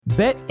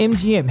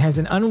BetMGM has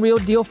an unreal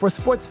deal for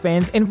sports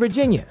fans in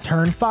Virginia.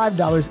 Turn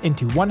 $5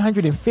 into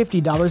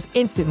 $150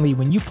 instantly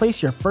when you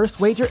place your first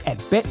wager at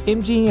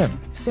BetMGM.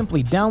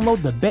 Simply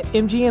download the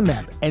BetMGM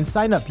app and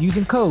sign up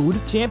using code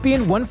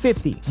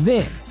Champion150.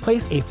 Then,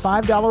 place a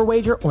 $5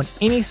 wager on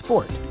any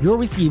sport. You'll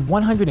receive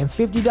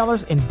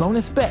 $150 in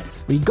bonus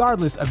bets,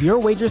 regardless of your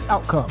wager's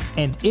outcome.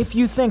 And if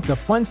you think the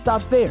fun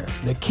stops there,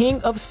 the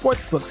King of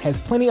Sportsbooks has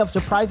plenty of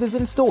surprises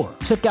in store.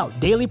 Check out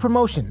daily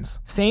promotions,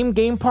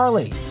 same-game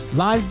parlays,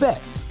 live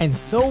bets, and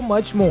so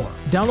much more.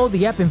 Download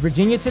the app in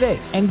Virginia today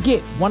and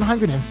get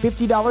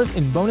 $150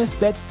 in bonus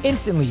bets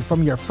instantly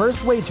from your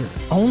first wager.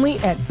 Only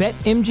at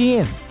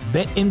BetMGM.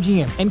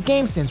 BetMGM and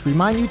GameSense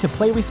remind you to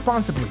play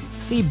responsibly.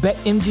 See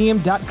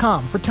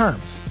BetMGM.com for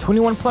terms.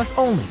 21 plus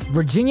only.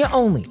 Virginia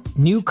only.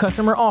 New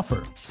customer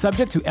offer.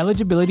 Subject to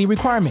eligibility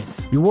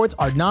requirements. Rewards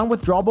are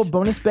non-withdrawable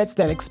bonus bets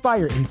that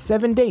expire in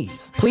 7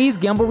 days. Please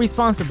gamble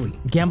responsibly.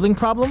 Gambling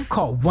problem?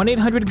 Call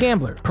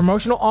 1-800-GAMBLER.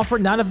 Promotional offer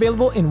not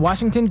available in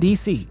Washington,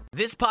 D.C.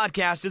 This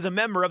podcast is a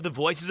member of the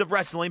Voices of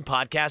Wrestling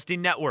Podcasting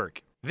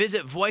Network.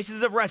 Visit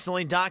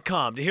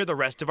voicesofwrestling.com to hear the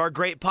rest of our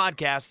great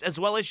podcasts, as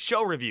well as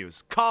show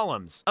reviews,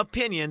 columns,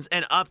 opinions,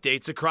 and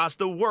updates across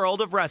the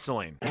world of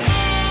wrestling.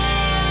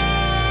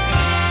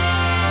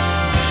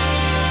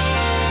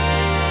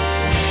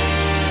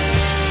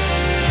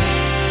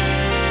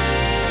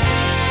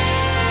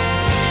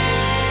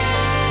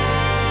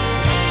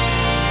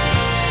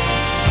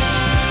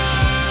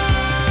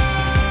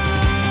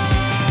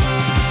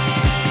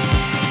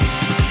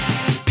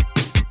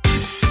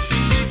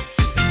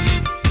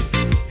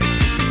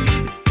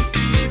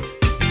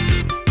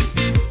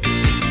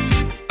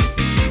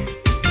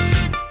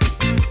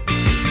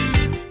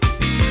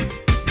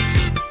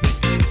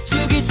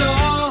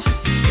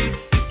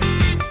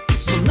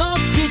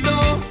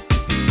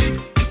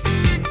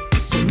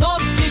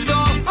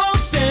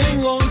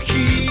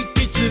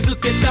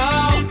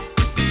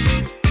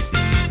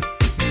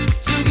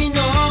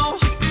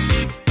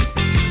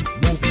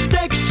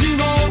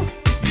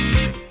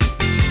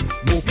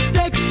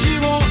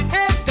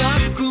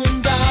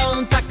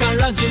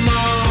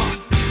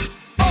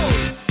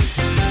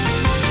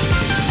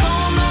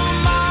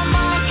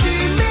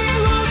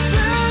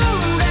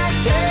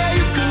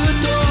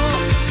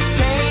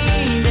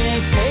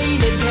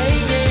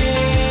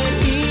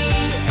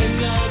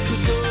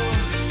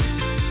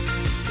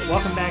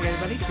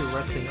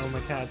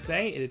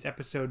 Omakase. It is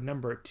episode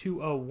number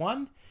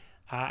 201,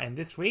 and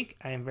this week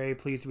I am very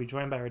pleased to be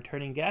joined by a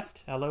returning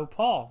guest. Hello,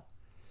 Paul.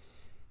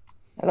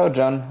 Hello,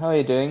 John. How are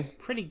you doing?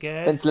 Pretty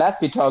good. Since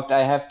last we talked,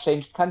 I have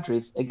changed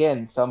countries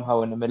again,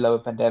 somehow in the middle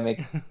of a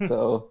pandemic.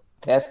 So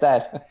there's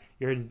that.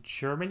 You're in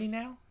Germany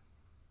now?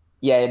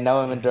 Yeah,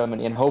 now I'm in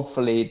Germany, and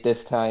hopefully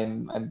this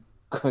time I'm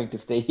going to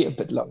stay here a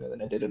bit longer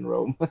than I did in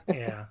Rome.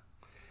 Yeah.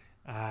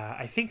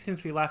 I think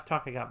since we last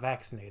talked, I got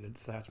vaccinated,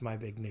 so that's my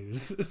big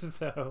news.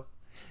 So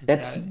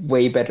that's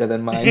way better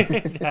than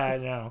mine. Yeah, I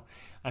know.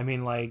 I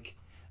mean, like,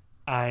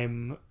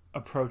 I'm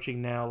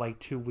approaching now, like,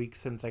 2 weeks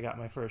since I got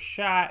my first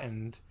shot,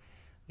 and,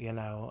 you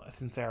know,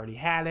 since I already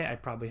had it, I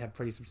probably have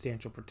pretty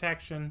substantial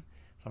protection,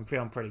 so I'm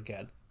feeling pretty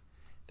good.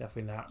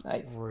 Definitely not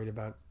worried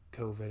about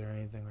COVID or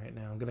anything right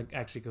now. I'm going to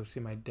actually go see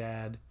my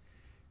dad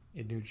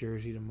in New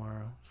Jersey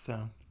tomorrow,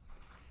 so,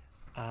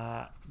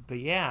 but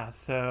yeah,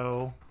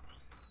 so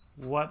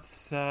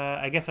what's,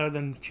 I guess other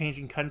than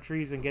changing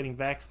countries and getting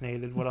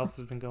vaccinated, what else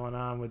has been going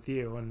on with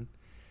you? And,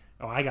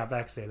 oh, I got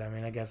vaccinated, I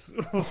mean, I guess.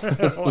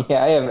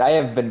 Yeah, I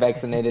haven't been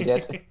vaccinated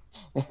yet.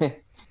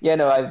 Yeah,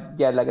 no,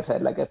 like I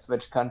said, I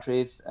switched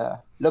countries.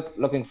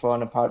 Looking for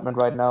an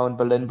apartment right now in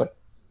Berlin, but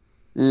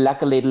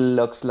luckily it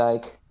looks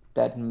like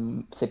that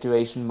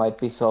situation might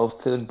be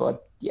solved soon.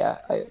 But yeah,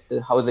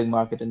 the housing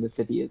market in the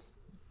city is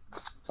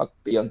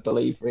beyond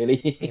belief,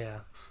 really.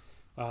 Yeah.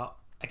 Well,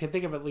 I can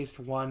think of at least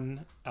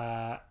one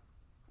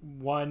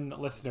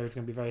listener is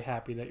going to be very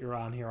happy that you're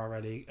on here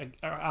already,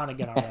 on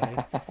again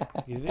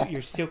already.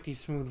 Your silky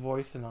smooth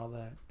voice and all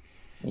that.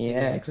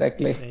 Yeah,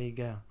 exactly. There you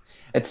go.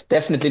 It's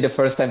definitely the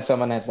first time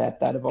someone has said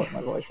that about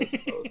my voice, I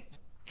suppose.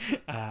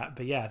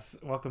 But yes,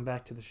 welcome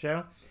back to the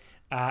show.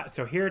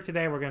 So here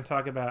today we're going to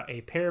talk about a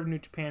pair of New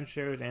Japan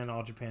shows and an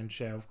All Japan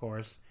show, of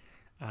course.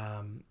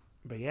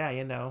 But yeah,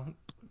 you know,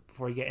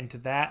 before we get into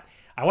that,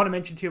 I want to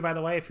mention to you, by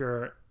the way, if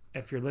you're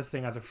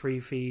listening as a free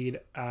feed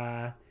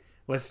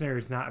listener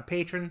who's not a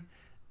patron,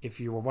 if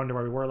you were wondering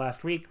where we were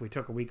last week, we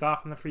took a week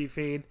off on the free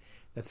feed.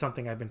 That's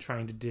something I've been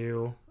trying to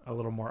do a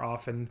little more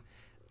often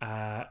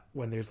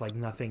when there's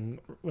nothing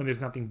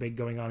big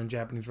going on in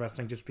Japanese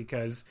wrestling, just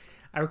because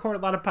I record a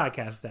lot of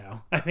podcasts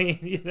now.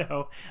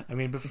 I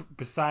mean,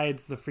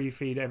 besides the free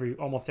feed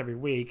almost every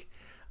week,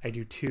 I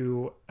do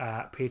 2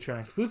 Patreon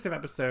exclusive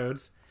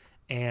episodes,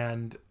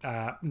 and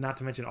not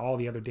to mention all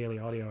the other daily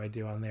audio I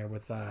do on there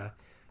with the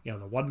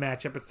one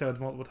match episodes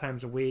multiple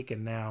times a week,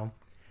 and now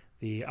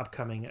the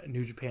upcoming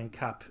New Japan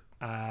Cup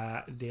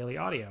daily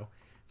audio.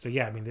 So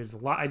yeah, I mean, there's a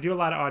lot. I do a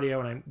lot of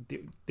audio, and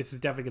this is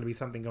definitely going to be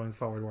something going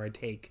forward where I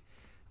take,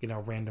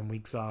 random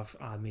weeks off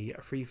on the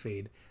free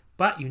feed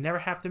But you never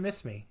have to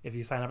miss me if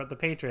you sign up at the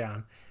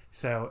Patreon.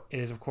 So it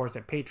is, of course,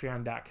 at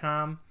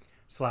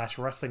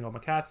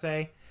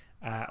patreon.com/wrestlingomakase.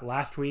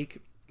 Last week,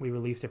 we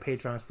released a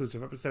Patreon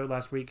exclusive episode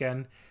last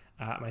weekend.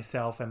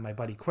 Myself and my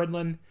buddy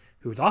Quinlan,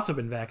 who has also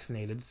been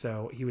vaccinated,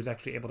 so he was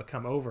actually able to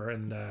come over,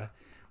 and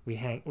we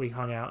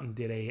hung out and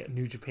did a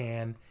New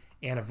Japan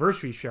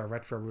anniversary show,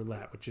 Retro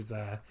Roulette, which is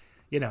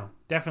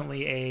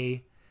definitely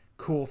a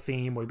cool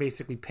theme. We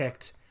basically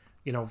picked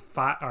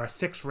 5 or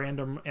 6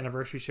 random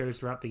anniversary shows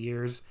throughout the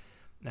years,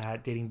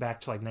 dating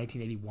back to like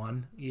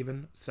 1981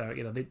 even. So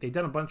they've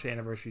done a bunch of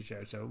anniversary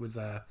shows, so it was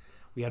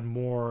we had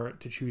more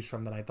to choose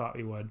from than I thought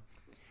we would.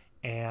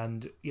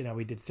 And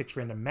we did 6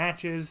 random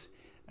matches.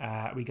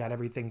 We got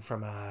everything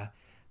from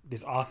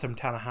this awesome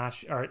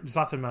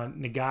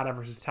Nagata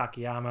versus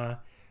Takayama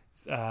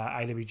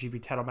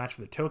IWGP title match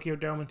for the Tokyo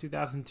Dome in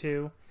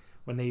 2002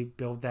 when they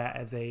billed that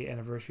as a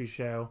anniversary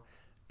show.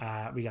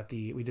 We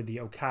did the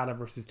Okada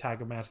versus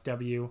Tiger Mask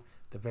W,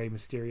 the very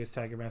mysterious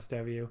Tiger Mask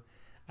W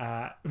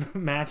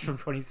match from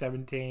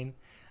 2017.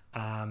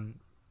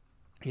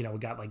 We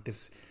got like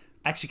this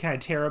actually kind of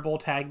terrible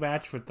tag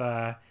match with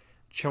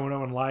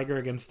Chono and Liger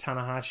against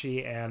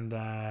Tanahashi and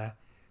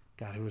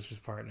who was his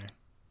partner?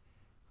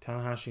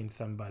 Tanahashi and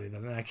somebody.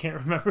 Then I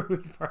can't remember who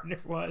his partner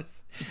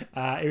was.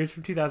 It was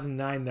from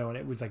 2009 though, and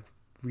it was like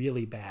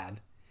really bad.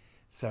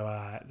 So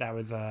that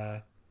was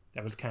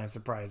kind of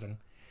surprising.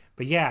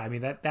 But yeah, I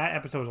mean that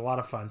episode was a lot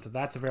of fun. So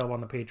that's available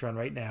on the Patreon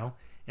right now.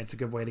 And it's a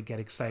good way to get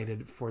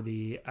excited for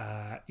the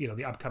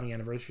the upcoming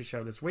anniversary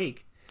show this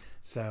week.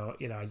 So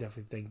I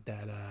definitely think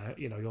that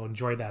you'll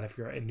enjoy that if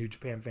you're a New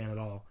Japan fan at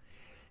all.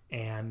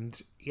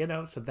 And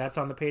so that's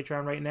on the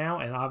Patreon right now.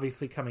 And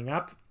obviously coming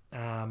up,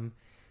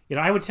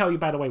 I would tell you,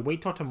 by the way,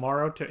 wait till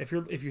tomorrow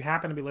if you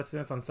happen to be listening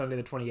to this on Sunday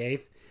the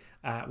 28th.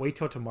 Wait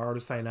till tomorrow to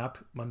sign up,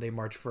 Monday,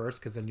 March 1st,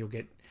 because then you'll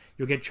get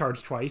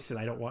charged twice, and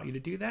I don't want you to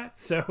do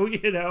that. So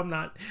I'm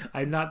not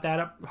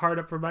that hard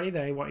up for money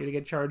that I want you to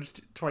get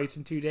charged twice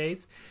in 2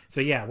 days.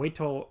 So yeah, wait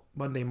till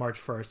Monday, March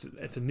 1st.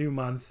 It's a new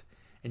month,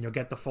 and you'll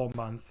get the full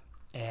month.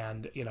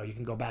 And you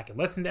can go back and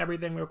listen to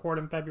everything we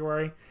recorded in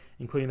February,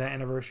 including that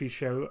anniversary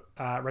show,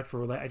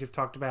 Retro Roulette I just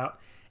talked about,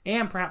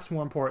 and perhaps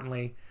more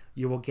importantly,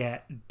 you will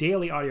get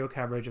daily audio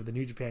coverage of the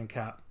New Japan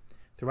Cup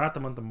throughout the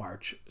month of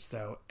March.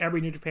 So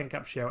every New Japan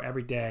Cup show,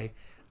 every day,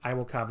 I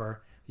will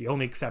cover. The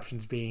only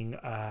exceptions being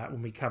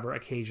when we cover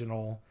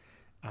occasional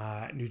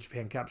New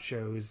Japan Cup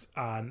shows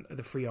on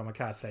the free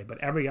Omakase. But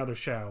every other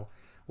show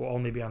will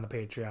only be on the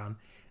Patreon.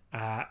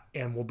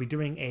 And we'll be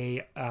doing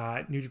a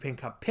New Japan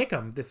Cup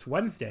Pick'em this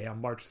Wednesday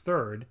on March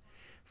 3rd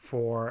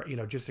for,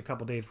 just a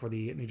couple days before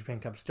the New Japan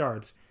Cup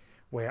starts,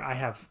 where I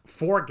have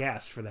 4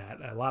 guests for that.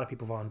 A lot of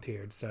people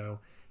volunteered. So,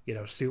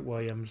 Suit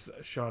Williams,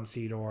 Sean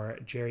Cedar,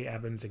 Jerry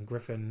Evans, and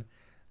Griffin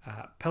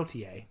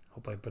Peltier.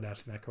 Hope I'm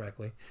pronouncing that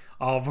correctly.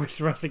 All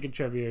Voice Wrestling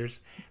contributors.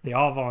 They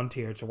all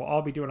volunteered. So we'll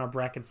all be doing our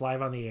brackets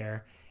live on the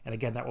air. And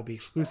again, that will be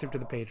exclusive to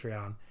the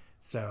Patreon.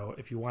 So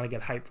if you want to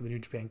get hyped for the New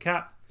Japan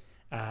Cup,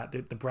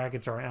 the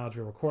brackets aren't out as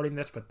we're recording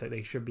this, but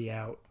they should be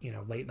out,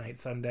 late night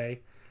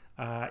Sunday,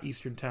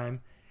 Eastern time.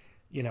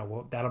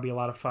 That'll be a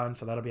lot of fun.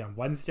 So that'll be on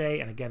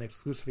Wednesday, and again,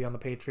 exclusively on the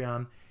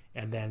Patreon.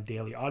 And then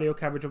daily audio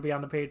coverage will be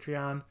on the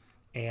Patreon.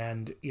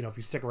 And, if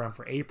you stick around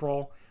for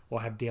April, we'll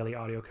have daily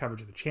audio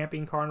coverage of the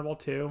Champion Carnival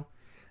too.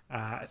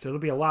 So it'll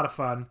be a lot of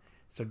fun.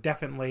 So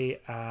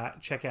definitely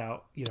check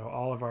out,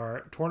 all of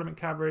our tournament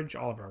coverage,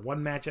 all of our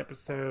one-match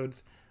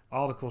episodes,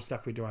 all the cool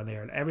stuff we do on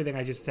there. And everything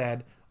I just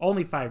said,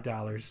 only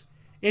 $5.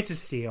 It's a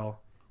steal.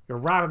 You're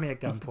robbing me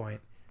at gunpoint.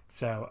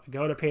 So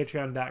go to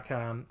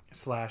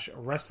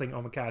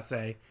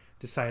patreon.com/wrestlingomakase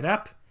to sign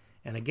up.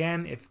 And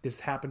again, if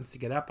this happens to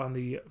get up on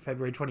the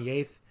February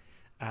 28th,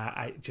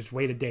 I just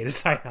wait a day to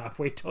sign up.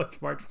 Wait till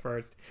it's March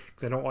 1st,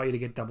 because I don't want you to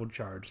get double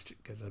charged,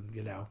 because I'm,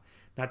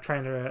 not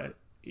trying to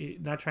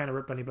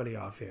rip anybody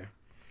off here.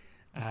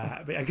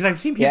 Because I've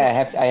seen people.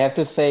 Yeah, I have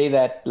to say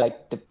that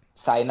like the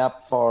sign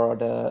up for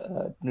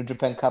the New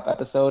Japan Cup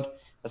episode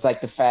was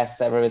like the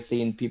fastest I've ever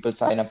seen people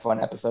sign up for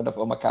an episode of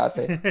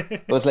Omakase.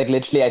 It was like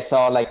literally I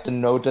saw like the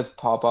notice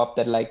pop up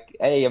that like,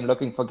 hey, I'm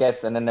looking for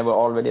guests, and then there were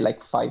already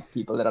like 5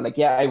 people that are like,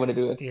 yeah, I want to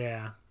do it.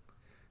 Yeah,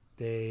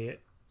 it's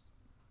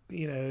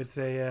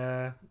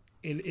a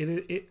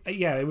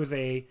it was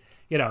a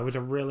it was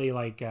a really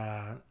like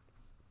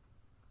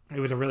it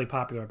was a really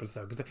popular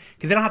episode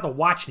because they don't have to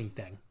watch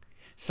anything,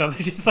 so they're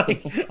just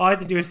like all I have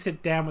to do is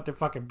sit down with their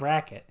fucking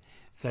bracket.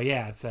 So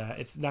yeah,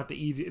 it's not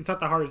the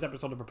hardest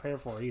episode to prepare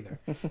for either.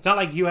 It's not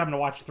like you having to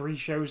watch 3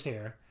 shows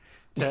here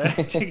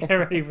to get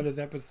ready for this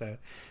episode.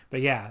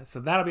 But yeah, so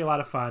that'll be a lot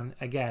of fun.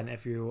 Again,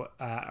 if you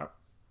are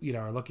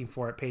looking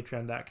for it,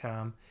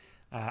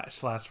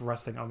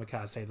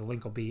 patreon.com/wrestlingomakase. The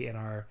link will be in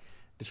our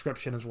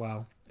description as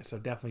well. So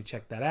definitely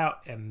check that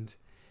out. And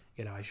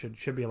I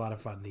should be a lot of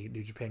fun. The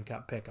New Japan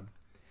Cup Pick'em.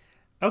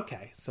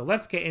 Okay, so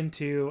let's get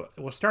into.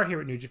 We'll start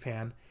here at New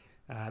Japan.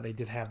 They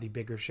did have the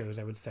bigger shows,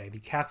 I would say. The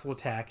Castle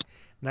Attack,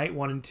 Night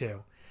 1 and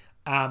 2.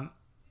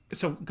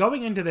 So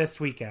going into this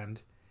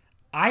weekend,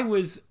 I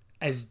was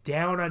as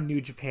down on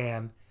New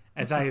Japan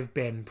as I have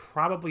been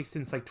probably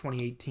since like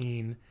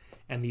 2018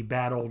 and the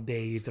bad old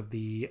days of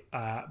the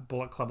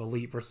Bullet Club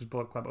Elite versus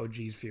Bullet Club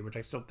OGs feud, which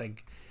I still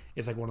think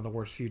is like one of the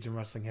worst feuds in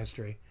wrestling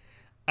history.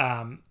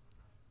 So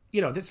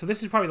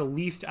this is probably the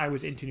least I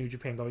was into New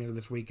Japan going into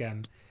this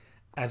weekend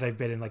as I've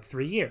been in like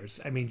 3 years.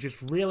 I mean,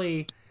 just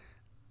really,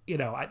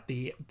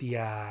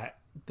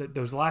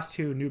 those last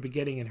two New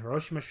Beginning and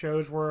Hiroshima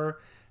shows were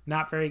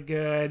not very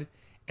good,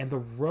 and the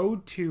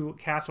Road to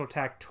Castle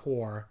Attack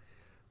tour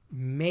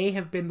may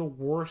have been the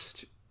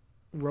worst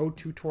Road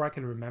to tour I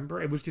can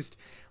remember. It was just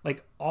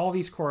like all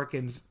these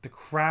Korakuens, the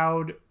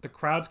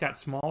crowds got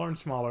smaller and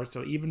smaller.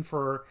 So even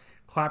for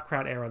clap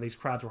crowd era, these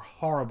crowds were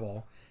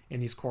horrible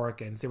in these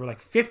Korakuens. There were like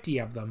 50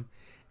 of them,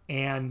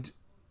 and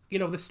the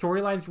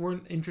storylines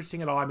weren't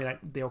interesting at all. I mean,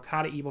 the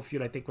Okada Evil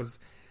feud I think was.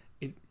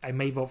 I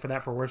may vote for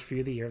that for worst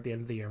feud of the year at the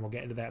end of the year, and we'll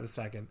get into that in a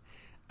second.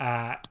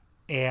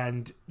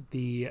 And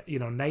the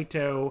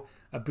Naito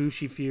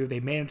Ibushi feud, they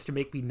managed to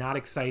make me not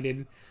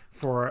excited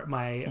for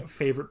my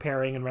favorite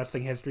pairing in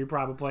wrestling history,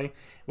 probably,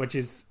 which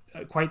is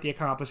quite the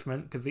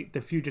accomplishment because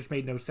the feud just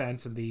made no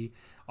sense, and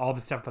all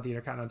the stuff about the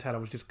Intercontinental title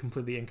was just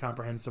completely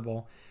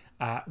incomprehensible.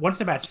 Once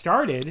the match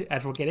started,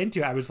 as we'll get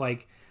into, I was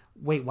like,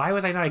 wait, why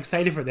was I not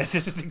excited for this?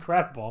 This is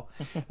incredible.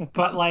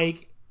 But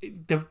like,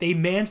 they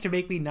managed to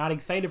make me not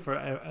excited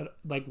for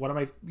like one of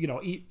my,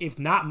 if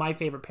not my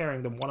favorite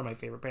pairing, then one of my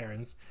favorite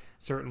pairings,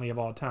 certainly of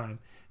all time.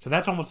 So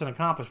that's almost an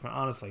accomplishment,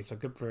 honestly. So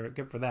good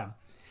for them.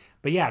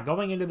 But yeah,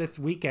 going into this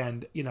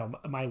weekend,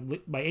 my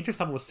interest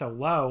level was so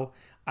low.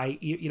 I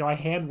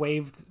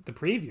hand-waved the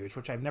previews,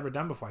 which I've never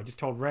done before. I just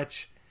told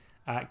Rich,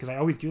 because I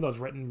always do those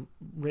written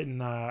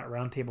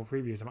roundtable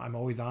previews. I'm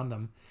always on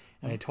them.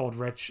 And I told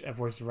Rich at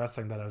Voice of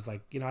Wrestling that I was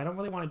like, I don't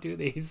really want to do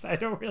these.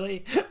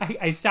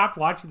 I stopped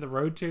watching the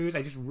Road 2s.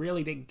 I just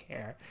really didn't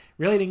care.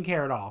 Really didn't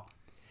care at all.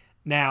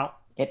 Now,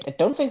 I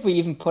don't think we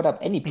even put up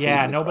any previews.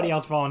 Yeah, nobody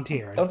else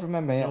volunteered. Don't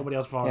remember, yeah. Nobody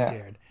else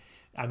volunteered.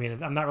 Yeah. I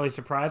mean, I'm not really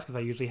surprised because I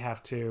usually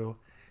have to,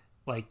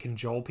 like,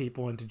 cajole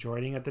people into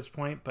joining at this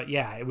point. But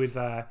yeah, it was,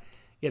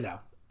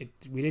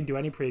 we didn't do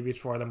any previews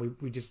for them.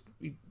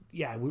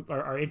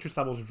 Our interest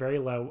level was very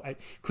low.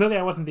 Clearly,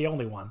 I wasn't the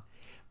only one.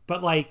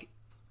 But, like,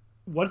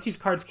 once these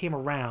cards came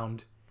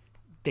around,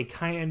 they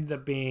kind of ended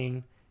up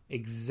being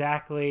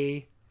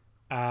exactly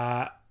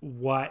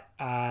what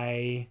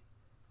I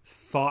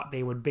thought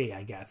they would be,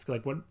 I guess.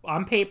 Like, when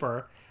on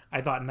paper,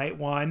 I thought night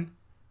one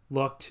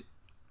looked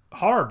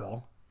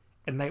horrible,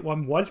 and night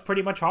one was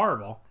pretty much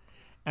horrible.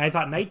 And I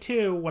thought night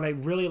two, when I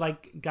really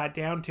got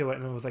down to it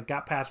and it was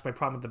got past my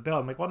problem with the bill,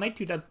 I'm like, well, night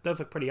two does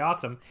look pretty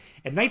awesome.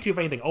 And night two, if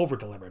anything,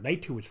 over-delivered.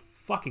 Night two was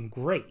fucking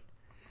great.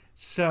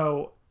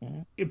 So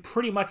it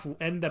pretty much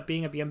ended up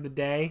being, at the end of the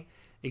day,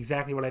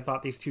 exactly what I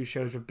thought these two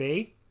shows would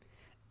be.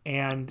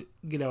 And,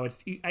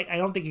 I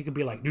don't think you could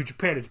be like, New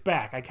Japan is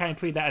back. I kind of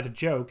treat that as a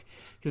joke.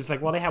 Because it's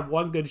like, well, they have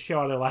one good show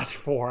out of their last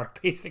four,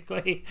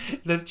 basically.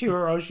 Those two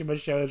Hiroshima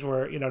shows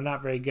were,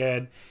 not very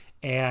good.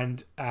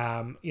 And,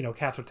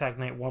 Castle Attack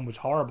Night 1 was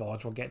horrible,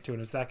 as we'll get to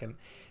in a second.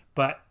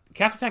 But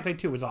Castle Attack Night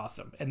 2 was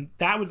awesome. And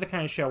that was the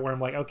kind of show where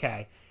I'm like,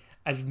 okay,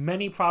 as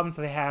many problems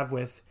as they have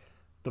with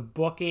the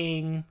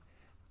booking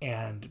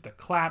and the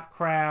clap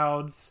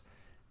crowds,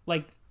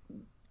 like,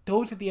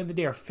 those at the end of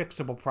the day are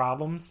fixable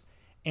problems.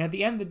 And at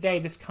the end of the day,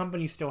 this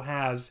company still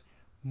has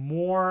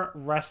more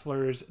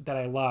wrestlers that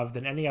I love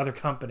than any other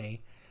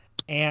company.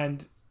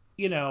 And,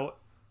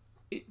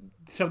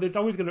 so there's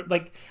always going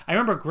to, I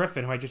remember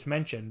Griffin, who I just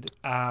mentioned,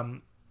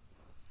 I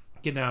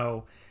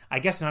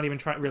guess not even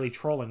really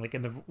trolling,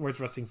 in the Words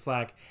Wrestling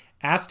Slack,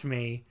 asked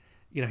me,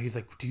 he's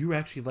like, do you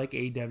actually like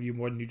AEW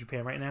more than New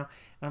Japan right now?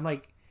 And I'm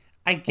like,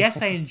 I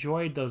guess I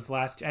enjoyed those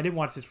last, I didn't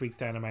watch this week's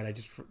Dynamite, I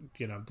just,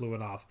 blew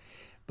it off.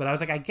 But I was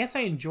like, I guess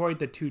I enjoyed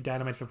the two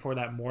Dynamites before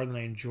that more than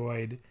I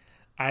enjoyed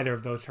either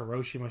of those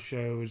Hiroshima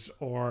shows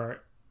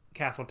or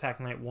Castle Attack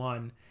Night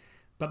 1.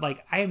 But,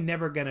 I am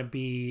never going to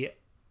be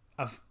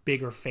a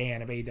bigger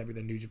fan of AEW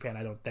than New Japan,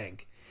 I don't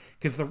think.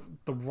 Because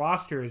the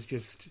roster is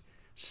just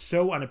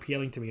so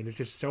unappealing to me. There's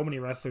just so many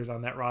wrestlers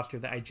on that roster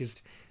that I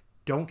just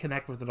don't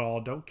connect with at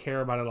all, don't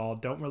care about at all,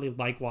 don't really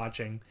like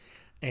watching.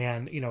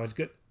 And, as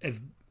good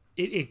as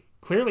it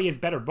clearly is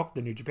better booked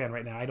than New Japan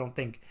right now. I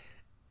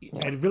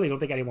really don't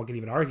think anyone can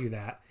even argue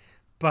that.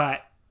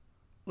 But,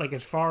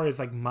 as far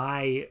as,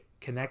 my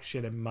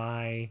connection and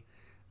my,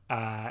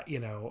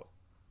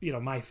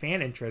 my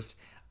fan interest,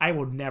 I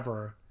will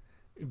never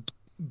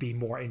be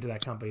more into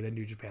that company than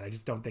New Japan. I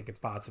just don't think it's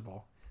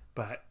possible.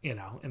 But,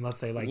 unless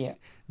they,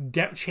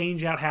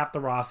 change out half the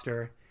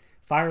roster,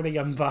 fire the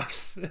Young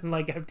Bucks, and,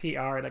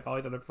 FTR, and, all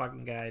these other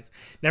fucking guys.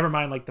 Never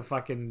mind, the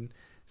fucking,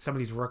 some of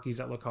these rookies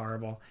that look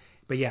horrible.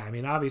 But yeah, I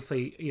mean,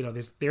 obviously,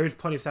 there is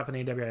plenty of stuff in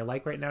AEW I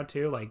like right now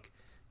too.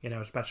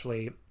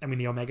 Especially,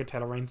 the Omega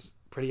title reign's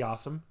pretty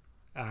awesome.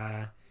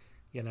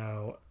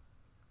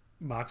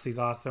 Moxley's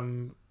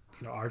awesome.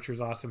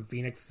 Archer's awesome.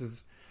 Phoenix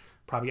is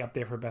probably up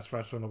there for best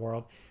wrestler in the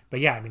world. But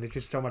yeah, there's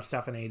just so much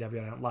stuff in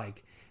AEW I don't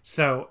like.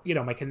 So,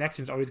 my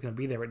connection's always going to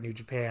be there with New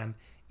Japan,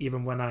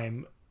 even when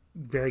I'm,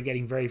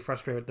 getting very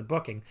frustrated with the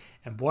booking.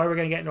 And boy, we're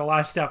going to get into a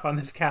lot of stuff on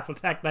this Castle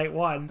Tech Night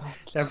 1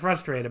 that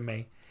frustrated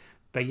me.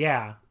 But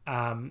yeah,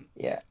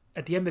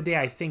 at the end of the day,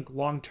 I think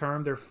long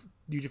term,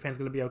 New Japan's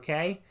going to be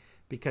okay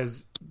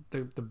because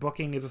the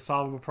booking is a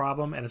solvable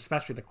problem, and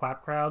especially the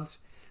clap crowds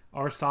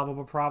are a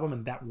solvable problem,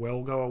 and that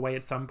will go away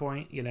at some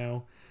point,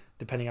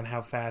 depending on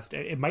how fast.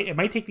 It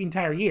might take the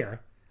entire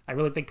year. I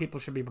really think people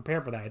should be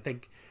prepared for that. I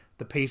think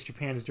the pace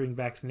Japan is doing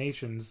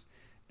vaccinations,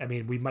 I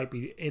mean, we might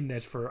be in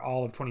this for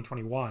all of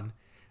 2021,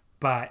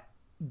 but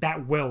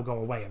that will go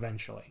away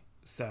eventually.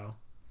 So,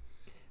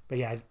 but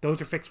yeah,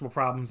 those are fixable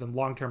problems, and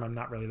long term, I'm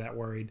not really that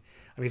worried.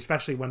 I mean,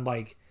 especially when,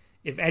 like,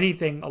 if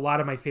anything, a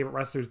lot of my favorite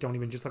wrestlers don't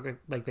even just look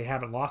like they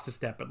haven't lost a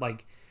step, but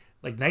like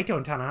Naito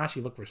and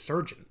Tanahashi look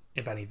resurgent,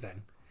 if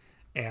anything.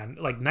 And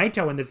like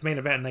Naito in this main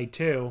event in night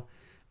 2,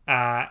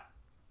 I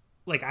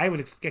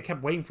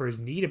kept waiting for his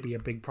knee to be a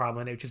big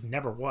problem, and it just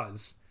never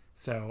was.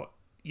 So,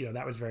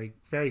 that was very,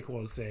 very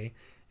cool to see.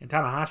 And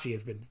Tanahashi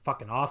has been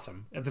fucking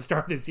awesome at the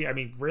start of this year. I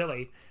mean,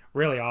 really,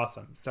 really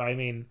awesome. So, I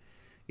mean,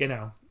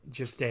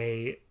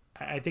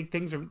 I think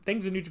things are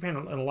New Japan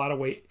in a lot of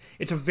ways.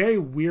 It's a very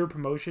weird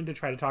promotion to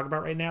try to talk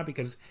about right now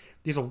because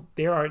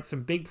there are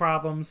some big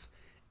problems,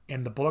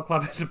 and the Bullet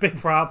Club is a big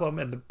problem,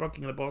 and the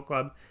booking of the Bullet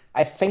Club.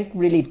 I think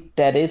really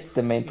that is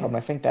the main problem.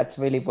 I think that's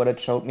really what it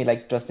showed me,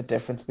 like just the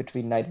difference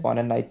between night 1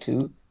 and night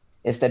 2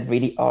 is that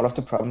really all of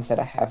the problems that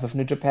I have with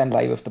New Japan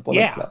lie with the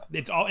Bullet Club.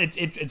 It's all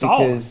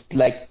because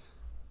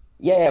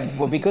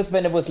because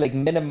when it was like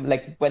minimum,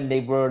 like when they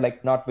were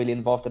like not really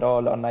involved at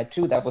all on night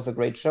 2, that was a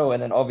great show,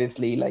 and then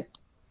obviously like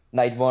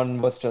night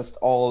 1 was just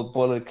all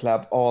Bullet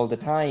Club all the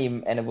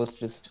time, and it was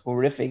just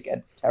horrific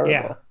and terrible.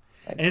 Yeah,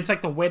 and it's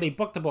like the way they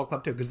booked the Bullet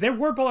Club too, because there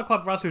were Bullet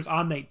Club wrestlers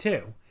on night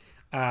 2,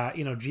 God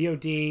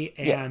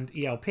and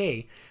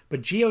ELP,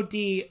 but God,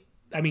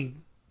 I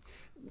mean,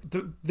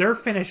 their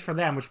finish for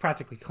them was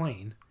practically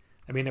clean.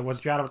 I mean, it was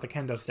Jado with the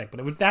kendo stick,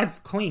 but that's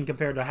clean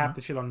compared to half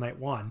the shit on night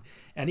 1,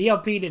 and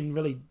ELP didn't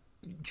really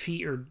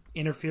cheat or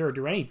interfere or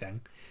do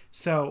anything.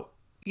 So,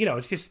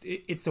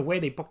 it's the way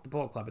they book the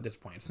Bullet Club at this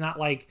point. It's not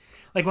like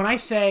when I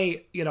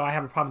say, I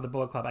have a problem with the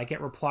Bullet Club, I get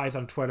replies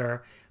on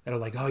Twitter that are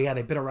like, oh yeah,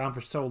 they've been around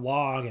for so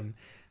long, and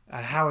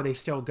how are they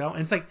still going?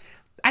 And it's like,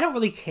 I don't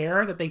really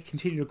care that they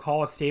continue to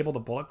call a stable the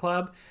Bullet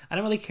Club. I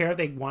don't really care if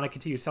they want to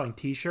continue selling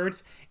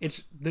t-shirts.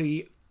 It's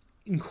the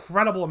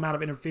incredible amount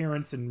of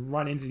interference and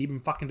run-ins and even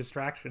fucking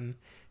distraction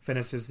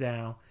finishes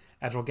now,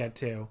 as we'll get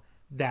to,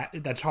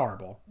 that's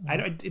horrible.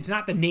 It's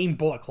not the name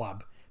Bullet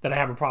Club that I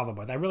have a problem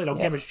with. I really don't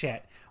give a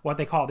shit what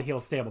they call the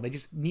heel stable. They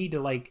just need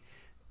to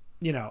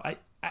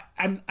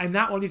I'm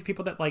not one of these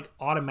people that like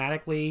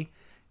automatically,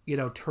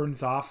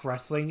 turns off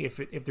wrestling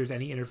if there's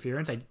any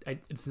interference.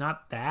 It's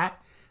not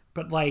that,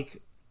 but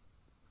like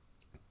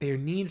there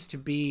needs to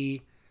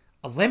be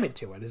a limit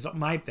to it is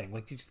my thing.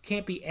 Like, it just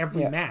can't be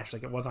every match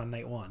like it was on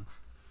night 1.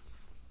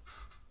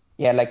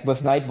 Yeah, like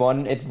with night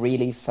 1, it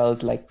really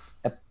felt like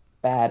a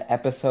bad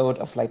episode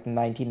of like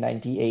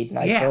 1998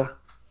 Nitro,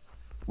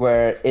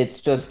 where it's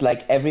just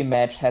like every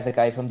match has a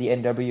guy from the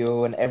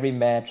NWO, and every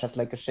match has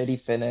like a shitty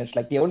finish.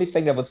 Like the only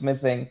thing that was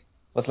missing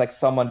was like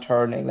someone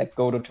turning, like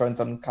Goto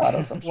turns on Kado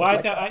or something.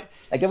 Well,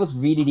 that was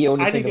really the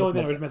only thing. I think the only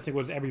thing that was missing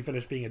was every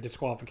finish being a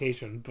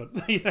disqualification, but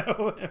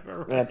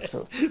That's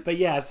true. But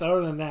yeah, so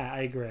other than that, I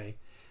agree.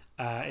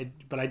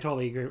 But I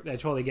totally agree. I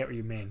totally get what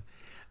you mean.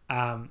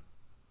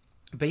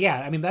 But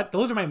yeah, I mean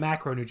those are my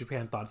macro New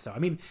Japan thoughts. Though I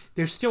mean,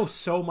 there's still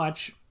so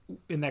much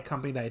in that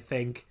company that I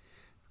think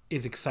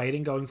is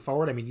exciting going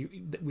forward. I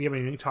mean, we haven't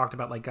even talked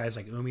about like guys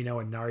like Umino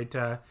and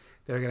Narita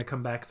that are going to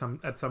come back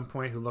at some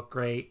point who look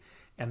great.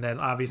 And then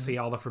obviously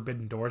all the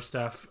Forbidden Door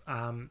stuff,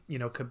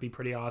 could be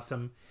pretty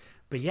awesome.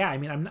 But yeah, I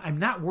mean, I'm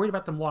not worried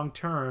about them long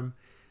term,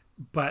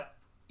 but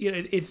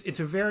it's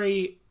a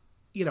very,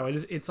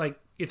 it's like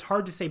it's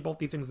hard to say both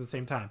these things at the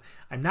same time.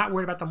 I'm not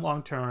worried about them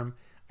long term.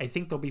 I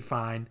think they'll be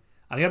fine.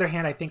 On the other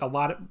hand, I think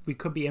we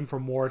could be in for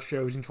more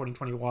shows in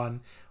 2021,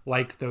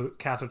 like the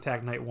Castle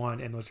Tag Night 1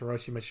 and those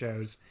Hiroshima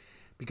shows,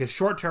 because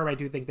short term I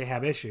do think they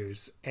have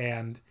issues,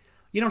 and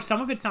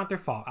some of it's not their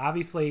fault.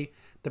 Obviously,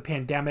 the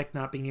pandemic,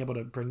 not being able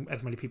to bring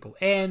as many people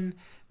in,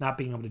 not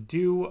being able to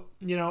do,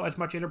 as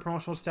much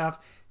interpromotional stuff,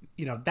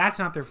 that's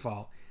not their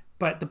fault.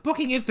 But the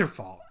booking is their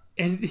fault.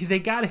 And they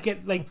got to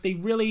get, like, they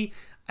really,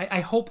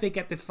 I hope they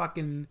get this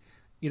fucking,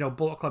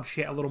 Bullet Club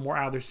shit a little more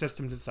out of their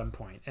systems at some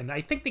point. And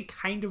I think they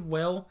kind of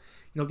will.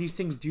 These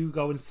things do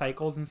go in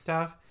cycles and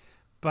stuff.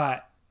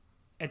 But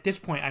at this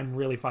point, I'm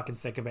really fucking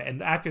sick of it.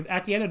 And at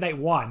the end of night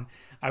 1,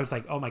 I was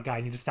like, oh my God,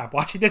 I need to stop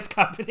watching this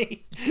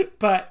company.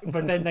 but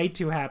then night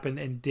 2 happened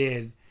and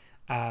did,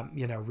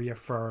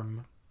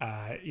 reaffirm,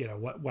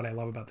 what I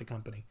love about the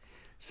company.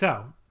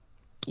 So.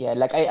 Yeah,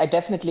 like I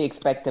definitely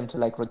expect them to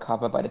like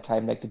recover by the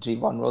time like the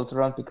G1 rolls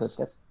around, because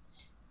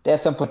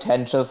there's some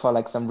potential for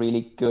like some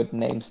really good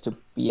names to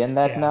be in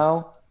that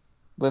now.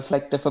 with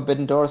like the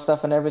Forbidden Door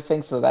stuff and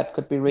everything, so that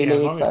could be really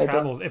as long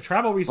exciting. if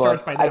travel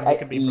restarts by then, it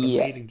could be an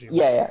yeah, amazing G1.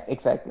 yeah,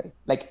 exactly.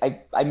 Like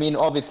I mean,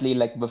 obviously,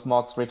 like with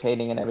Mox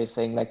retaining and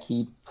everything, like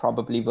he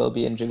probably will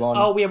be in G1.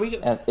 Oh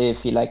yeah,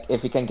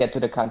 if he can get to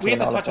the country. We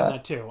have and to all touch of on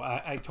that too.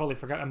 I totally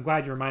forgot. I'm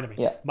glad you reminded me.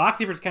 Yeah.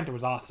 Moxley versus Kenta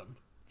was awesome.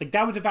 Like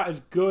that was about as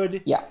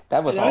good. Yeah,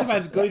 that was awesome. About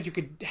as good as you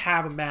could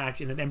have a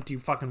match in an empty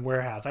fucking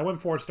warehouse. I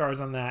went 4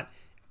 stars on that.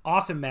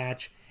 Awesome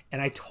match,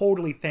 and I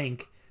totally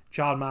think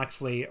Jon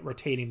Moxley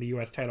retaining the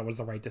U.S. title was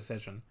the right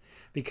decision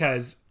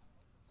because.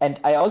 And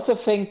I also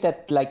think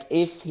that, like,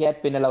 if he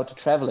had been allowed to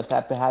travel, if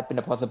that had been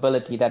a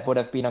possibility, that would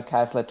have been on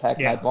Castle Attack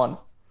Night 1.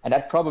 And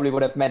that probably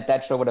would have meant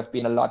that show would have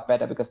been a lot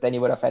better because then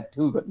you would have had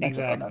 2 good matches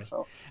on that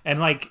show. And,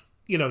 like,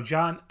 you know,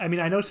 John, I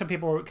mean, I know some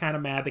people were kind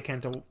of mad that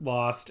Kenta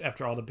lost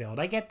after all the build.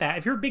 I get that.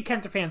 If you're a big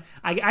Kenta fan,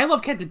 I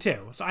love Kenta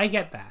too, so I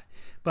get that.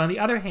 But on the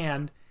other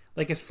hand,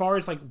 like, as far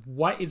as, like,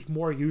 what is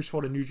more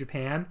useful to New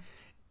Japan,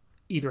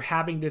 either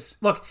having this...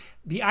 Look,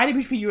 the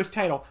IWGP US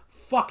title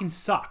fucking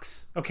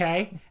sucks,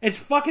 okay? It's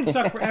fucking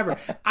sucked forever.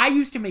 I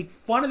used to make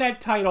fun of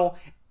that title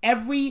in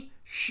every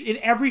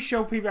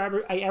show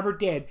preview I ever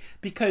did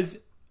because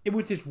it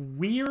was this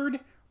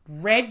weird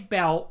red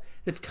belt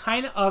that's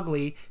kind of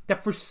ugly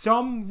that for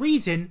some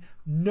reason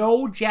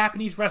no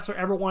Japanese wrestler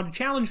ever wanted to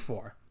challenge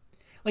for.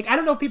 Like, I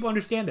don't know if people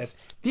understand this.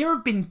 There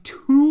have been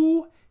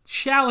 2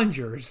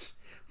 challengers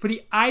for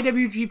the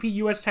IWGP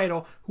US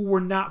title who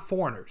were not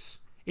foreigners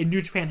in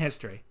New Japan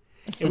history.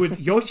 It was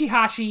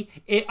Yoshihashi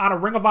on a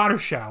Ring of Honor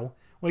show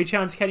when he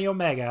challenged Kenny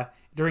Omega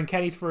during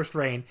Kenny's first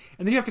reign.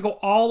 And then you have to go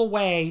all the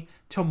way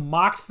to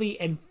Moxley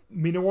and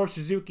Minoru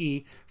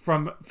Suzuki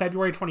from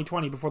February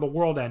 2020 before the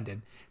world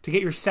ended to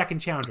get your second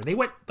challenger. They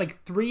went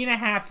like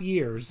 3.5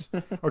 years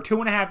or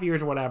 2.5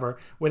 years or whatever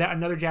without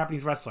another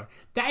Japanese wrestler.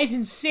 That is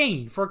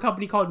insane for a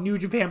company called New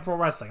Japan Pro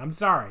Wrestling. I'm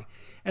sorry.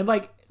 And,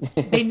 like,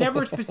 they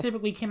never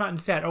specifically came out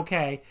and said,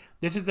 okay,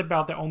 this is a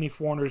belt that only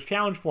foreigners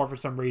challenge for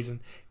some reason.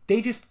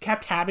 They just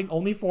kept having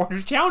only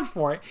foreigners challenge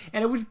for it,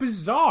 and it was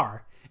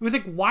bizarre. It was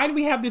like, why do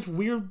we have this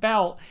weird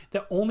belt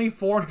that only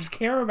foreigners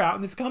care about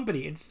in this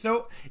company?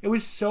 It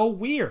was so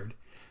weird.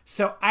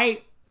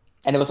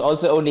 And it was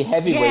also only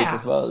heavyweight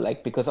as well,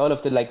 like, because all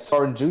of the, like,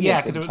 foreign juniors. Yeah,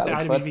 because it was the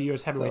IWGP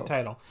US heavyweight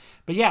title.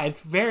 But yeah,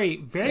 it's very,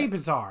 very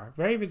bizarre.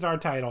 Very bizarre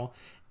title.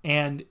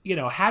 And, you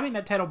know, having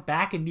that title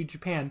back in New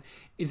Japan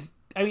is...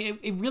 I mean,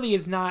 it really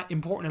is not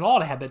important at all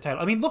to have that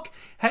title. I mean, look,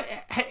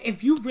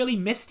 if you've really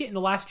missed it in the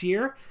last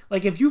year,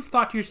 like if you've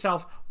thought to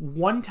yourself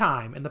one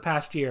time in the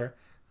past year,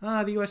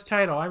 the U.S.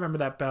 title, I remember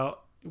that belt.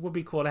 It would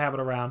be cool to have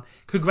it around.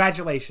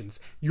 Congratulations.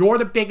 You're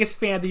the biggest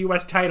fan of the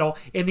U.S. title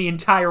in the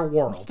entire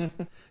world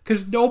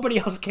because nobody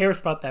else cares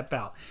about that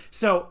belt.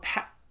 So...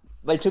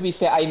 Well, to be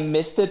fair, I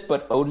missed it,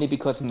 but only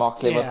because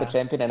Moxley was the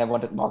champion and I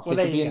wanted Moxley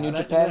to be in New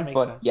Japan.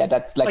 But sense. Yeah,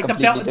 that's like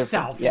completely the belt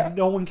different. Itself,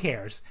 no one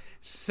cares.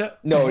 So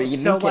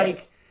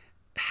like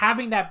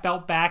having that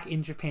belt back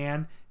in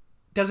Japan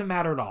doesn't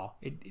matter at all.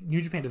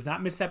 New Japan does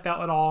not miss that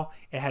belt at all.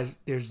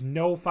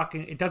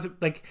 It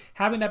doesn't, like,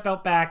 having that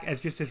belt back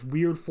as just this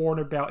weird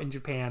foreigner belt in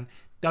Japan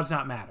does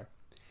not matter.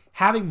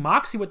 Having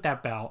Moxley with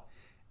that belt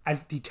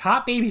as the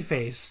top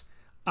babyface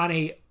on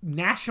a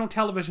national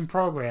television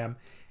program.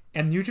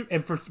 And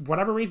for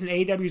whatever reason,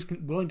 AEW is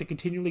willing to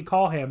continually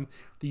call him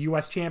the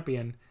U.S.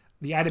 champion,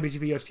 the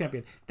IWGP U.S.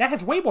 champion. That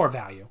has way more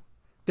value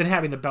than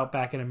having the belt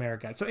back in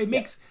America. So it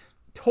makes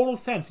total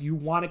sense. You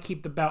want to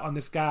keep the belt on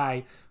this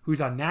guy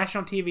who's on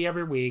national TV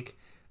every week,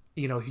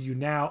 you know, who you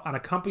now, on a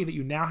company that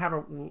you now have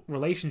a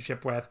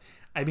relationship with.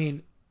 I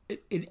mean,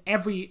 in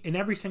every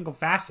single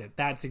facet,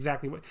 that's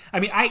exactly what... I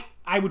mean,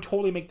 I would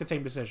totally make the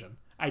same decision.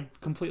 I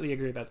completely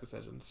agree with that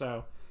decision.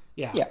 So...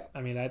 Yeah,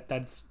 I mean,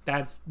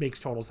 that makes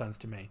total sense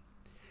to me.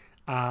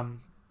 I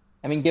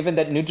mean, given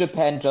that New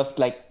Japan just,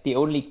 like, the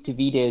only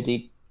TV deal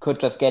they could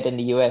just get in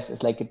the US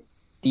is, like, a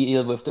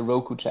deal with the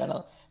Roku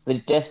channel. They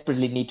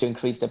desperately need to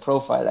increase their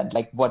profile, and,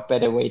 like, what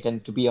better way than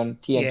to be on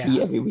TNT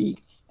every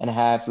week and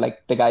have,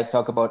 like, the guys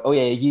talk about, oh,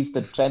 yeah, he's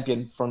the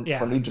champion for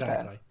New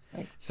Japan.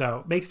 Like,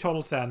 so, makes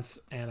total sense,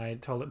 and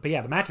but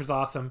yeah, the match was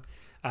awesome.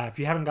 If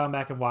you haven't gone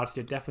back and watched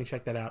it, definitely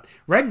check that out.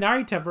 Red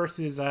Narita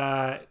versus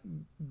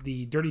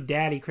the Dirty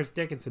Daddy Chris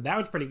Dickinson. That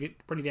was pretty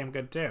damn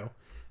good too.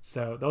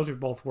 So those are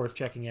both worth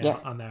checking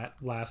out on that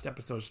last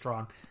episode of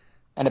Strong.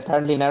 And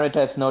apparently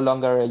Narita is no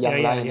longer a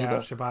young lion either.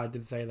 Shabbat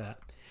did say that.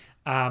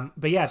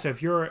 But yeah, so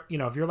if you're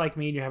like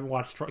me and you haven't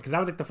watched Strong, because that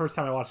was like the first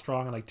time I watched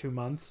Strong in like 2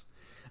 months,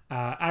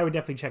 I would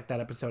definitely check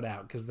that episode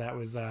out because that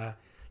was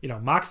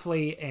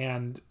Moxley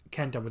and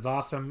Kenta was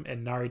awesome,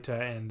 and Narita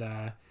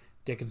and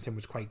Dickinson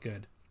was quite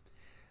good.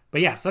 But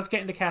yeah, so let's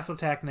get into Castle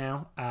Attack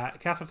now.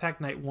 Castle Attack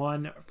Night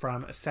 1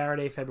 from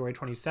Saturday, February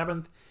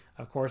 27th,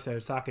 of course, at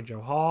Osaka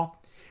Joe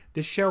Hall.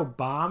 This show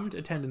bombed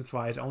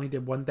attendance-wise, only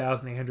did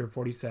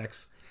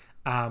 1,846.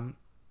 I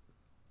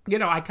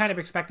kind of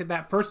expected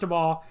that. First of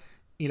all,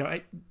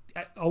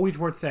 always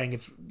worth saying,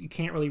 you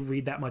can't really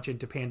read that much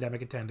into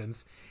pandemic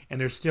attendance, and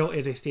there still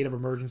is a state of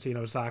emergency in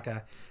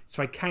Osaka.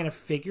 So I kind of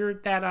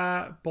figured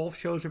that both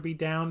shows would be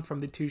down from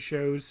the 2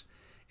 shows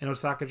in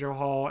Osaka-jo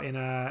Hall in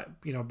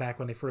back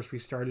when they first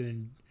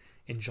restarted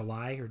in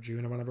July or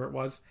June or whenever it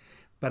was.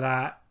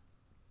 But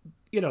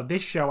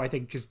this show I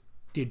think just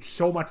did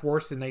so much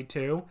worse than night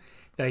 2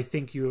 that I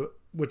think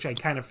which I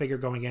kind of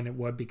figured going in it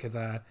would, because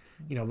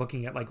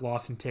looking at like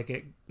Lawson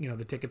Ticket,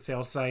 the ticket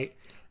sales site,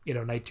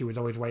 night 2 was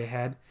always way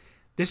ahead.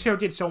 This show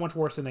did so much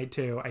worse than night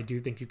 2. I do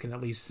think you can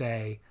at least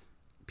say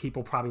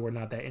people probably were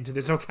not that into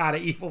this Okada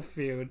Evil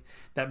feud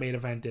that main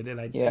evented, and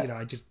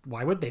I just,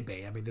 why would they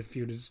be? I mean, this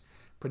feud is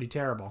pretty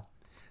terrible.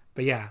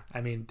 But yeah,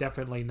 I mean,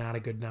 definitely not a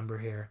good number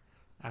here,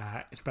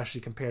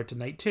 especially compared to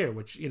night 2,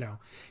 which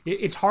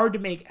it's hard to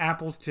make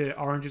apples to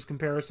oranges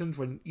comparisons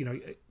when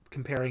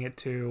comparing it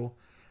to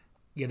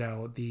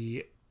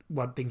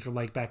what things were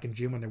like back in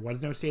June when there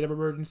was no state of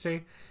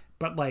emergency.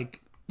 But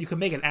like, you can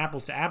make an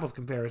apples to apples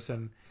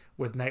comparison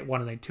with night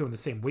 1 and night 2 in the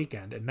same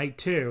weekend, and night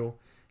 2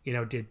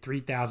 did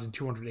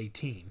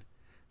 3,218.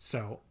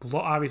 So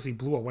obviously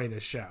blew away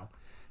this show.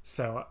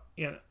 So,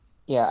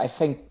 Yeah, I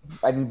think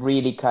I'm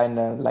really kind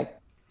of like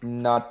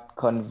not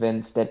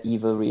convinced that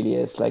Evil really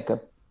is like a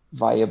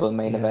viable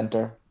main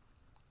eventer,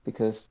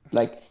 because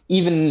like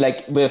even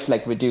like with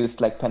like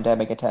reduced like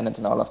pandemic attendance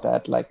and all of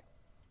that, like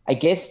I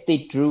guess they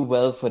drew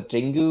well for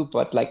Jingu,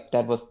 but like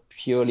that was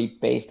purely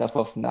based off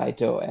of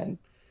Naito and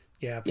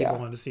people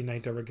wanted to see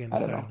Naito regain the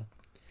title.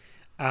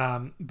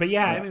 Know. But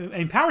I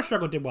mean, Power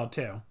Struggle did well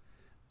too.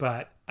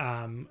 But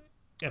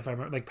if I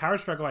remember, like Power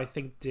Struggle, I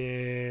think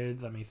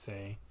did. Let me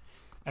see.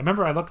 I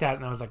remember I looked at it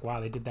and I was like, "Wow,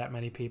 they did that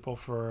many people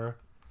for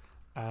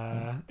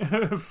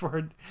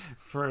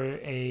for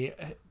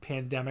a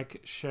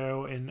pandemic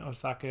show in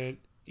Osaka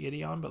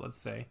Ideon." But let's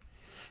see.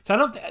 So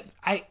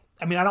I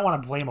don't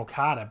want to blame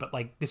Okada, but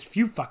like this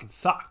feud fucking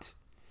sucked.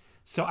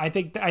 So I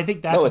think that's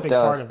a big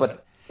part of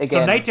it.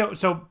 Again,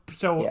 so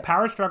Naito,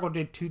 Power Struggle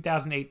did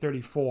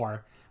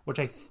 2,834, which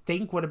I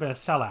think would have been a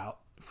sellout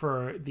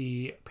for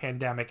the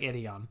pandemic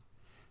Ideon,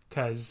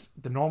 because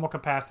the normal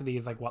capacity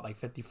is like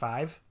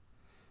 55.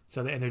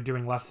 So they're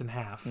doing less than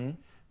half. Mm-hmm.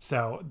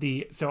 So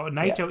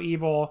Naito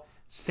Evil,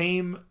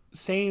 same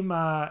city,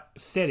 not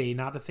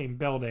the same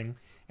building,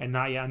 and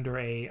not yet under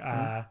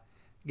a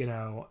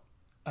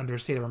under a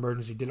state of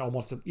emergency, did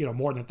almost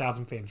more than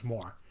 1,000 fans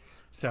more.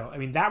 So I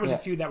mean, that was a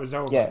feud that was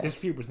over. This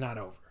feud was not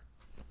over.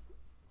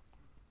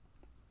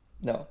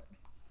 No,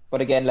 but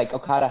again, like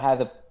Okada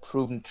has a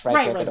proven track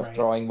record of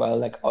drawing well,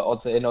 like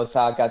also in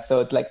Osaka.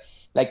 So it's like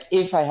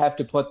if I have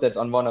to put this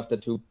on one of the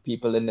two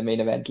people in the main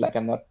event, like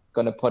I'm not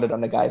gonna put it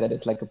on a guy that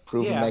is like a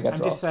proven mega draw.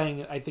 I'm just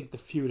saying, I think the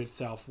feud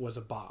itself was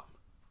a bomb,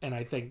 and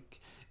I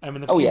think the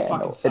feud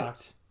fucking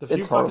sucked. The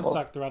feud fucking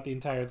sucked throughout the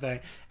entire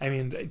thing. I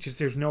mean,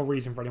 there's no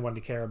reason for anyone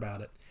to care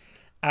about it.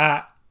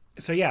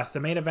 So yes,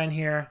 the main event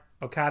here,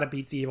 Okada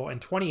beats Evil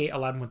in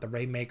 28-11 with the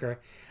Rainmaker.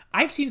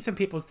 I've seen some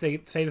people say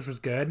this was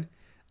good.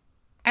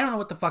 I don't know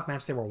what the fuck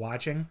match they were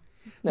watching.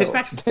 This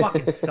match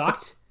fucking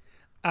sucked.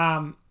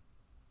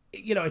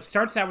 It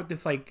starts out with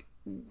this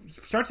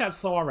starts out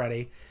slow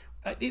already.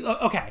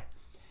 Okay,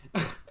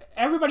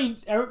 everybody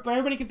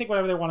can think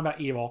whatever they want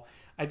about Evil.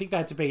 I think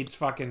that debate's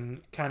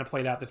fucking kind of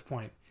played out at this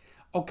point.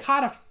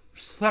 Okada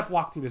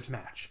sleptwalked through this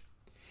match,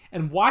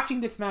 and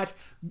watching this match,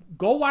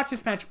 go watch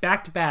this match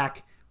back to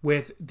back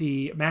with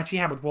the match he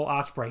had with Will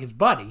Ospreay, his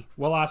buddy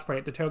Will Ospreay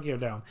at the Tokyo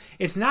Dome.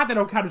 It's not that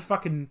Okada's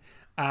fucking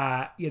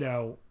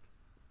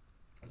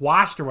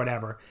washed or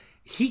whatever.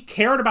 He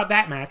cared about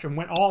that match and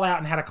went all out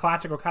and had a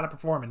classic Okada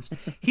performance.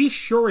 He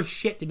sure as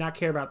shit did not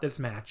care about this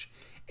match.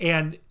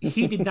 And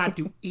he did not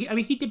do...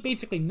 he did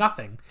basically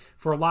nothing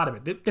for a lot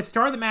of it. The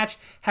start of the match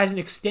has an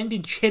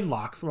extended chin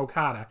lock from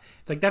Okada.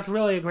 It's like, that's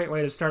really a great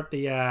way to start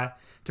to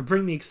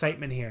bring the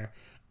excitement here.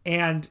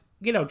 And,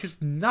 there was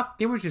just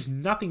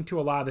nothing to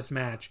a lot of this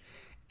match.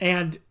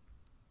 And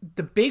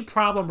the big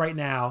problem right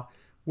now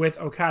with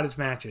Okada's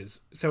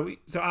matches... So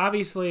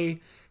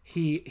obviously...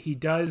 He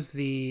does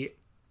the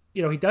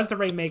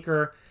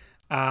Rainmaker,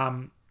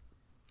 to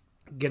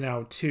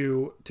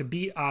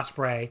beat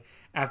Ospreay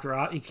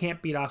after he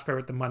can't beat Ospreay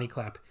with the money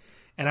clip,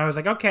 and I was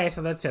like, okay,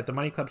 so that's it, the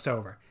money clip's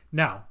over.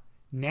 No,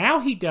 now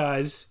he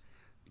does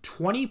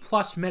 20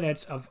 plus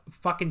minutes of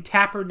fucking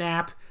tapper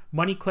nap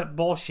money clip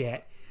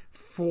bullshit.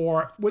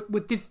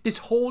 With this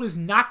hold is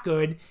not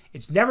good.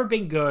 It's never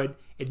been good.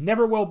 It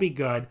never will be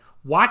good.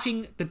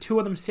 Watching the two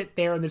of them sit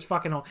there in this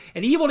fucking hole.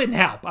 And Evil didn't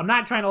help. I'm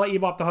not trying to let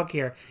Evil off the hook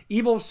here.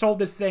 Evil sold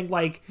this thing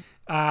like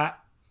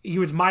he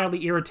was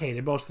mildly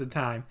irritated most of the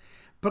time.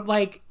 But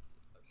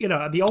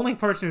the only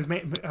person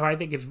who I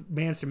think has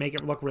managed to make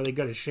it look really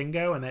good is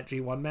Shingo in that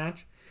G1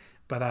 match.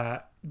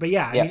 But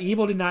yeah, I mean,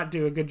 Evil did not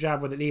do a good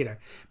job with it either.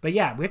 But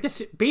yeah, we have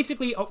to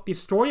basically, the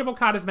story of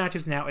Okada's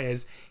matches now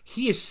is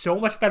he is so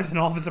much better than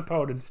all of his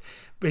opponents,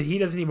 but he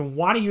doesn't even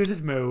want to use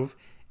his move.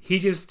 He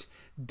just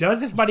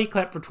does his buddy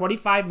clip for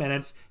 25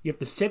 minutes. You have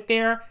to sit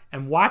there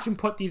and watch him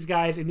put these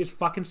guys in this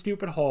fucking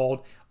stupid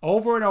hold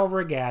over and over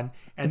again.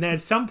 And then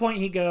at some point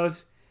he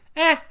goes,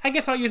 I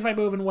guess I'll use my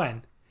move and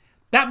win.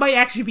 That might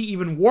actually be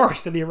even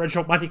worse than the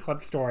original money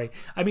clip story.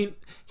 I mean,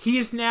 he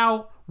is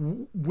now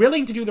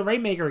willing to do the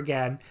Rainmaker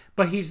again,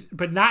 but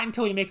not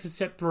until he makes it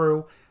sit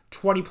through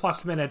 20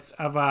 plus minutes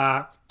of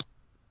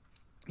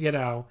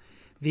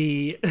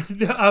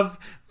of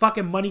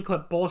fucking money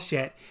clip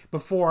bullshit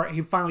before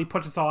he finally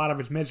puts us all out of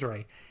his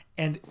misery.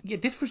 And yeah,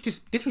 this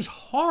was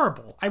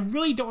horrible. I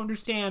really don't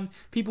understand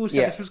people who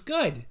said this was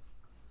good.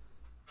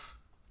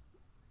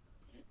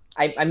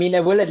 I mean, I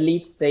will at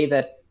least say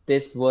that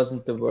this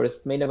wasn't the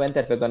worst main event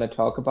that we're going to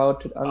talk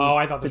about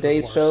on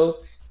today's show,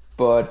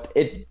 but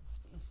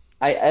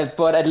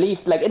but at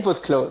least like it was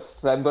close.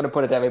 So I'm going to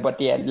put it that way. But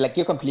yeah, like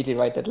you're completely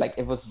right that like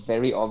it was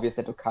very obvious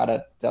that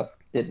Okada just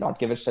did not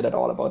give a shit at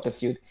all about the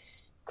feud.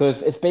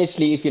 Because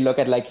especially if you look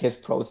at like his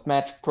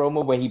post-match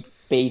promo where he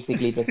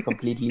basically just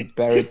completely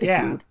buried the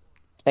feud.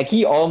 Like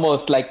he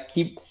almost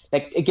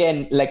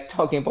again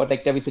talking about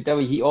like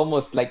WCW, he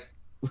almost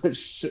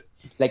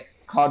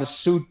caught a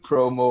shoot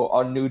promo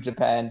on New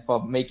Japan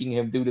for making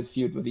him do this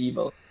feud with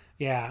Evil.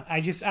 Yeah, I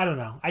don't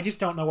know. I just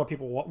don't know what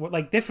people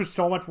like. This was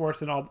so much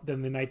worse than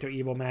the Naito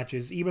Evil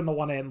matches, even the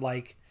one I didn't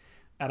like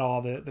at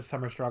all, the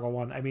Summer Struggle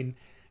one. I mean,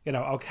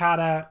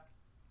 Okada,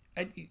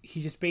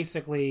 he just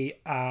basically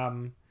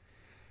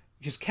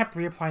just kept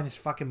reapplying this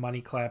fucking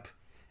money clip,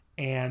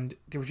 and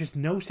there was just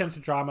no sense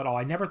of drama at all.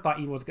 I never thought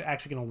Evil was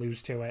actually going to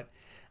lose to it.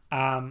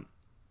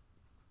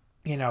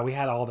 We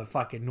had all the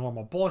fucking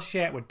normal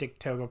bullshit with Dick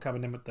Togo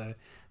coming in with the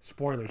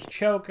spoilers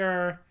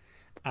choker.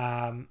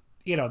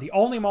 The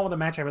only moment of the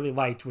match I really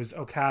liked was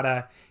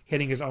Okada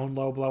hitting his own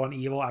low blow on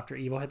Evil after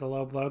Evil hit the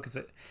low blow, because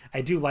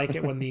I do like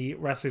it when the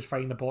wrestlers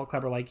fighting the Bullet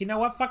Club are like, you know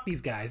what, fuck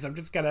these guys, I'm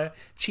just gonna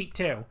cheat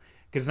too.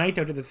 Because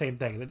Naito did the same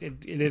thing.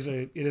 It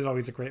is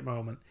always a great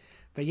moment.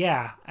 But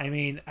yeah, I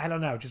mean, I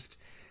don't know, just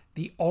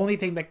the only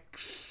thing that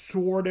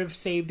sort of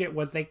saved it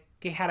was they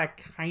had a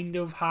kind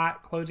of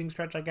hot closing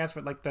stretch, I guess,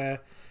 with like the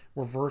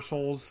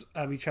reversals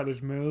of each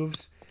other's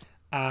moves.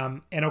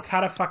 And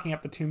Okada fucking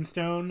up the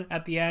tombstone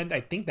at the end, I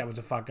think that was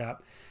a fuck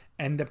up.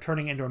 Ended up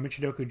turning into a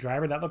Michinoku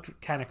driver. That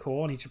looked kind of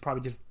cool, and he should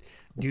probably just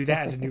do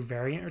that as a new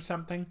variant or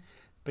something.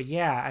 But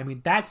yeah, I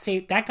mean, that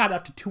got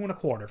up to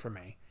 2.25 for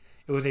me.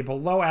 It was a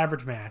below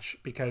average match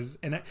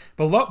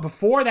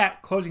before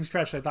that closing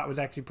stretch that I thought was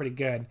actually pretty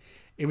good.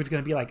 It was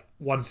going to be like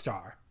 1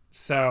 star.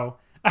 So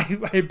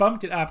I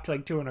bumped it up to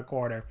like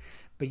 2.25.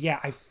 But yeah,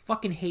 I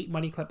fucking hate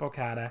Money Clip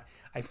Okada.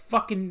 I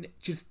fucking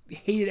just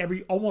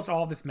hated almost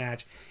all of this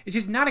match. It's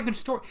just not a good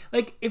story.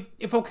 Like,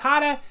 if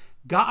Okada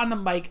got on the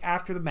mic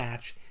after the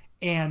match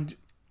and,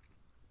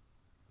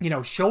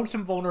 showed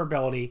some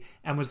vulnerability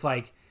and was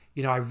like,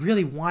 I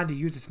really wanted to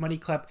use this money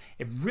clip.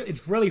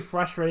 It's really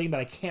frustrating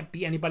that I can't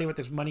beat anybody with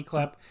this money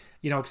clip,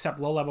 except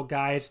low-level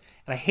guys.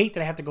 And I hate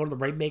that I have to go to the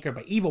Rainmaker,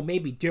 but Evil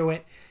made me do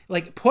it.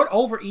 Like, put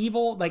over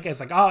Evil, like,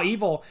 it's like, oh,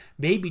 Evil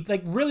maybe,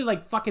 like, really,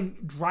 like, fucking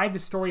drive the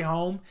story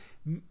home.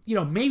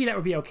 Maybe that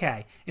would be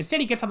okay. Instead,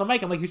 he gets on the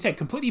mic and, like you said,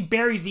 completely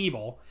buries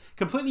Evil.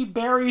 Completely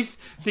buries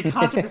the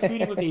concept of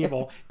feuding with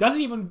Evil.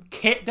 Doesn't even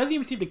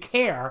seem to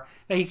care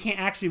that he can't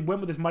actually win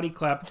with his money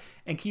clip,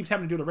 and keeps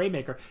having to do the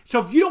Rainmaker. So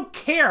if you don't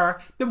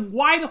care, then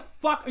why the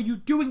fuck are you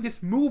doing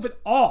this move at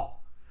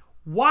all?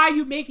 Why are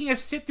you making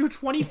us sit through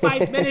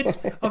 25 minutes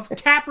of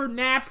tapper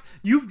nap?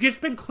 You've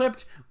just been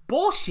clipped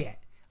bullshit.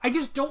 I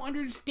just don't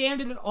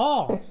understand it at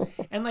all.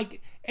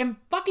 And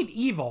fucking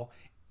Evil.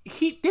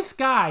 This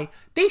guy,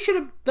 they should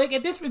have, like,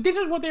 if this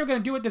is what they were going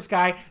to do with this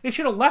guy, they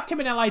should have left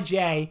him in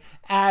LIJ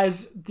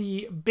as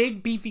the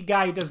big beefy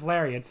guy who does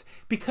lariats,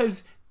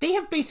 because they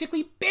have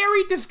basically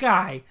buried this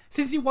guy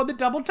since he won the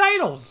double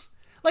titles.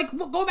 Like,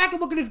 go back and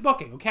look at his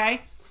booking,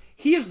 okay?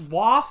 He has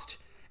lost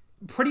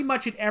pretty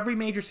much in every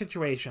major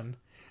situation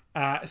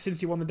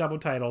since he won the double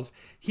titles.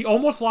 He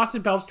almost lost the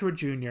belts to a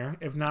junior,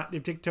 if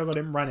Dick Togo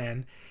didn't run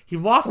in. He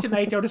lost to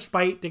Naito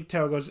despite Dick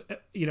Togo's,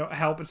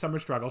 help at Summer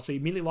Struggle. So he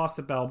immediately lost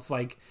the belts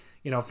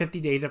 50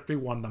 days after he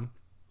won them.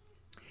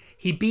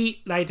 He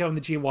beat Naito in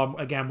the G1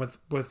 again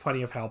with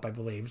plenty of help, I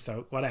believe.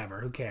 So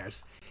whatever, who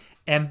cares?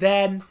 And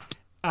then,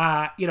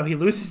 he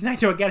loses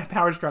Naito again at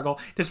Power Struggle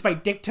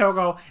despite Dick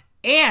Togo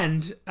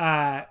and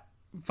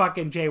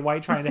fucking Jay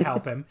White trying to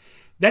help him.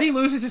 Then he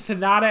loses to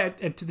Sonata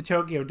to the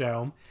Tokyo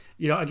Dome.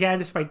 Again,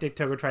 despite Dick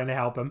Togo trying to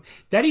help him.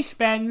 Then he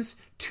spends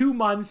 2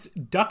 months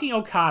ducking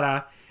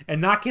Okada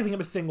and not giving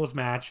him a singles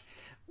match.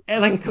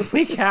 And like a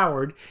complete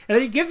coward. And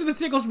then he gives him the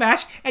singles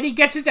match and he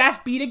gets his ass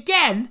beat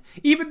again.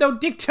 Even though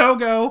Dick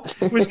Togo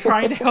was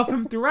trying to help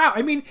him throughout.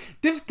 I mean,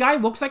 this guy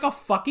looks like a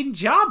fucking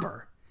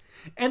jobber.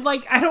 And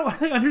like, I don't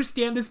really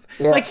understand this.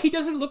 Yeah. Like, he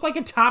doesn't look like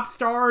a top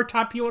star or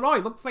top heel at all.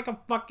 He looks like a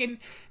fucking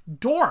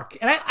dork.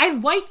 And I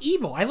like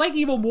Evil. I like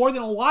Evil more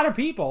than a lot of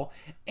people.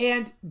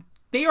 And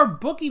they are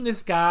booking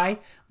this guy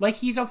like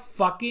he's a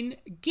fucking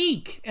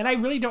geek. And I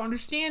really don't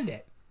understand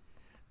it.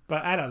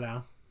 But I don't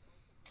know.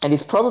 And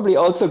he's probably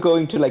also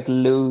going to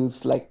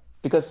lose,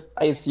 because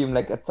I assume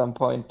at some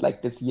point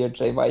this year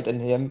Jay White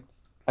and him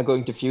are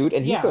going to feud,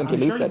 and he's going to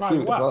lose that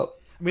feud as well.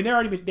 I mean,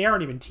 they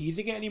aren't even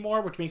teasing it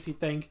anymore, which makes me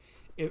think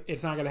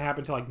it's not going to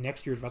happen until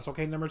next year's Wrestle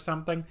Kingdom or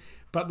something.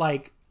 But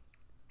I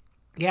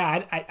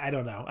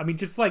don't know. I mean,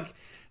 just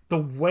the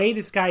way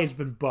this guy has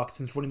been booked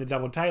since winning the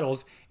double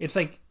titles, it's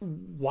like,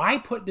 why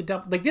put the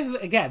double... Like, this is,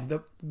 again,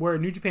 where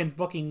New Japan's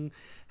booking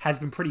has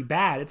been pretty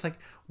bad. It's like,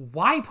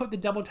 why put the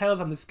double titles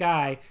on this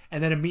guy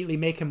and then immediately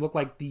make him look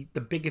like the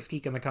biggest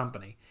geek in the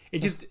company? It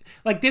just...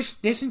 Like,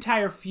 this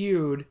entire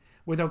feud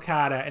with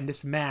Okada and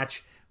this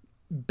match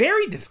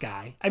buried this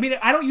guy. I mean,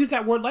 I don't use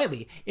that word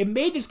lightly. It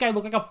made this guy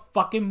look like a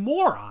fucking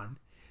moron.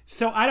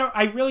 So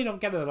I really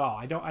don't get it at all.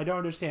 I don't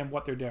understand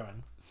what they're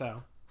doing.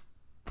 So...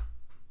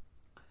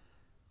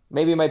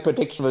 Maybe my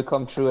prediction will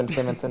come true and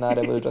Tim and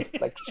Sonata will just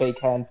like shake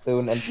hands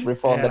soon and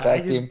reform the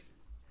tag team.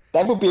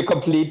 That would be a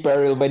complete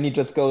burial when he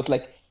just goes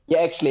like, yeah,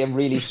 actually I'm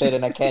really shit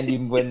and I can't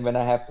even win when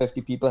I have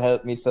 50 people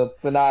help me. So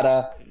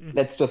Sonata,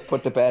 let's just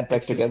put the band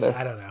back together.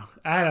 I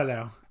don't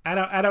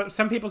know.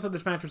 Some people said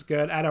this match was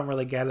good. I don't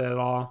really get it at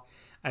all.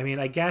 I mean,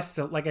 I guess,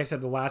 like I said,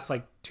 the last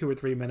like 2 or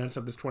 3 minutes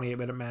of this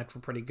 28-minute match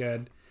were pretty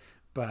good,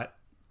 but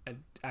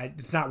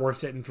it's not worth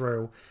sitting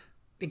through.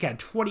 Again,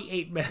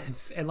 28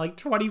 minutes and like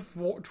 20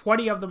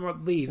 of them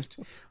at least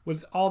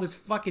was all this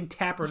fucking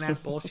tapper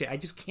nap bullshit. I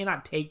just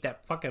cannot take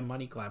that fucking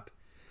money clip.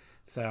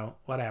 So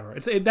whatever.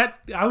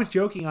 I was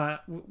joking on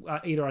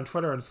either on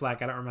Twitter or on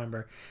Slack, I don't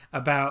remember,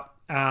 about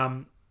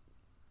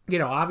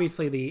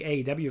obviously the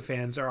AEW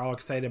fans are all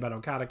excited about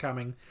Okada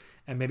coming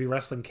and maybe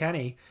wrestling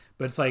Kenny,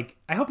 but it's like,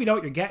 I hope you know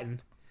what you're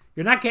getting.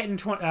 You're not getting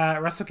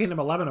Wrestle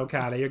Kingdom 11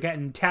 Okada. You're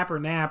getting tapper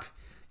nap.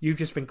 You've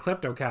just been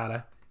clipped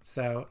Okada.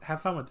 So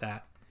have fun with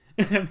that.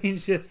 I mean,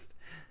 I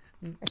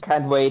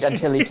can't wait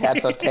until he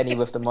taps out Kenny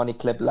with the money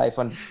clip live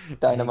on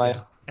Dynamite.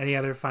 Any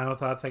other final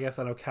thoughts, I guess,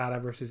 on Okada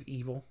versus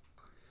Evil?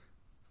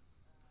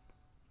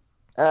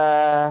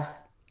 No.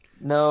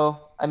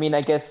 I mean,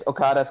 I guess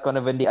Okada's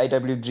gonna win the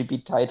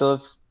IWGP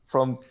title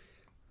from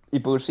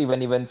Ibushi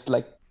when he wins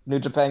like New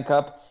Japan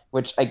Cup,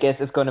 which I guess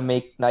is gonna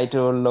make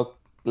Naito look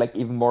like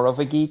even more of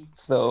a geek.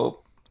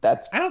 So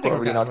that's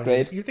probably not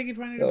great. You think he's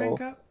winning the New Japan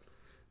Cup?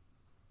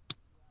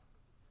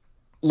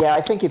 Yeah,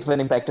 I think he's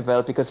winning back the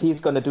belt because he's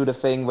going to do the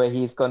thing where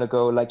he's going to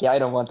go like, yeah, I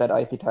don't want that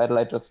IC title.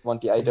 I just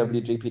want the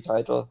IWGP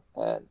title.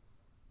 And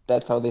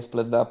that's how they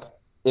split it up.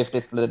 If they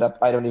split it up,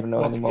 I don't even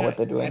know anymore what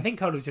they're doing. I think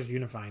Coda's just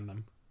unifying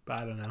them,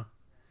 but I don't know.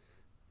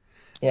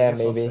 Yeah,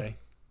 maybe. We'll see.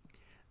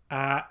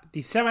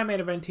 The semi-main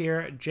event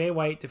here, Jay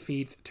White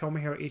defeats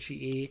Tomohiro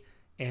Ishii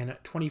in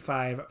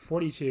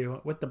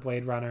 25-42 with the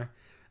Blade Runner.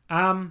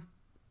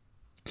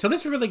 So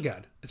this is really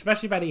good,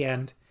 especially by the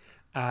end.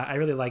 I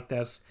really like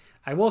this.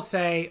 I will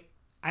say...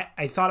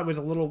 I thought it was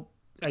a little...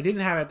 I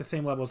didn't have it at the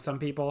same level as some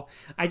people.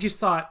 I just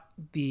thought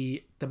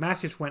the match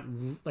just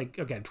went, like,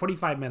 again,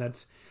 25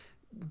 minutes.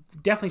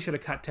 Definitely should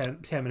have cut 10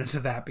 minutes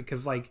of that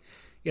because, like,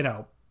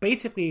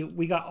 basically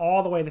we got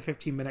all the way to the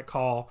 15-minute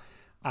call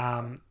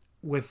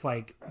with,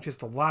 like,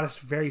 just a lot of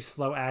very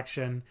slow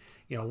action.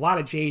 A lot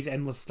of Jay's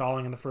endless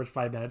stalling in the first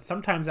 5 minutes.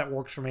 Sometimes that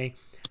works for me.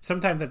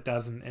 Sometimes it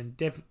doesn't. And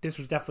this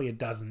was definitely a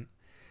doesn't.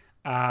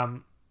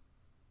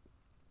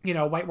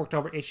 White worked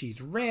over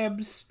Ishii's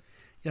ribs.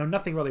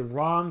 Nothing really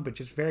wrong, but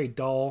just very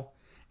dull.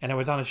 And it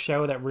was on a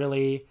show that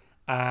really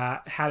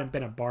hadn't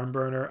been a barn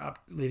burner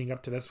leading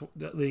up to this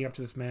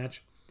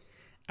match.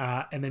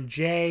 And then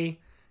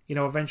Jay,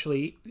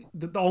 eventually,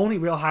 the only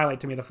real highlight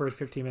to me the first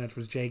 15 minutes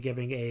was Jay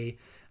giving a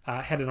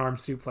head and arm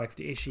suplex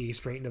to Ishii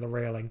straight into the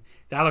railing.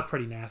 That looked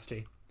pretty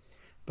nasty.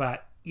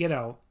 But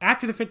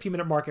after the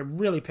 15-minute mark, it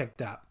really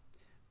picked up.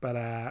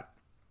 But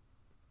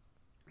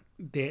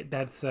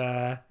that's.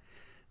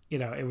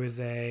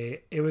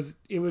 It was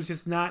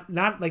just not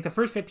like the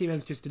first 15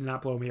 minutes just did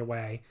not blow me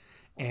away,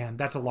 and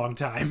that's a long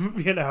time,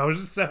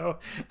 so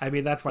I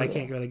mean that's why I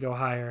can't really go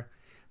higher.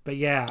 But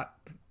yeah.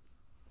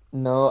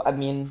 No, I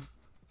mean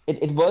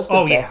it was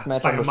the best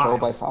match on the show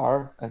by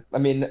far. I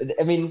mean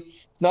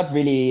it's not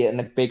really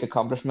a big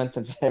accomplishment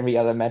since every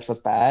other match was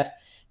bad,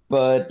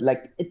 but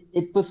like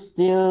it was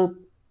still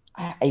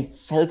I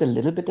felt a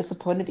little bit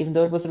disappointed even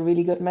though it was a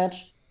really good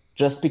match,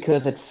 just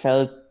because it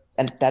felt.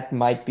 And that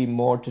might be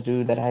more to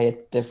do that I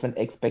had different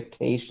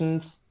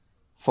expectations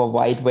for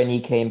White when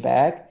he came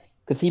back.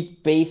 Because he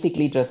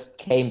basically just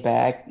came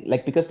back,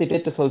 like, because they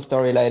did this whole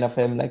storyline of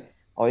him, like,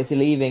 oh, is he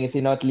leaving? Is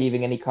he not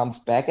leaving? And he comes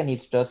back and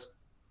he's just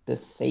the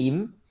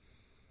same.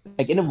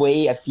 Like, in a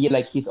way, I feel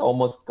like he's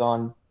almost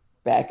gone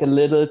back a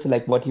little to,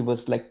 like, what he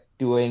was, like,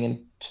 doing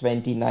in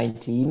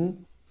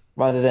 2019,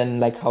 rather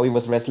than, like, how he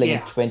was wrestling in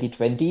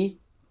 2020.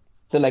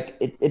 So, like,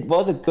 it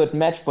was a good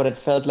match, but it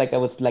felt like I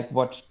was, like,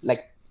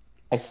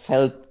 I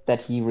felt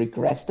that he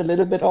regressed a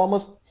little bit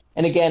almost.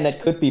 And again, that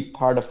could be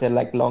part of their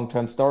like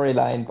long-term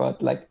storyline,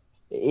 but like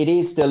it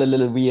is still a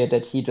little weird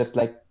that he just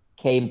like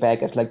came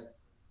back as like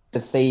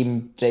the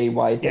same Jay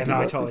White that he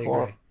was totally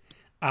before.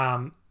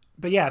 Agree.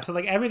 But yeah, so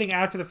like everything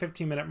after the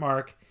 15-minute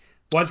mark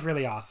was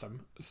really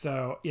awesome.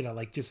 So,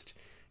 like just,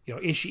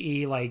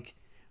 Ishii, like,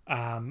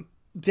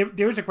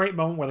 there was a great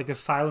moment where like the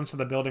silence of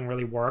the building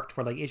really worked,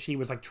 where like Ishii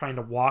was like trying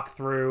to walk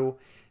through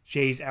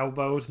Jay's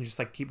elbows and just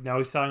like keep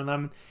no-selling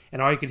them,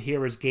 and all you could hear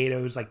was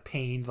Gato's like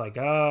pained, like,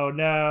 oh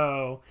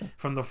no,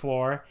 from the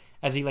floor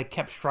as he like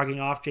kept shrugging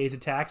off Jay's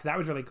attacks. That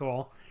was really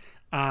cool.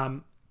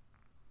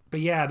 But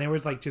yeah, there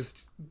was like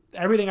just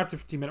everything up to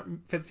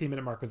 15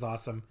 minute mark was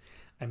awesome.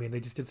 I mean, they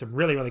just did some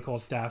really, really cool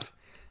stuff.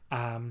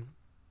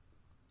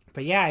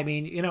 But yeah, I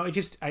mean, it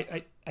just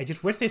I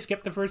just wish they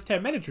skipped the first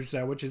 10 minutes or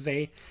so, which is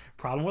a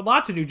problem with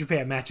lots of New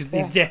Japan matches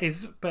these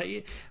days. But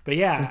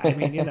yeah, I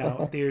mean,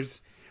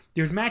 there's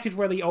matches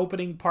where the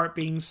opening part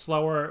being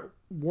slower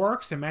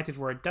works and matches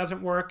where it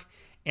doesn't work,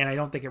 and I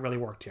don't think it really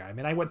worked here. I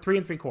mean, I went 3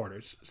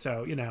 3/4,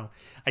 so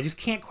I just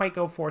can't quite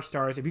go 4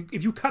 stars.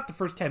 If you cut the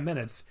first 10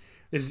 minutes,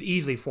 this is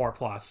easily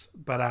 4+.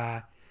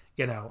 But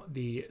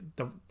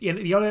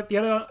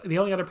the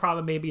only other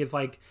problem maybe is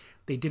like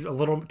they did a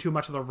little too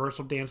much of the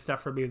reversal dance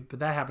stuff for me, but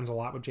that happens a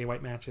lot with Jay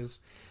White matches.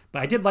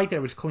 But I did like that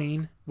it was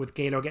clean with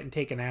Gato getting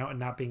taken out and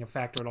not being a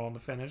factor at all in the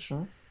finish.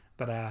 Mm-hmm.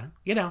 But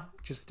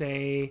just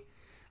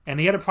and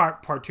the other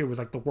part too was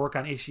like the work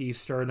on Ishii's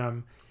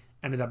sternum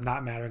ended up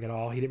not mattering at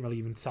all. He didn't really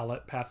even sell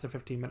it past the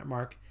 15-minute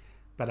mark.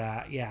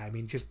 But yeah, I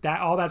mean, just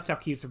that all that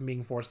stuff keeps him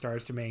being 4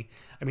 stars to me.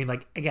 I mean,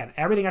 like again,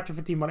 everything after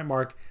 15-minute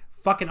mark,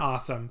 fucking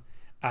awesome.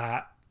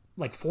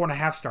 Like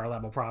 4.5 star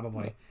level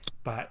probably,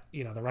 but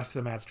the rest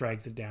of the match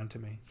drags it down to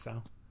me.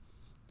 So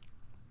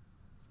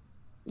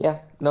yeah,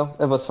 no,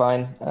 it was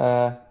fine.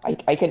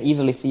 I can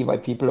easily see why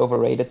people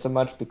overrate it so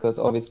much, because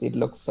obviously it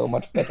looks so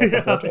much better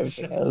compared to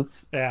everything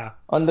else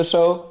on the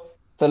show.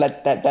 So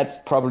that's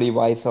probably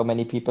why so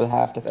many people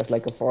have this as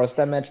like a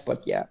 4-star match.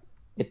 But yeah,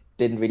 it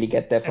didn't really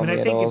get there for me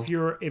at all. I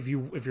think if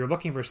you're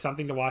looking for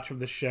something to watch from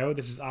the show,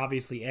 this is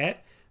obviously it.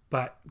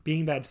 But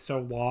being that it's so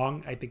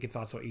long, I think it's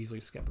also easily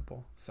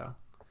skippable. So.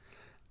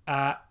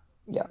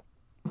 Yeah,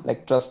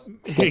 like just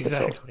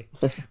exactly.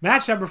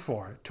 Match number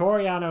 4: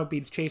 Toru Yano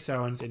beats Chase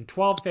Owens in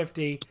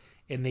 12:50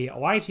 in the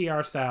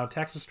YTR style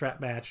Texas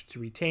strap match to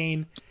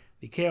retain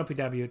the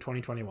KOPW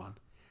 2021.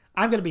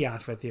 I'm going to be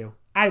honest with you.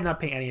 I did not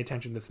pay any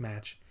attention to this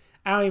match.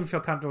 I don't even feel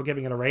comfortable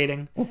giving it a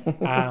rating.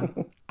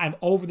 I'm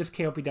over this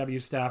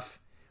KOPW stuff,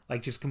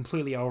 like just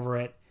completely over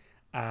it.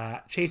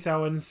 Chase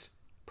Owens,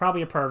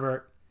 probably a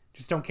pervert.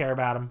 Just don't care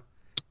about him.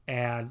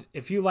 And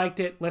if you liked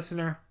it,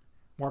 listener,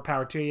 more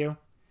power to you.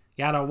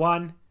 Yano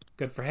won.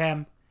 Good for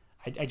him.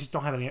 I just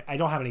don't have any. I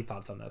don't have any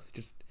thoughts on this.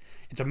 Just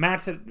it's a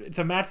match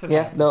that.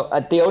 Yeah. No.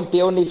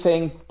 The only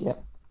thing.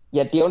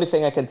 Yeah. The only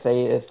thing I can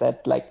say is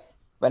that like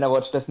when I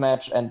watched this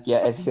match, and yeah,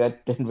 as you said,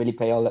 didn't really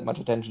pay all that much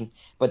attention.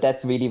 But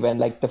that's really when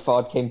like the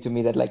thought came to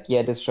me that like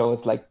this show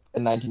is like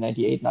a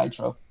 1998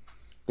 Nitro,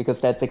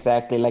 because that's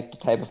exactly like the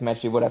type of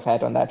match you would have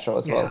had on that show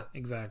as well. Yeah.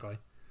 Exactly.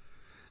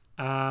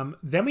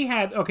 Then we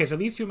had so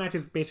these two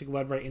matches basically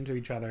led right into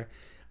each other.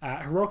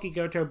 Hiroki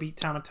Goto beat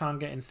Tama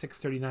Tonga in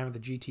 6:39 with the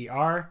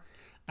GTR.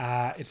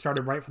 It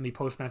started right from the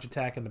post-match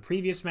attack in the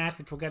previous match,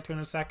 which we'll get to in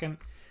a second.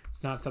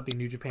 It's not something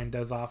New Japan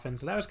does often,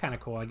 so that was kind of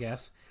cool, I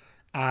guess.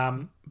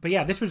 But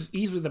yeah, this was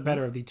easily the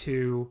better of the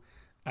two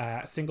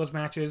singles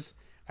matches.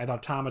 I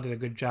thought Tama did a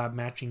good job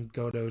matching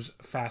Goto's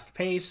fast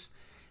pace,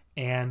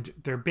 and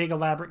their big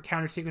elaborate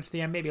counter sequence at the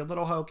end, maybe a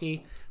little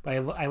hokey, but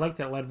I like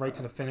that it led right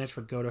to the finish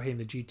with Goto hitting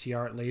the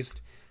GTR at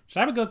least. So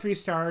I would go 3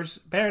 stars.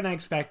 Better than I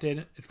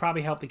expected. It's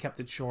probably helped they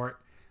kept it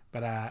short.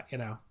 But,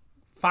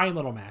 fine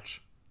little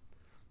match.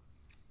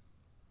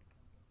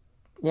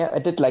 Yeah, I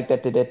did like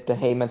that they did the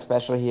Heyman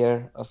special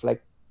here of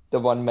like the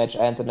one match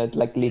ends and it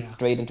like leads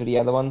straight into the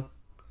other one.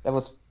 That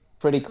was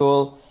pretty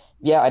cool.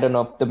 Yeah, I don't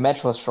know. The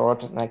match was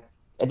short. Like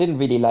I didn't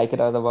really like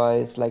it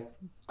otherwise. Like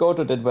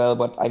Goto did well,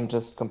 but I'm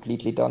just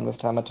completely done with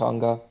Tama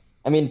Tonga.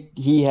 I mean,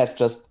 he has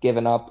just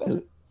given up.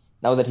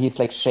 Now that he's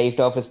like shaved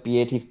off his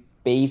beard, he's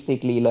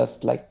basically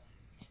lost like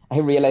I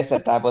realized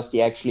that was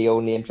the actually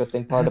only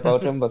interesting part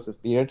about him was his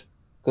beard,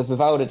 because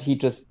without it, he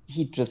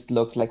just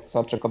looks like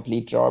such a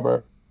complete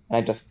jobber, and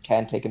I just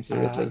can't take him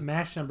seriously.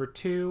 Match number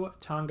 2: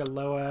 Tonga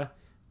Loa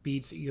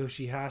beats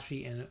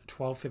Yoshihashi in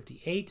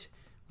 12:58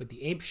 with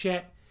the ape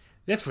shit.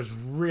 This was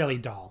really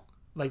dull.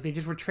 Like they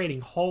just were trading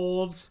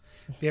holds,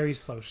 very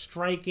slow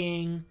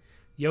striking.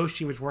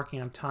 Yoshi was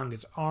working on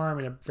Tonga's arm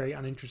in a very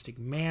uninteresting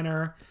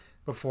manner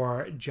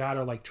before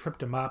Jado like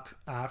tripped him up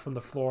from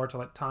the floor to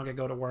let Tonga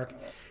go to work.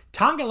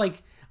 Tonga,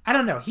 like, I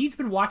don't know, he's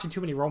been watching too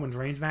many Roman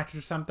Reigns matches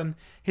or something.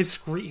 His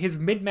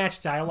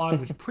mid-match dialogue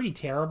was pretty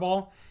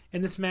terrible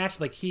in this match.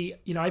 Like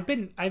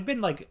I've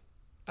been like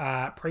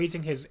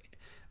praising his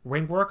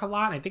ring work a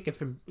lot. And I think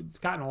it's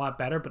gotten a lot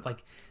better. But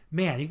like,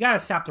 man, you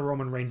gotta stop the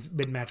Roman Reigns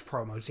mid-match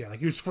promos here. Like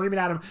he was screaming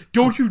at him,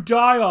 "Don't you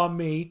die on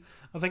me!"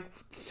 I was like,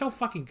 so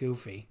fucking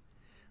goofy.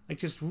 Like,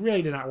 just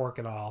really did not work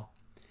at all.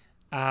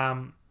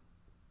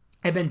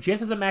 And then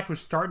just as the match was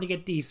starting to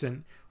get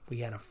decent, we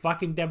had a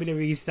fucking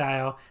WWE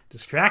style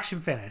distraction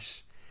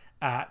finish.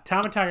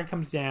 Tama Tonga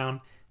comes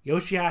down.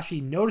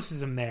 Yoshihashi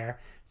notices him there,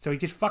 so he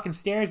just fucking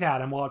stares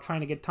at him while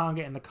trying to get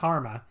Tonga in the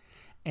karma.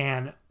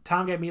 And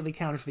Tonga immediately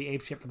counters the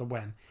ape shit for the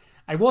win.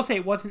 I will say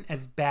it wasn't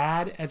as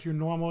bad as your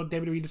normal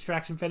WWE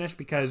distraction finish,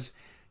 because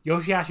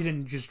Yoshihashi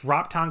didn't just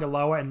drop Tonga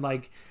Loa and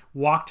like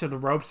walk to the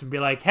ropes and be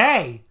like,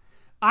 "Hey,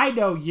 I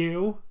know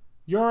you.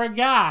 You're a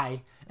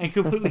guy," and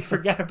completely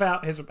forget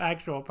about his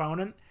actual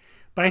opponent.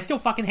 But I still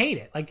fucking hate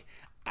it. Like,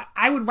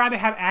 I would rather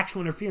have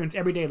actual interference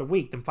every day of the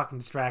week than fucking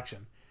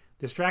distraction.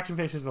 Distraction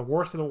finish is the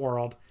worst in the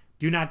world.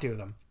 Do not do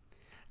them.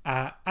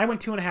 I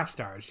went 2.5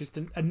 stars. Just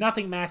a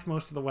nothing match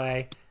most of the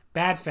way.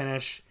 Bad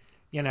finish.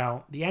 You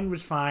know, the end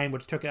was fine,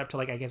 which took it up to,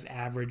 like, I guess,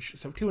 average.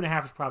 So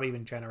 2.5 is probably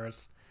even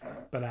generous.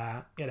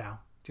 But, you know,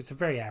 just a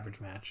very average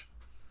match.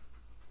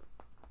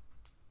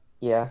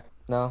 Yeah,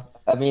 no.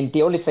 I mean,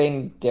 the only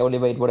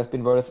way it would have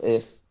been worse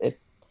if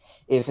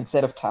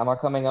instead of Tama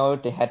coming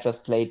out, they had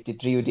just played the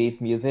GOD's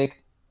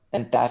music,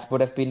 and that would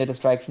have been a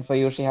distraction for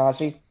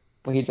Yoshihashi,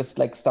 where he just,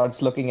 like,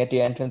 starts looking at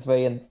the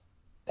entranceway, and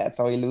that's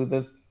how he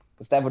loses.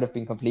 Because that would have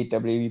been complete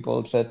WWE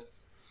bullshit.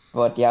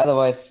 But yeah,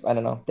 otherwise, I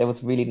don't know. There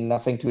was really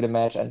nothing to the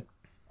match, and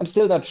I'm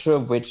still not sure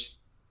which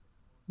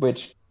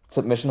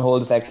submission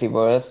hold is actually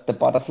worse, the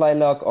butterfly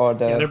lock or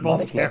the they're both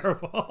money clip.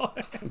 terrible.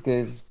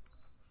 Because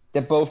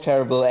they're both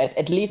terrible.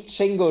 At least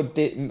Shingo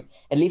did.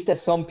 At least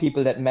there's some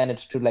people that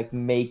managed to, like,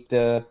 make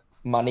the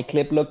money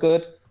clip look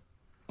good.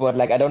 But,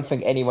 like, I don't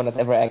think anyone has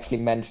ever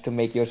actually managed to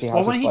make Yoshihashi's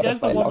Well, when he does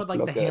the butterfly one lock with, like,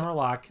 look the good. hammer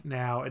lock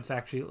now, it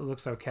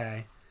looks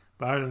okay.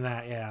 But other than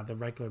that, yeah, the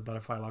regular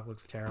butterfly lock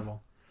looks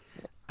terrible.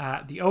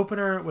 The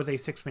opener was a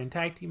 6-man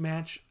tag team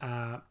match.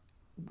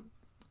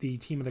 The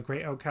team of the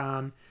Great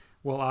Okan,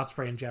 Will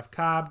Ospreay and Jeff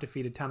Cobb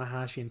defeated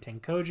Tanahashi and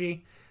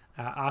Tenkoji.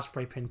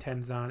 Ospreay pinned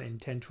Tenzan in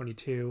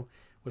 10:22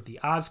 with the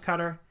Oz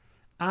Cutter.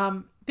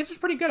 This was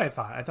pretty good, I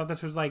thought. I thought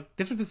this was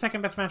the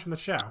second best match on the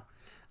show.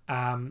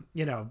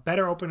 You know,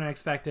 better opener than I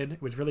expected.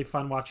 It was really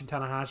fun watching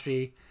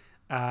Tanahashi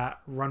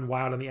run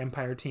wild on the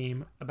Empire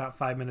team about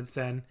 5 minutes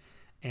in.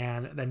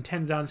 And then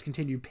Tenzan's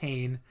continued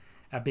pain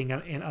at being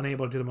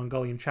unable to do the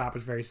Mongolian chop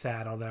was very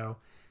sad, although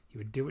he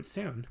would do it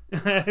soon,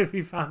 if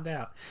we found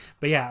out.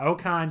 But yeah,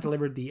 Okan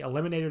delivered the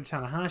Eliminator to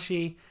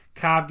Tanahashi.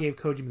 Cobb gave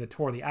Kojima the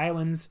Tour of the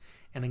Islands.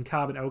 And then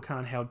Cobb and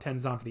Okan held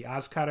Tenzan for the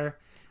Oz Cutter.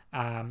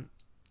 I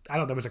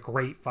thought that was a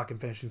great fucking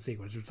finishing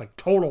sequence. It was like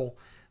total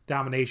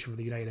domination for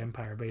the United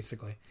Empire,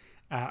 basically.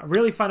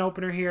 Really fun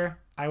opener here.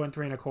 I went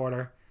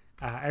 3.25.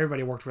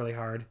 Everybody worked really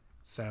hard.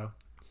 So,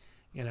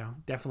 you know,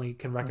 definitely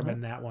can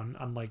recommend that one,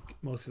 unlike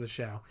most of the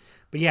show.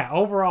 But yeah,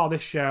 overall,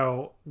 this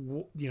show,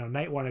 you know,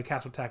 night one of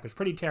Castle Attack was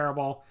pretty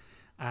terrible.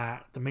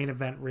 The main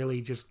event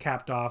really just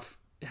capped off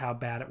how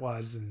bad it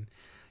was. And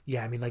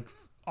yeah, I mean, like,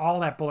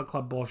 all that Bullet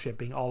Club bullshit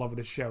being all over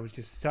the show was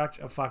just such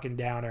a fucking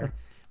downer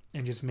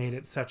and just made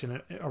it such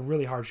a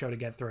really hard show to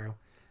get through.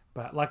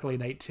 But luckily,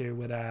 night two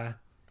would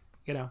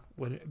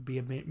be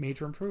a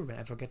major improvement,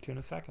 as we'll get to in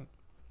a second.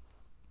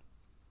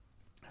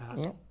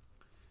 Yeah.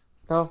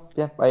 Oh,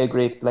 yeah, I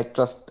agree. Like,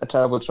 just a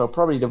terrible show.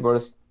 Probably the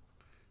worst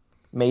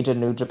major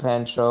New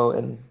Japan show.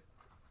 And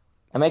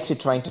I'm actually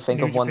trying to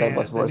think of one that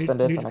was worse than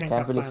this, and I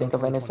can't really think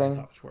of anything.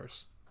 That was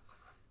worse.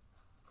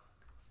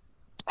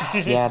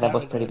 Yeah, that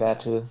was pretty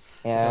bad too.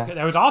 Yeah.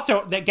 There was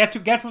also guess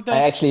what the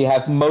I actually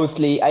have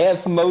mostly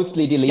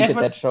deleted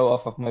that show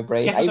off of my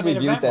brain. I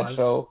reviewed that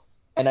show,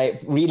 and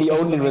I really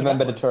only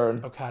remember the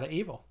turn. Okada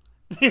Evil.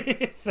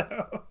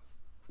 So.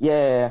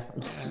 Yeah,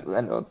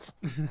 I know.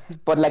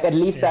 But like at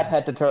least that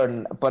had the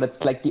turn. But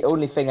it's like the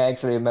only thing I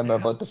actually remember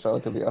about the show,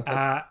 to be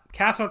honest.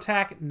 Castle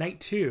Attack Night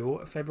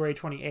 2, February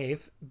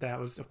 28th. That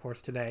was, of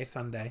course, today,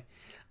 Sunday.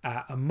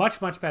 A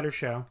much, much better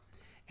show.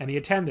 And the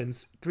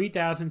attendance,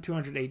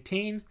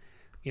 3,218,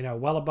 you know,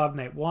 well above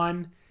Night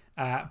 1.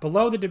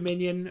 Below the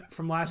Dominion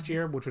from last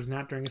year, which was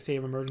not during a state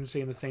of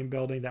emergency in the same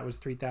building. That was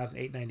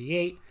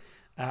 3,898.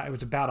 It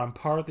was about on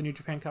par with the New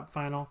Japan Cup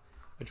final,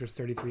 which was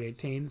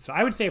 3,318. So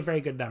I would say a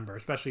very good number,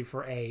 especially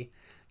for a,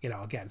 you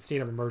know, again,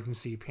 state of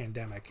emergency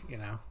pandemic, you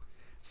know.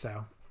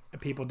 So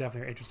people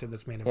definitely are interested in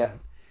this main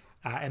event.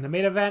 And the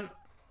main event,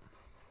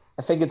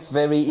 I think it's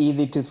very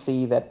easy to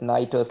see that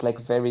Naito is like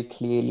very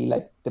clearly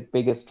like the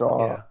biggest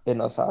draw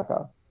in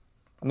Osaka.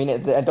 I mean,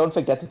 I don't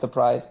think that's a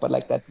surprise, but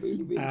like that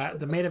really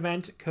the main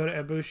event, Kota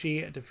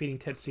Ibushi defeating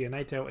Tetsuya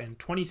Naito in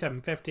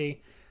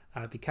 27:50,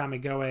 the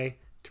Kamigoe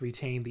to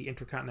retain the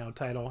Intercontinental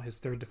title, his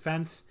third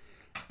defense.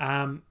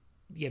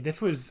 Yeah,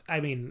 this was, I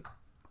mean,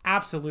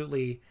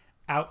 absolutely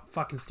out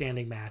fucking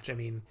standing match. I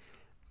mean,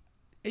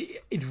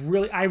 it's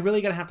really, I really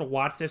gonna have to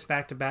watch this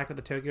back to back with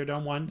the Tokyo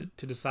Dome one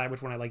to decide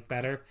which one I like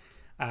better.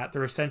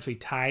 They're essentially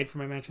tied for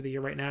my match of the year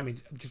right now. I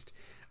mean, just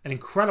an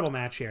incredible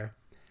match here.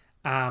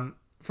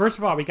 First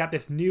of all, we got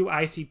this new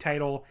IC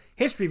title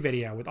history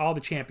video with all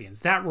the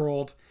champions. That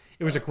ruled.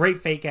 It was a great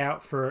fake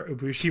out for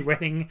Ibushi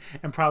winning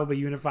and probably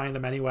unifying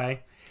them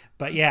anyway.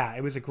 But yeah,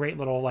 it was a great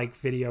little like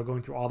video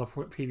going through all the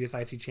previous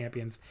IC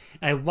champions.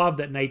 And I love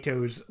that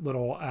Naito's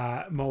little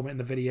moment in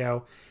the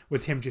video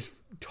was him just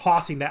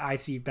tossing that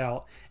IC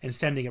belt and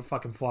sending it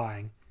fucking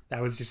flying.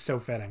 That was just so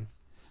fitting.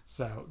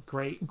 So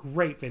great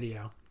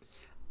video.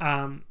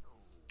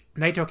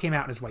 Naito came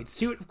out in his white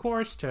suit, of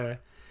course, because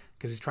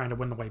he's trying to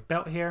win the white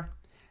belt here.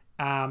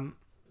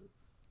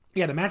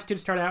 Yeah, the match did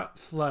start out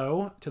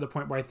slow to the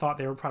point where I thought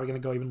they were probably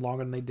going to go even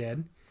longer than they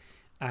did.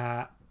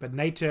 But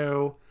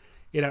Naito,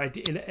 you know,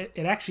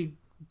 it actually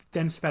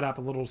then sped up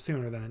a little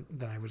sooner than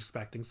I was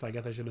expecting, so I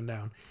guess I should have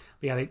known.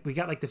 But yeah, we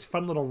got like this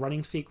fun little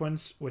running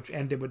sequence, which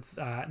ended with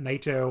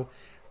Naito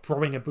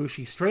throwing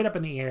Ibushi straight up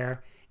in the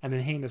air and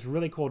then hitting this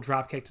really cool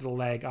drop kick to the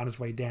leg on his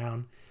way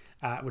down,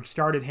 which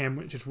started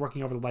him just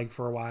working over the leg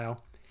for a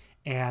while.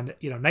 And,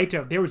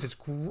 Naito, there was this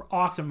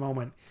awesome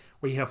moment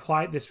where he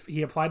applied this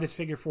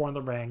figure four in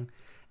the ring,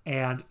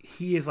 and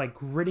he is like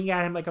grinning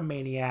at him like a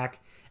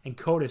maniac, and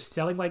Koda's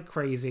selling like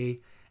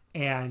crazy,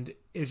 and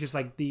it's just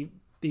like the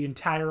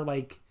entire,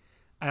 like,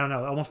 I don't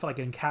know, it almost felt like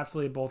it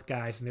encapsulated both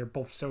guys, and they're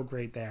both so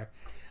great there.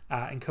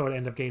 And Koda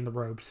ends up getting the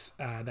ropes.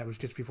 That was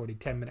just before the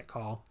 10-minute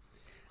call.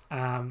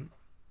 If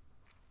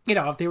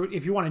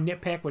you want to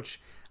nitpick,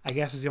 which I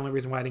guess is the only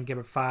reason why I didn't give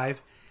it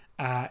 5,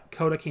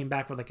 Koda came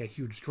back with like a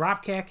huge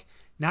drop kick.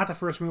 Not the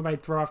first move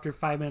I'd throw after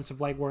 5 minutes of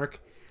leg work,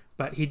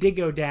 but he did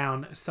go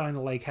down, selling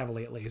the leg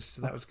heavily at least,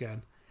 so that was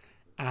good.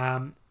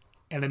 And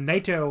then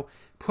Naito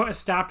put a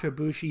stop to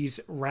Ibushi's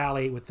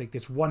rally with like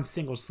this one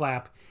single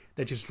slap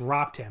that just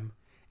dropped him,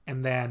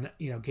 and then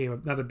gave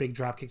another big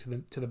drop kick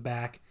to the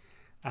back,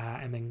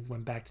 and then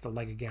went back to the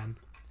leg again.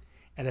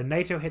 And then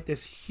Naito hit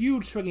this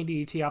huge swinging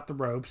DDT off the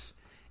ropes,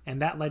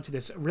 and that led to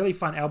this really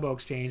fun elbow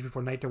exchange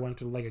before Naito went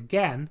to the leg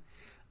again.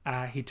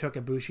 He took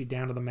Ibushi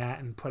down to the mat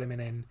and put him in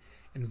an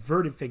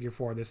inverted figure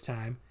four this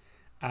time.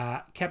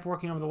 Kept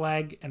working over the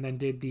leg, and then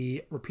did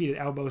the repeated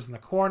elbows in the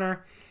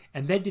corner,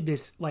 and then did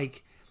this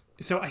like.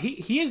 So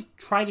he has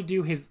tried to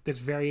do this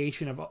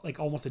variation of like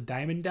almost a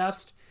diamond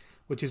dust,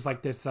 which is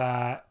like this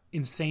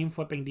insane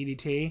flipping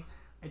DDT.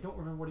 I don't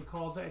remember what he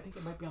calls it. I think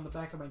it might be on the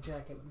back of my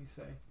jacket. Let me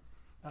see.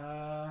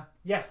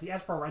 Yes, the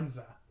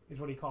Esperanza is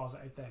what he calls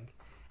it, I think.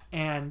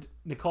 And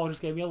Nicole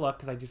just gave me a look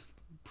because I just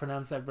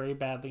pronounced that very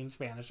badly in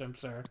Spanish, I'm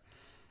sure.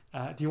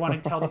 Do you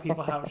want to tell the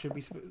people how it should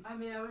be? I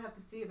mean, I would have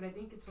to see it, but I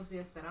think it's supposed to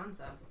be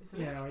Esperanza.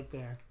 Yeah, right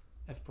there.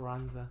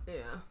 Esperanza. Yeah.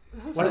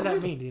 What does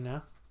that mean? Do you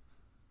know?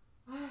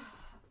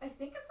 I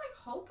think it's like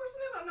hope or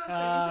something, but I'm not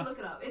sure. You should look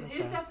it up.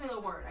 It is definitely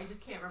a word. I just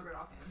can't remember it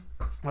offhand.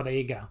 Well, there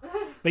you go.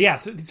 But yeah,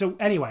 so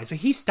anyway, so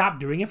he stopped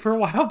doing it for a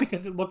while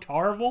because it looked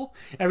horrible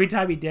every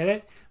time he did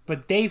it.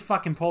 But they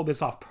fucking pulled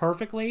this off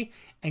perfectly.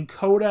 And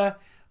Koda,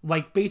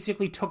 like,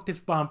 basically took this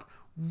bump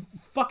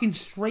fucking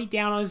straight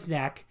down on his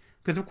neck,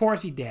 because of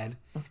course he did.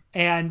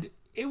 And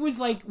it was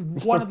like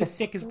one of the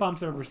sickest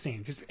bumps I've ever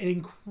seen. Just an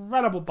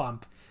incredible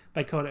bump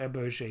by Kota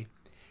Ibushi.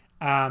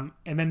 And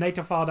then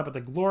Naito followed up with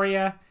the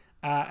Gloria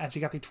as he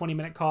got the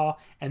 20-minute call.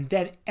 And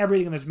then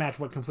everything in this match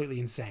went completely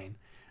insane.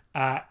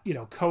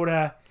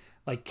 Kota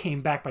like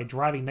came back by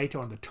driving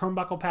Naito on the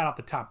turnbuckle pad off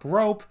the top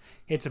rope.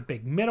 Hits a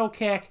big middle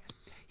kick.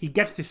 He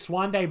gets the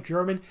Swan Dive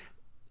German.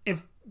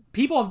 If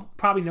people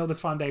probably know the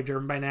Swan Dive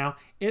German by now,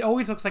 it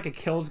always looks like it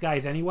kills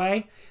guys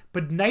anyway.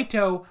 But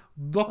Naito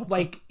looked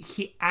like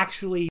he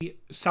actually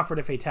suffered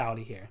a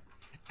fatality here.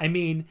 I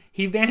mean,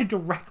 he landed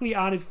directly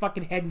on his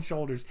fucking head and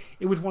shoulders.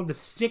 It was one of the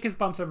sickest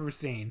bumps I've ever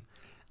seen.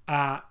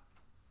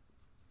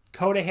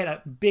 Kota hit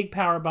a big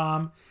power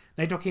bomb.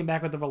 Naito came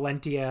back with the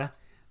Valentia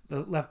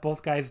that left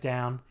both guys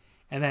down.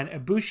 And then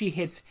Ibushi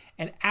hits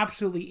an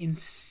absolutely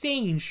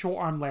insane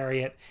short arm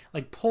lariat,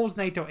 like pulls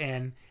Naito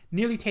in,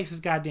 nearly takes his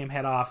goddamn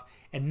head off,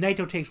 and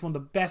Naito takes one of the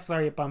best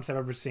lariat bumps I've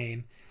ever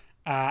seen.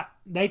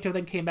 Naito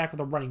then came back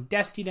with a running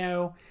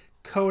Destino.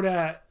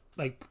 Kota,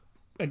 like,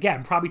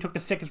 again, probably took the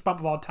sickest bump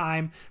of all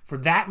time for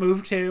that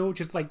move too,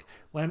 just like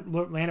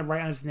landed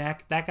right on his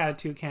neck. That got a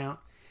 2 count.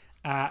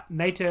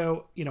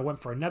 Naito, went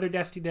for another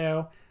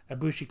Destino.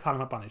 Ibushi caught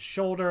him up on his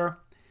shoulder.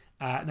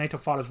 Naito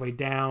fought his way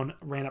down,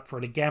 ran up for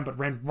it again, but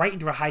ran right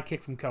into a high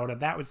kick from Kota.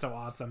 That was so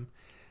awesome.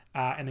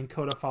 And then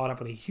Kota followed up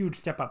with a huge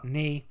step-up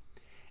knee.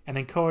 And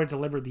then Kota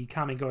delivered the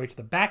Kamigori to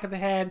the back of the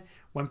head,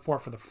 went for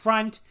it for the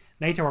front.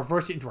 Naito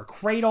reversed it into a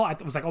cradle. I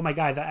was like, oh my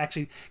God, is that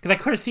actually... Because I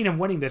could have seen him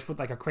winning this with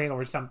like a cradle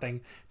or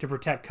something to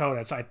protect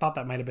Kota, so I thought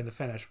that might have been the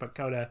finish. But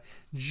Kota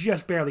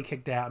just barely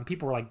kicked out, and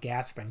people were like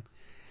gasping.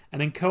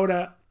 And then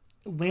Kota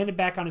landed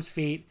back on his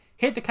feet,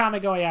 hit the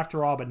Kamigori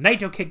after all, but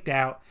Naito kicked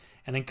out.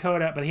 And then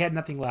Kota, but he had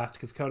nothing left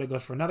because Kota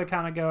goes for another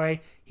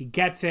Kamigori. He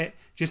gets it,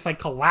 just like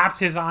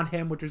collapses on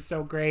him, which was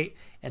so great.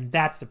 And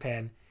that's the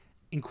pin.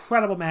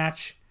 Incredible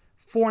match.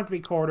 4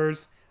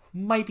 3/4.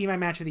 Might be my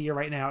match of the year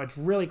right now. It's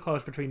really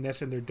close between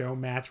this and their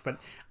Dome match, but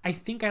I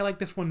think I like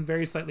this one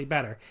very slightly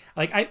better.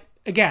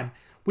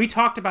 We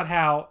talked about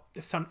how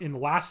in the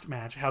last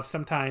match, how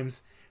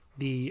sometimes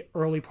the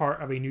early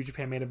part of a New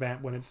Japan main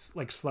event, when it's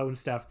like slow and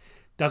stuff,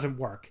 doesn't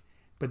work.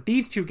 But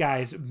these two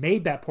guys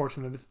made that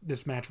portion of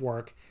this match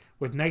work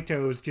with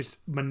Naito's just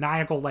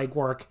maniacal leg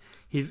work,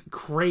 his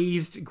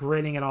crazed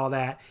grinning and all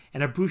that,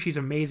 and Ibushi's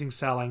amazing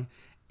selling.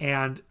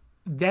 And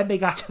then they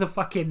got to the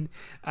fucking...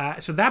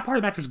 so that part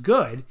of the match was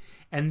good.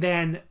 And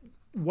then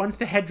once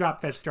the head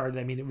drop fest started,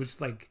 I mean, it was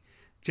like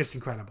just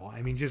incredible.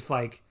 I mean, just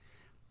like,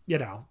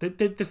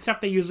 the stuff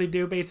they usually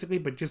do, basically.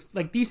 But just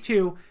like these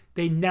two,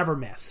 they never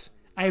miss.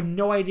 I have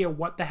no idea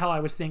what the hell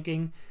I was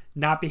thinking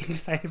not being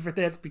excited for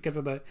this because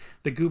of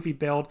the goofy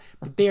build.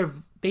 But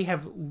they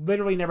have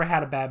literally never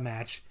had a bad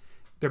match.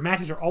 Their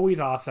matches are always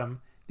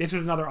awesome. This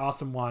was another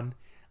awesome one.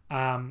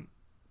 And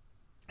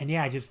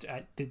yeah,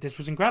 this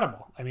was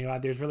incredible. I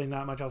mean, there's really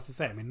not much else to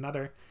say. I mean,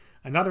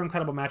 another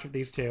incredible match with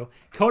these two.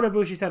 Kota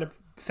Ibushi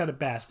said it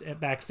best at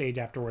backstage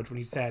afterwards when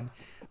he said,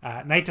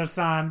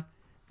 Naito-san,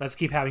 let's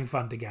keep having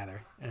fun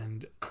together.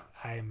 And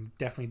I'm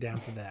definitely down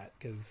for that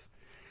because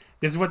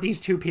this is what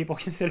these two people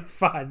consider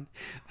fun,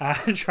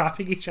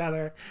 dropping each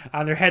other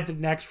on their heads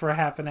and necks for a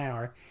half an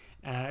hour.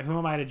 Who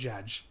am I to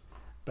judge?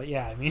 But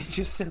yeah, I mean,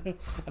 just an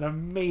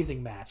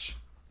amazing match.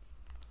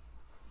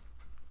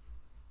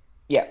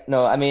 Yeah,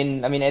 no, I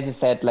mean, as you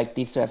said, like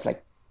these two have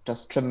like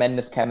just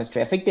tremendous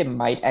chemistry. I think they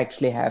might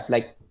actually have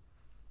like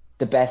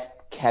the best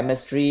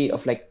chemistry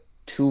of like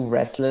two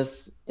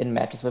wrestlers in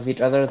matches with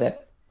each other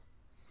that,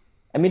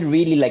 I mean,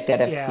 really like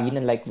that I've seen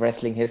in like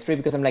wrestling history,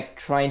 because I'm like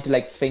trying to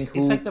like think who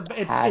it's one of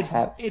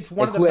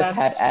the best,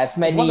 has had as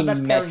many one of the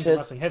best matches in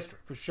wrestling history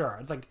for sure.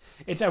 It's like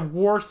it's a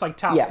worst like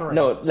top three.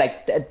 No,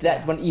 like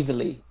that one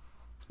easily.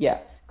 Yeah,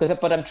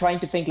 but I'm trying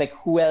to think like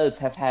who else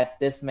has had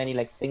this many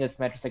like singles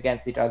matches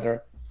against each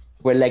other,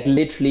 where like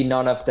literally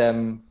none of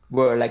them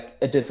were like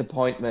a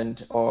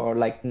disappointment or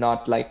like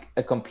not like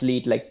a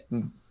complete like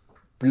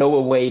blow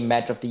away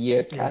match of the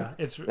year.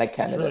 It's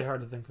really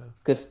hard to think of.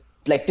 Because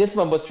like this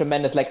one was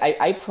tremendous. Like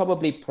I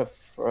probably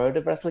prefer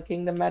the Wrestle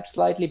Kingdom match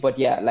slightly, but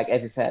yeah, like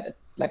as you said,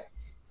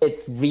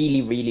 it's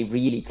really, really,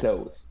 really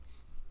close,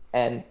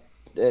 and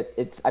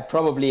I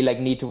probably like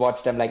need to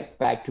watch them like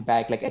back to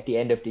back, like at the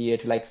end of the year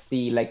to like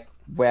see like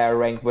where I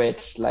rank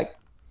which, like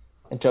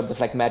in terms of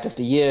like match of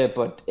the year.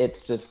 But it's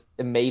just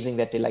amazing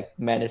that they like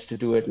managed to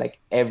do it like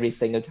every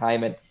single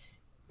time, and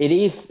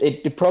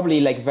it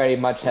probably like very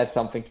much has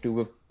something to do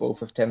with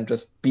both of them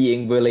just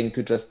being willing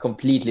to just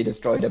completely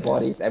destroy their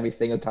bodies every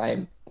single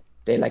time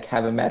they like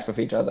have a match with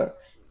each other.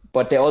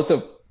 But they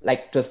also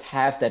like just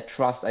have that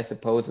trust, I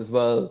suppose, as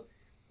well,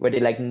 where they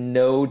like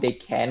know they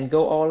can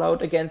go all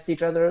out against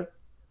each other,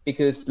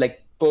 because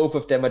like both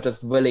of them are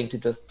just willing to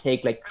just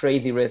take like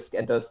crazy risk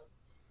and just,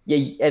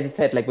 as I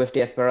said, like with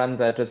the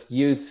Esperanza, just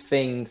use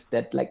things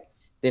that like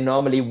they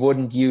normally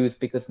wouldn't use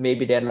because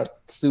maybe they're not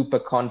super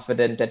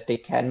confident that they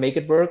can make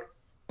it work,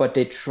 but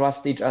they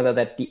trust each other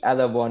that the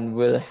other one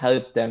will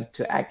help them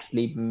to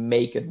actually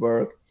make it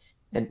work.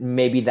 And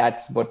maybe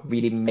that's what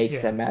really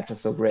makes their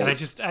matches so great.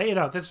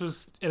 And this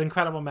was an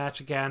incredible match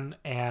again.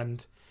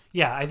 And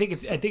yeah, I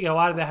think a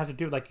lot of that has to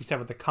do, like you said,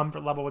 with the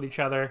comfort level with each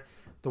other,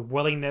 the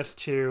willingness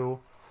to,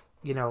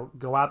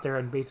 go out there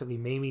and basically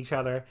maim each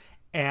other.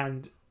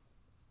 And,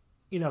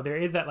 there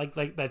is that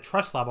like that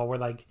trust level where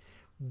like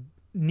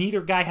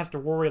neither guy has to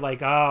worry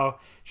like, oh,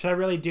 should I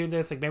really do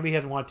this? Like maybe he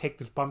doesn't want to take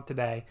this bump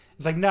today.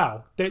 It's like,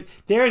 no,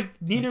 there's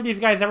neither of these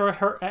guys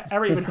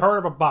ever even heard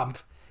of a bump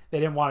they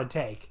didn't want to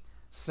take.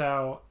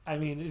 So I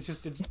mean,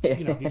 these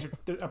are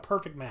a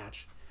perfect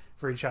match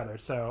for each other.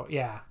 So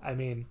yeah, I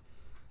mean,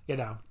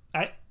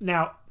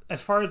 now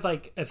as far as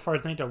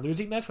Naito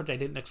losing this, which I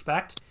didn't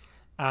expect,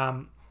 as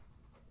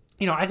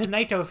a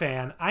Naito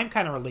fan, I'm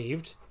kind of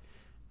relieved.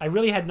 I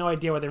really had no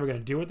idea what they were going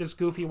to do with this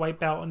goofy white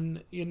belt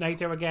in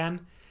Naito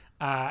again.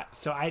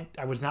 So I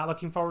was not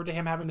looking forward to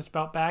him having this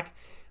belt back.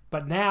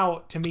 But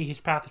now, to me,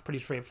 his path is pretty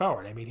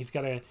straightforward. I mean, he's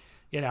going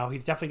to,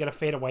 he's definitely going to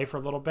fade away for a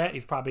little bit.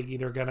 He's probably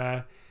either going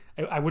to,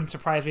 I wouldn't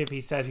surprise me if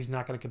he says he's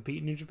not going to compete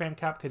in New Japan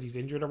Cup because he's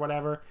injured or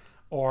whatever,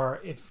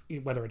 or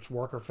whether it's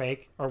work or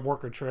fake, or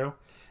work or true.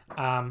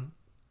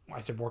 I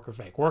said work or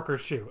fake. Work or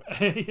shoot.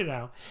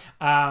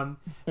 But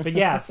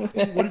yes,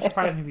 it wouldn't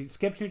surprise me if he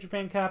skips New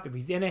Japan Cup. If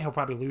he's in it, he'll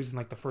probably lose in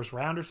like the first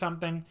round or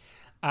something.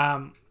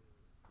 But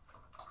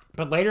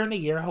later in the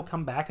year, he'll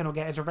come back and he'll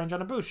get his revenge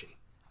on Ibushi.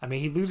 I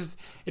mean, he loses.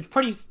 It's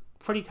pretty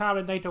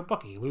common Naito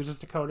booking. He loses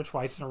to Kota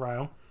twice in a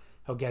row.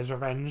 He'll get his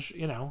revenge,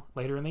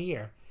 later in the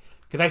year.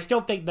 Because I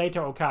still think Naito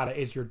Okada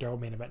is your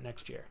Dome main event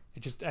next year.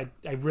 I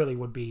really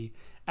would be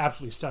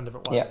absolutely stunned if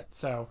it wasn't. Yeah.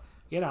 So,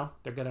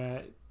 they're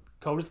gonna.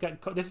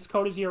 This is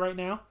Kota's year right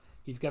now.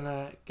 He's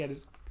gonna get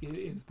his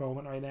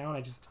moment right now,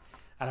 and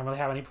I don't really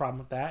have any problem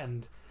with that.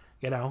 And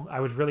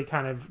I was really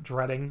kind of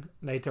dreading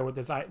Naito with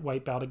this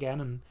white belt again,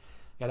 and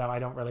I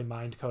don't really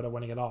mind Kota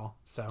winning at all.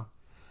 So,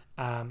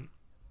 I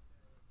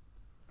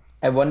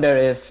wonder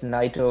if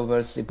Naito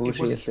versus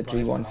Ibushi is the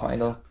G1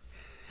 final.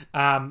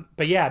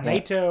 But yeah,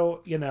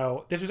 Naito,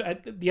 this is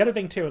the other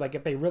thing too. Like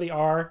if they really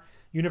are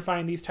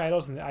unifying these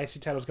titles and the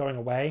IC titles going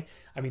away,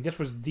 I mean, this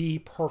was the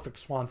perfect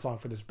swan song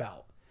for this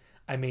belt.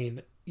 I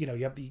mean,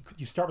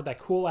 you start with that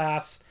cool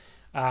ass.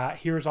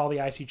 Here's all the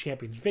IC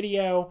champions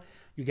video.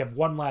 You give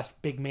one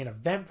last big main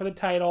event for the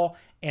title,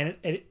 and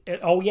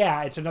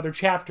it's another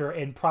chapter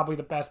in probably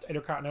the best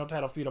Intercontinental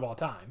title feud of all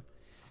time.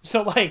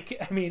 So, like,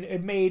 I mean,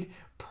 it made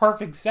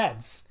perfect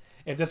sense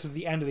if this was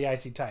the end of the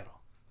IC title.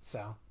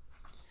 So,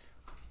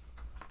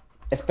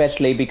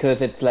 especially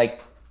because it's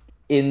like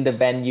in the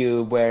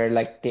venue where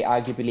like they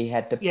arguably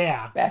had the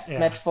best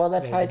match for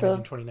that title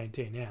in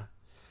 2019. Yeah.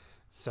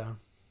 So.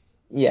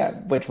 Yeah,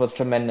 which was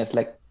tremendous.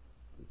 Like,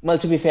 well,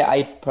 to be fair,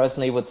 I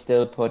personally would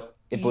still put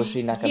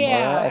Ibushi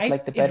Nakamura as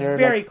like the better, it's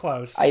very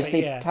close.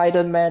 IC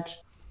title match.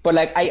 But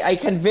like, I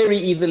can very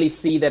easily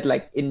see that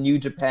like in New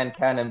Japan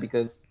canon,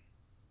 because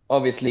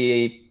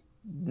obviously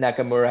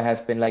Nakamura has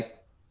been like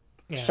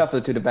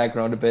shuffled to the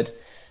background a bit.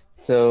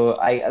 So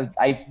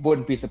I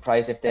wouldn't be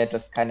surprised if they're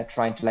just kind of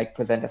trying to like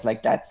present us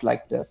like that's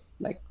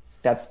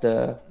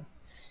the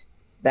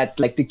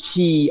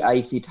key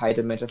IC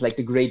title match. It's like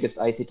the greatest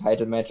IC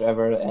title match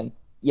ever. And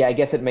yeah, I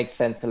guess it makes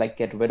sense to like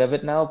get rid of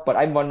it now. But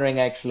I'm wondering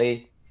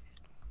actually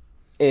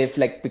if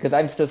like, because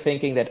I'm still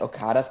thinking that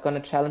Okada's gonna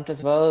challenge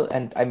as well,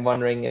 and I'm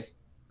wondering if,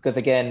 because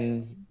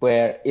again,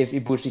 where if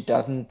Ibushi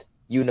doesn't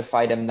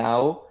unify them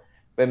now,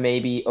 where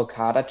maybe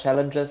Okada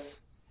challenges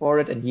for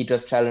it and he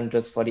just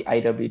challenges for the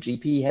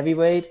IWGP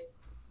heavyweight,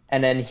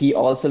 and then he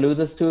also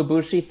loses to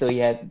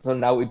Ibushi, so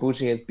now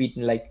Ibushi has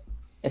beaten like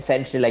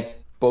essentially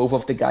like both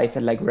of the guys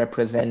that like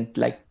represent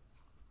like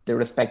the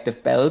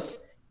respective belts,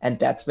 and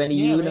that's when he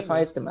Yeah, maybe.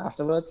 unifies them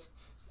afterwards.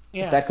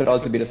 Yeah, That could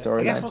also be the it.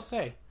 I guess storyline. we'll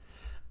see.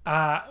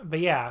 But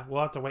yeah,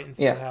 we'll have to wait and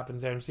see Yeah. what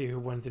happens there and see who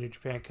wins the New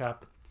Japan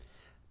Cup.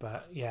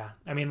 But yeah,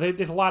 I mean,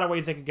 there's a lot of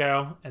ways they could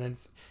go, and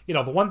it's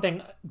the one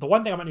thing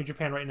about New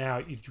Japan right now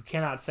is you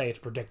cannot say it's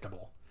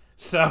predictable.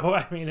 So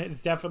I mean,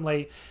 it's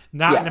definitely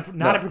not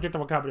a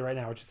predictable company right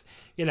now, which is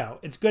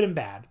it's good and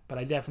bad. But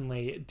I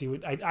definitely do.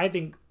 I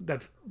think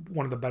that's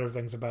one of the better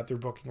things about their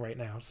booking right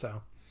now.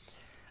 So,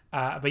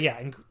 but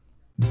yeah.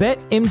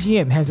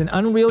 BetMGM has an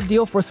unreal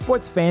deal for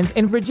sports fans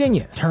in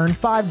Virginia. Turn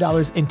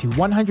 $5 into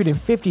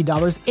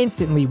 $150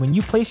 instantly when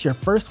you place your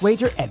first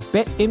wager at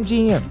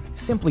BetMGM.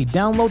 Simply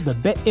download the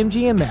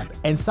BetMGM app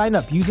and sign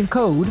up using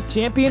code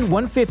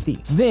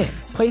Champion150. Then,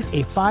 place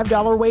a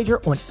 $5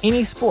 wager on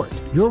any sport.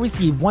 You'll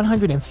receive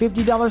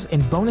 $150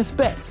 in bonus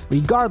bets,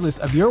 regardless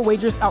of your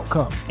wager's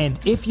outcome. And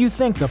if you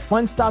think the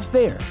fun stops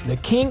there, the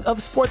king of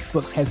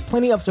sportsbooks has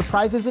plenty of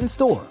surprises in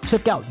store.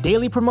 Check out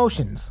daily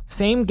promotions,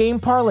 same-game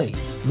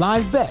parlays,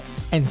 live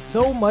bets, and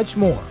so much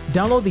more.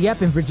 Download the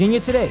app in Virginia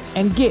today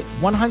and get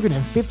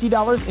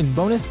 $150 in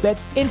bonus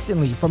bets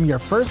instantly from your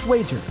first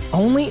wager.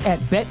 Only at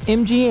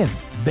BetMGM.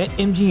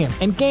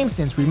 BetMGM and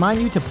GameSense remind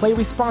you to play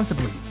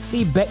responsibly.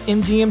 See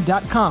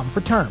BetMGM.com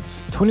for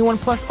terms. 21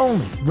 plus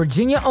only.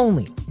 Virginia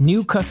only.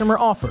 New customer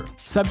offer.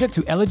 Subject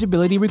to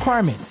eligibility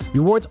requirements.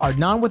 Rewards are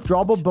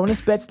non-withdrawable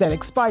bonus bets that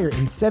expire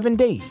in 7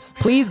 days.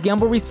 Please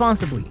gamble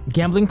responsibly.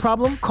 Gambling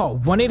problem? Call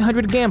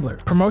 1-800-GAMBLER.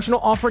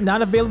 Promotional offer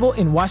not available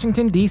in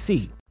Washington,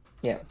 D.C.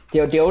 Yeah.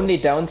 The only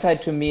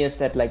downside to me is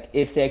that like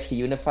if they actually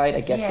unified,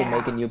 I guess they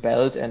make a new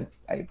belt, and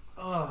I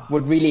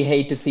would really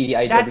hate to see the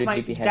IWGP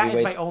heavyweight that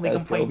is my only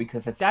belt complaint. go,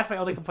 because that's my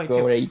only complaint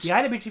too. The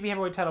IWGP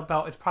heavyweight title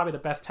belt is probably the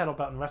best title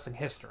belt in wrestling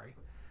history.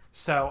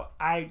 So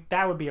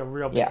that would be a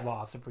real big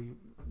loss if we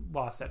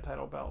lost that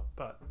title belt.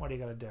 But what are you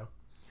gonna do?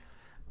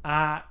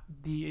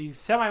 The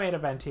semi-main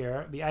event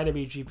here, the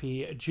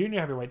IWGP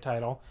Junior Heavyweight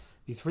title,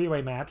 the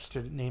three-way match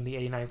to name the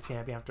 89th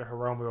champion after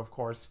Hiromu, of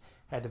course,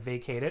 had to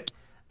vacate it.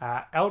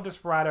 El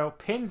Desperado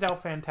pins El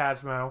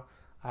Phantasmo.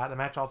 The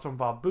match also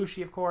involved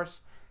Bushi, of course.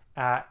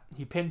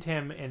 He pinned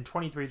him in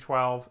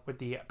 23-12 with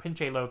the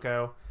Pinche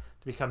Loco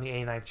to become the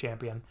 89th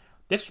champion.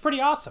 This is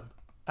pretty awesome.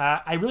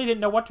 I really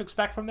didn't know what to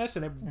expect from this,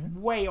 and it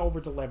way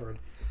over-delivered.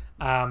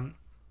 The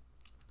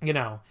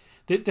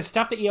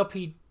stuff that ELP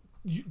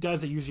does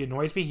that usually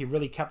annoys me, he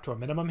really kept to a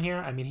minimum here.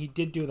 I mean, he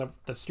did do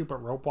the stupid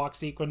rope walk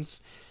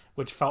sequence,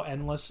 which felt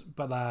endless,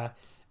 but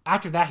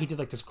after that, he did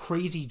like this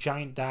crazy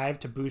giant dive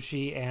to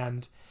Bushi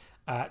and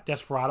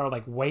Desperado,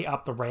 like way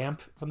up the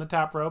ramp from the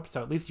top rope.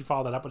 So at least you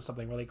followed that up with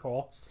something really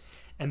cool.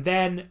 And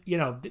then,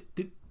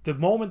 the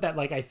moment that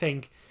like I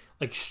think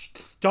like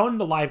stunned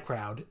the live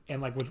crowd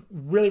and like was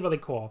really, really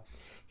cool.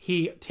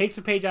 He takes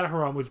a page out of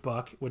Hiromu's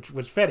book, which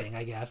was fitting,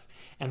 I guess,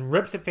 and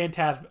rips at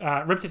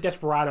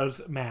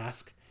Desperado's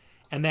mask,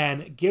 and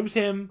then gives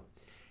him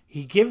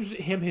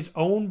his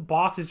own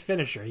boss's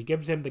finisher. He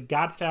gives him the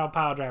God-style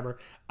pile driver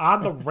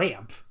on the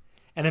ramp,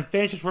 and then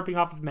finishes ripping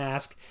off his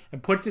mask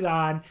and puts it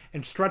on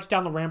and struts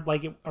down the ramp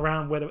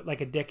around with it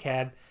like a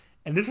dickhead.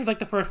 And this was like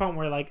the first moment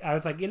where like I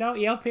was like,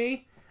 ELP,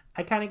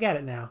 I kind of get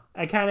it now.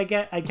 I kind of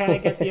get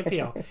the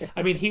appeal.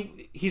 I mean,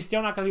 he's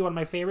still not going to be one of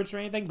my favorites or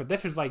anything, but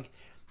this was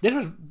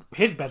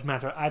his best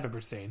match I've ever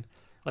seen.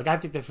 Like, I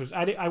think this was...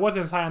 I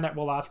wasn't as high on that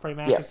Will Ospreay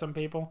match as some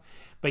people.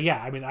 But yeah,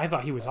 I mean, I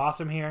thought he was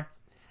awesome here.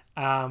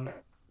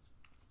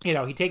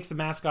 He takes the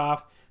mask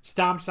off,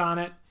 stomps on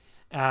it.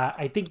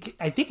 I think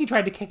he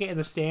tried to kick it in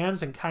the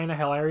stands, and kind of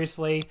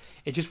hilariously,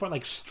 it just went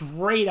like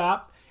straight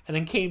up and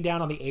then came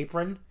down on the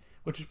apron,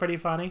 which is pretty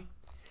funny.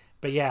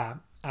 But yeah,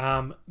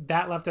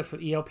 that left us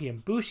with ELP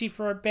and Bushi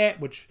for a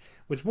bit, which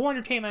was more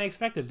entertaining than I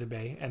expected it to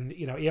be. And,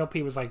 ELP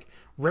was like,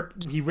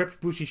 he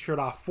ripped Bushi's shirt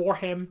off for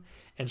him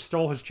and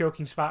stole his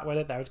choking spot with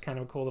it. That was kind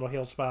of a cool little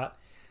heel spot.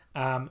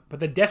 But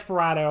the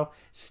Desperado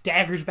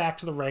staggers back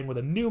to the ring with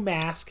a new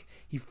mask.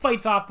 He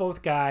fights off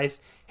both guys,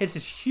 hits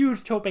this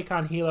huge tope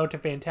con hilo to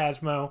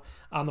Phantasmo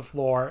on the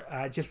floor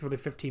just for the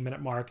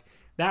 15-minute mark.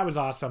 That was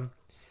awesome.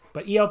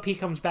 But ELP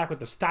comes back with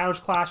the Styles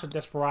Clash with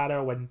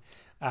Desperado when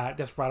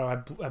Desperado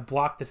had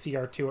blocked the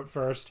CR2 at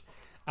first.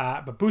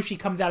 But Bushi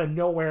comes out of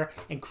nowhere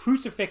and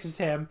crucifixes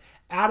him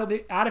out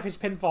of his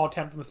pinfall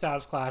attempt from the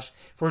Styles Clash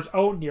for his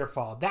own near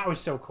fall. That was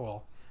so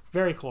cool.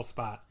 Very cool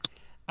spot.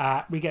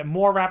 We get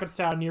more rapid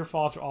style near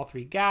falls for all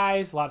three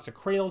guys, lots of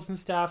cradles and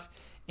stuff.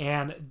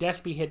 And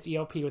Despy hits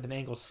ELP with an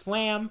angle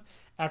slam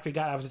after he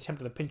got out of his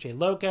attempt at the Pinche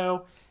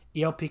Loco.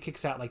 ELP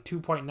kicks out like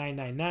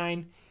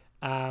 2.999.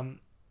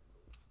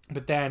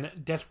 But then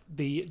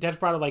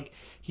Desperado, like,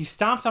 he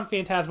stomps on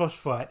Phantasmo's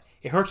foot,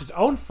 It hurts his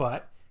own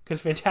foot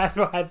because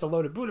Phantasmo has the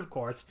loaded boot, of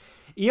course.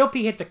 ELP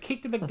hits a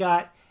kick to the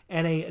gut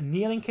and a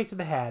kneeling kick to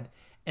the head,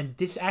 and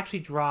this actually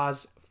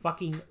draws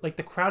fucking, like,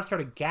 the crowd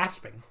started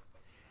gasping.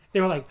 They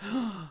were like,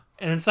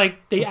 and it's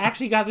like they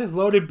actually got this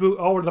loaded boot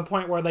over to the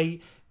point where they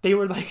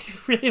were like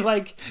really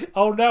like,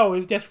 oh no,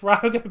 is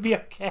Desperado gonna be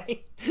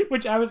okay?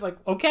 Which I was like,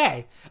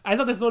 okay. I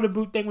thought this loaded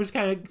boot thing was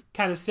kind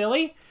of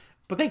silly,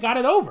 but they got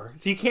it over.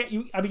 So you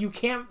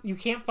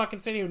can't fucking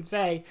sit here and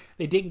say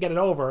they didn't get it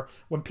over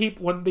when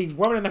these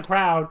women in the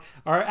crowd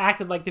are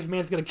acting like this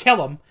man's gonna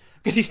kill him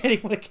because he's hitting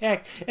with a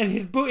kick and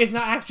his boot is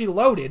not actually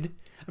loaded.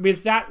 I mean,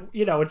 it's not,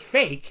 it's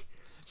fake.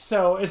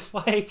 So it's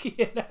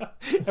like,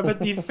 but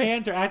these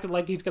fans are acting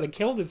like he's going to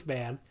kill this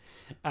man.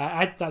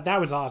 I thought that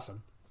was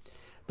awesome.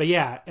 But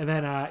yeah, and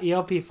then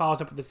ELP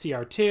follows up with the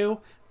CR2.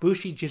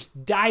 Bushi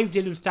just dives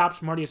in and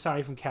stops Marty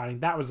Asami from counting.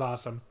 That was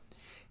awesome.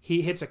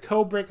 He hits a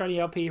code break on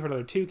ELP for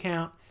another 2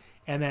 count.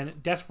 And then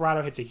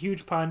Desperado hits a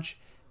huge punch,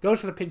 goes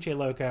for the Pinche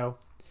Loco.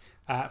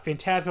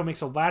 Phantasmo makes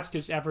a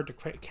last-ditch effort to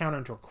counter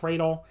into a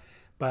cradle,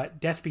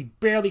 but Despy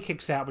barely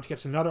kicks out, which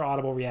gets another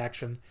audible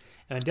reaction.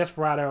 And then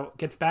Desperado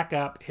gets back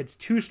up, hits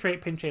 2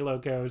 straight Pinche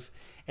Locos,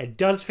 and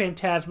does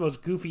Phantasmo's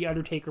goofy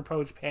Undertaker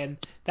pose pin.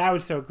 That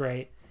was so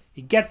great.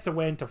 He gets the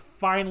win to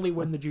finally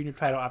win the junior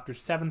title after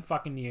 7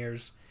 fucking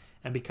years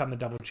and become the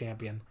double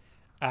champion.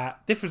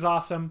 This was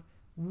awesome.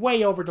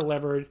 Way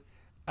over-delivered.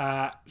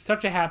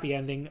 Such a happy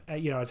ending.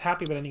 As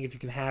happy of an ending as you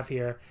can have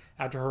here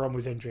after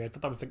Hiromu's injury. I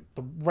thought that was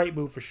the right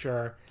move for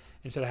sure,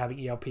 instead of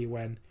having ELP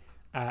win.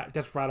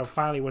 Desperado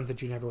finally wins the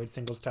junior heavyweight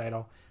singles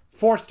title.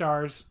 4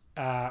 stars.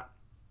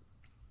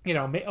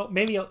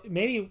 Maybe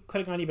it could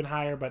have gone even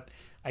higher, but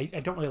I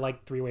don't really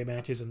like 3-way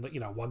matches and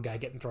one guy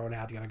getting thrown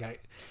out, the other guy.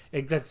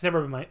 That's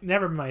never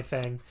been my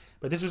thing.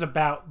 But this is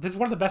one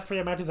of the best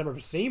 3-way matches I've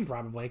ever seen,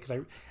 probably,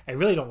 because I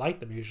really don't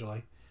like them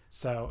usually.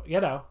 So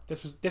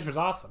this was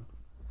awesome.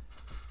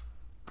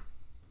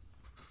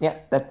 Yeah,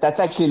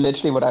 that's actually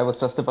literally what I was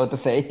just about to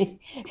say.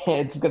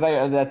 It's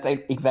because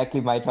that's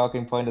exactly my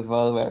talking point as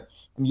well, where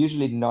I'm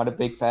usually not a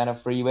big fan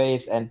of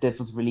freeways, and this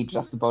was really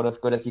just about as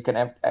good as you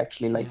can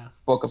actually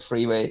book a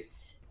freeway.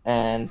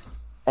 And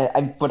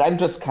but I'm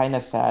just kind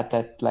of sad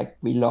that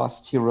we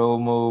lost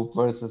Hiromu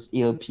versus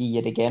ELP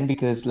yet again,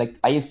 because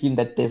I assume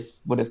that this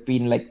would have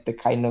been the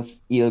kind of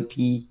ELP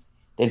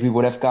that we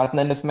would have gotten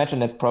in this match,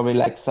 and that's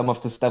probably some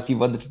of the stuff he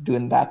wanted to do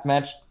in that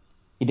match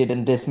he did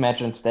in this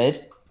match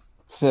instead.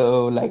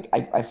 So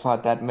I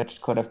thought that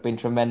match could have been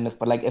tremendous,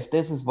 but if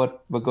this is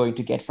what we're going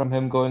to get from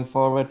him going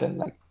forward,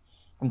 then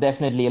I'm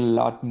definitely a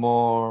lot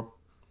more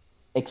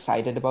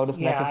excited about his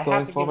matches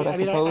going forward, I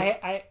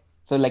suppose.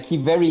 So he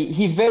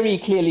very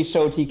clearly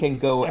showed he can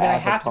go. I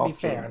have to be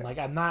fair, and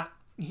I'm not.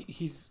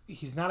 He's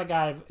not a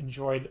guy I've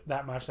enjoyed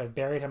that much. I've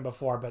buried him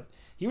before, but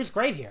he was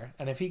great here.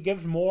 And if he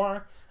gives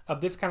more of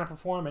this kind of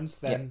performance,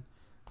 then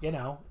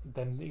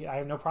then I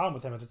have no problem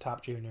with him as a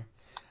top junior.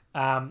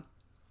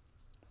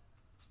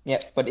 Yeah,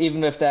 but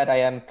even with that, I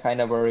am kind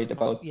of worried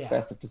about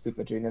Best of the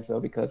Super Juniors, though,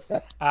 because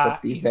that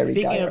would be very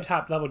Speaking dire. of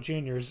top-level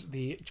juniors,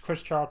 the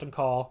Chris Charlton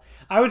call.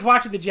 I was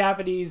watching the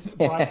Japanese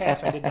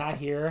broadcast, so I did not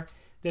hear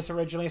this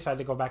originally, so I had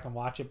to go back and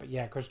watch it. But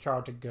yeah, Chris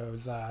Charlton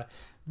goes,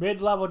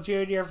 mid-level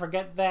junior,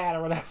 forget that,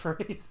 or whatever.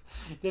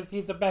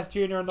 He's the best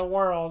junior in the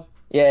world.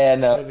 Yeah,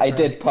 no, I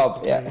did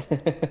pop, yeah.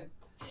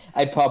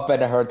 I popped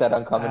when I heard that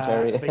on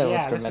commentary. But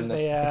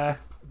yeah,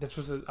 this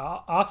was an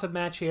awesome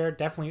match here.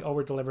 Definitely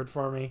over-delivered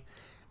for me.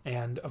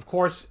 And, of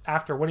course,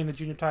 after winning the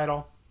junior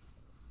title,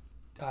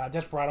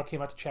 Desperado came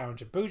out to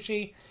challenge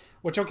Ibushi,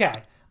 which, okay,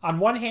 on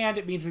one hand,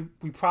 it means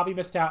we probably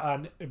missed out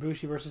on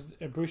Ibushi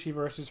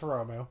versus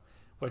Hiromu,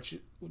 which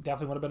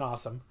definitely would have been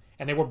awesome.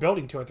 And they were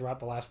building to it throughout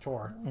the last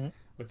tour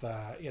with,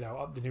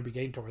 the New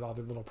Beginning tour with all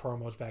the little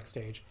promos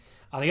backstage.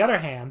 On the other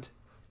hand,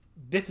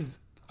 this is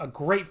a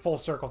great full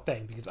circle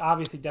thing because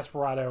obviously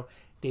Desperado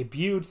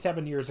debuted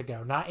 7 years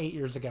ago, not 8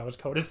 years ago, as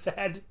Kota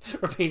said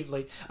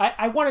repeatedly.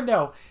 I want to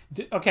know,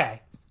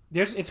 okay,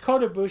 it's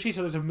Kota Ibushi,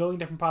 so there's a million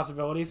different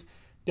possibilities.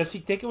 Does he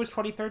think it was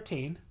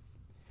 2013?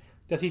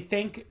 Does he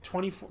think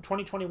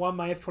 2021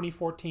 minus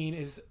 2014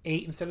 is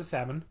 8 instead of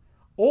 7?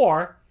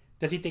 Or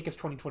does he think it's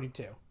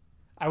 2022?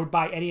 I would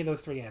buy any of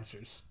those 3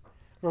 answers.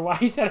 For why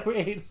he said it was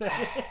 8 instead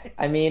of 8.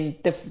 I mean,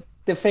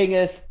 the thing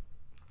is,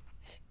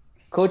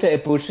 Kota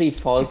Ibushi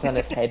falls on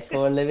his head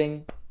for a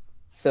living.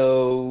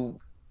 So,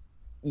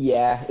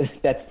 yeah,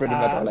 that's pretty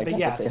much all I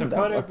can say. So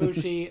Kota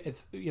Ibushi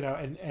is,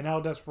 and El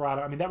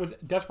Desperado. I mean, that was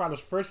Desperado's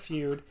first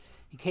feud.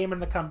 He came in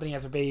the company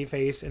as a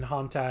babyface in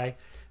Hontai,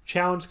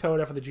 challenged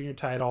Kota for the junior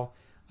title,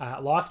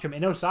 lost to him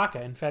in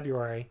Osaka in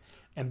February,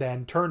 and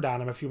then turned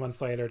on him a few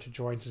months later to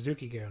join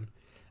Suzuki-gun.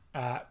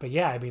 But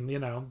yeah, I mean,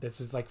 this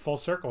is full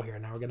circle here.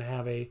 Now we're going to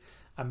have a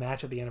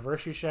match at the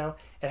anniversary show.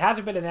 It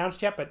hasn't been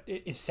announced yet, but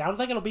it sounds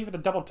like it'll be for the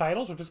double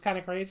titles, which is kind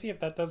of crazy if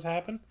that does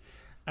happen.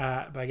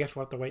 But I guess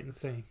we'll have to wait and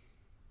see.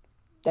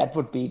 That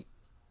would be...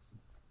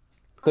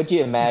 Could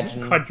you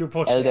imagine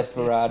El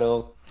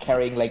Desperado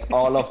carrying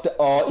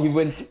he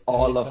wins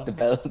all of the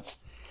belts?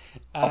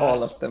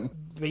 All of them.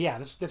 But yeah,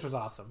 this was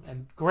awesome.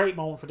 And great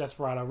moment for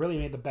Desperado. Really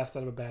made the best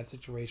out of a bad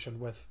situation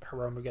with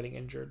Hiromu getting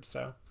injured.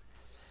 So,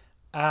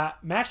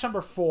 match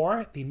number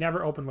 4, the never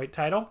openweight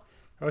title.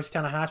 Hiroshi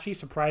Tanahashi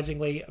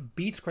surprisingly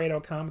beats Great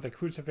Okan with a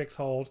crucifix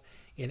hold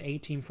in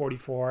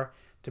 1844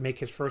 to make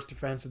his first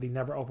defense of the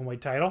never openweight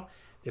title.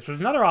 This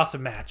was another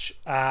awesome match.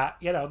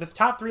 This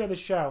top 3 of the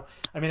show.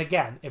 I mean,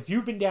 again, if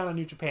you've been down on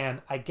New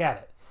Japan, I get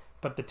it.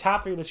 But the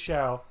top 3 of the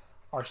show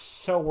are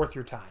so worth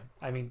your time.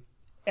 I mean,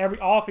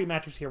 all 3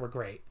 matches here were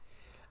great.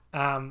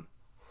 So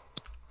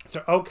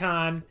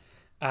Okan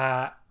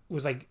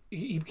was like,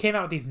 he came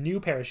out with these new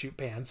parachute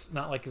pants,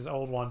 not like his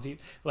old ones.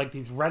 Like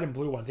these red and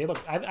blue ones. They look,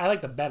 I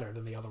like them better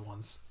than the other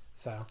ones.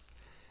 So,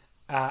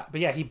 but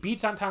yeah, he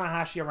beats on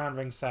Tanahashi around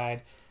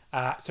ringside.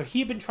 So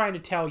he'd been trying to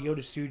tell Yota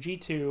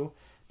Tsuji to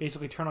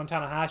basically turn on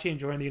Tanahashi and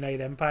join the United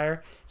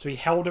Empire. So he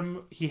held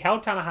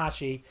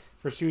Tanahashi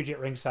for Tsuji at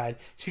ringside.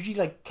 Tsuji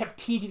like kept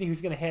teasing that he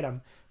was going to hit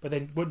him, but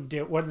then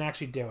wouldn't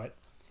actually do it.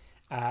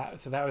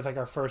 So that was like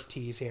our first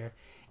tease here.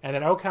 And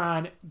then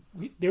Okan,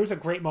 there was a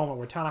great moment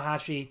where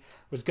Tanahashi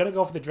was going to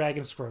go for the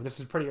dragon screw. This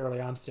is pretty early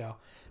on still.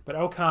 But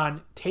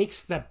Okan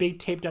takes that big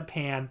taped up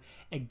hand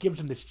and gives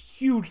him this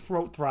huge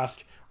throat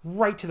thrust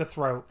right to the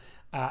throat.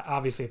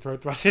 Obviously, a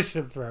throat thrust is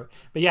to the throat.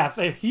 But yeah,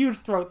 so a huge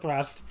throat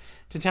thrust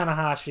to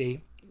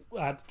Tanahashi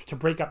to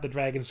break up the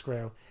dragon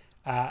screw.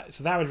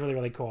 So that was really,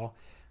 really cool.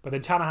 But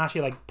then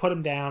Tanahashi put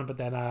him down, but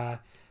then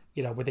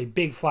with a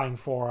big flying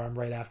forearm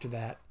right after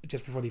that,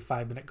 just before the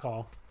 5-minute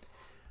call.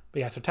 But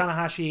yeah, so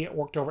Tanahashi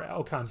worked over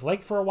Okan's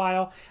leg for a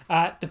while.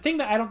 The thing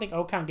that I don't think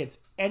Okan gets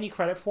any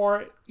credit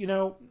for,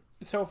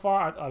 so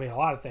far, I mean, a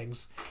lot of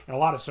things in a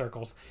lot of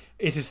circles,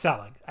 is his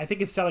selling. I think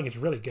his selling is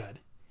really good.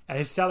 And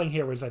his selling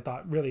here was, I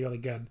thought, really, really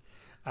good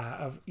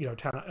of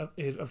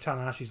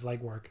Tanahashi's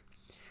leg work.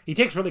 He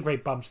takes really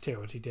great bumps,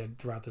 too, as he did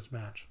throughout this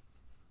match.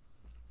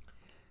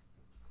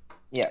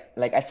 Yeah,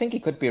 I think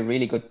he could be a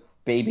really good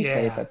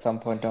babyface at some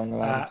point down the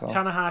line as well.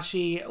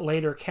 Tanahashi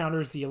later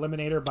counters the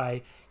Eliminator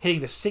by hitting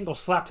the single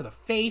slap to the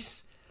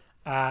face,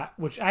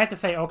 which I have to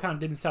say Okan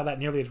didn't sell that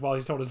nearly as well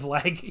as he sold his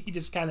leg. He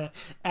just kind of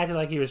acted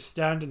like he was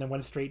stunned and then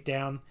went straight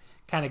down,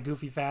 kind of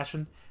goofy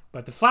fashion.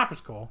 But the slap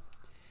was cool.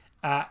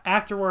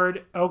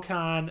 Afterward,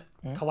 Okan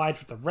collides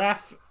with the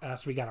ref,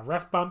 so we got a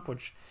ref bump,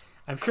 which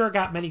I'm sure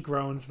got many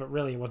groans, but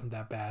really it wasn't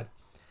that bad.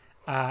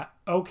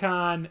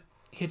 Okan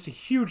hits a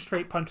huge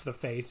straight punch to the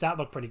face. That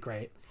looked pretty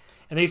great.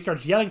 And then he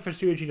starts yelling for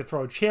Tsuji to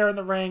throw a chair in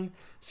the ring.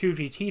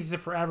 Tsuji teases it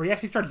forever. He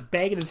actually starts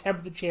banging his head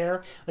with the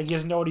chair like he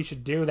doesn't know what he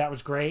should do. That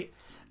was great.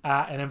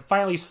 And then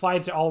finally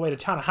slides it all the way to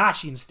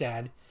Tanahashi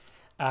instead.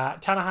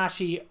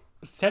 Tanahashi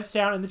sits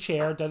down in the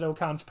chair, does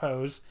Okan's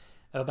pose.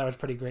 I thought that was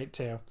pretty great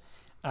too.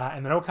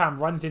 And then Okan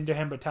runs into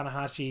him, but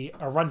Tanahashi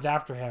runs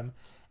after him.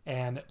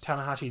 And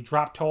Tanahashi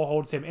drop toe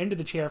holds him into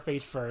the chair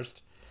face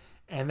first.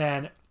 And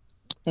then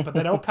but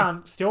then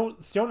Okan,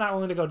 still not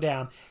willing to go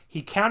down,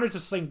 he counters the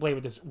sling blade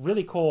with this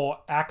really cool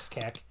axe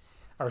kick,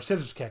 or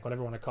scissors kick, whatever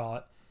you want to call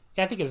it.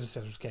 Yeah, I think it is a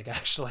scissors kick,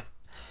 actually.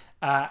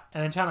 And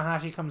then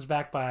Tanahashi comes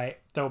back by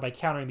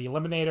countering the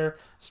Eliminator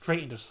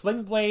straight into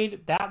sling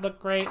blade. That looked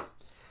great.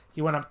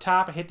 He went up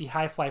top and hit the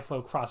high fly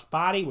flow cross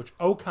body, which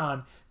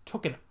Okan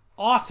took an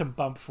awesome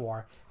bump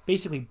for.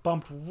 Basically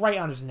bumped right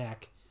on his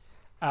neck.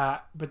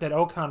 But then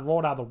Okan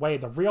rolled out of the way.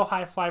 The real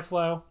high fly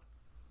flow.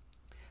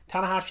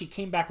 Tanahashi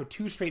came back with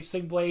 2 straight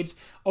sling blades.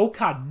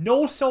 Okan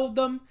no-sold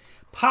them,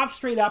 popped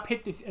straight up,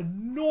 hit this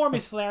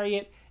enormous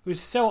lariat. It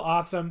was so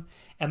awesome.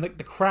 And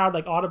the crowd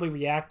audibly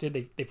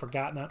reacted. They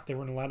forgot they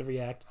weren't allowed to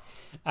react.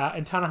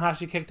 And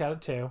Tanahashi kicked out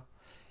at 2.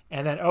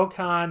 And then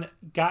Okan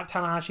got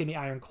Tanahashi in the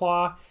Iron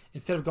Claw.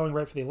 Instead of going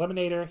right for the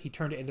Eliminator, he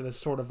turned it into this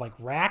sort of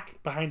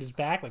rack behind his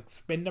back,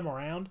 spinned him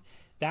around.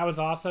 That was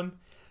awesome.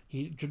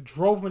 He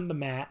drove him into the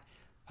mat,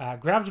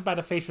 grabs him by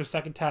the face for a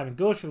second time, and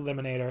goes for the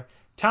Eliminator.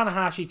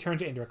 Tanahashi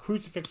turns it into a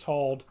crucifix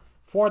hold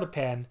for the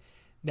pin.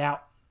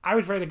 Now, I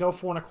was ready to go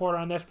 4 1/4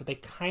 on this, but they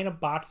kind of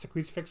botched the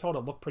crucifix hold.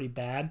 It looked pretty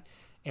bad.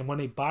 And when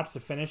they botch the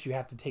finish, you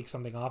have to take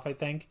something off, I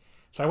think.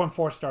 So I went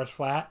 4 stars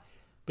flat.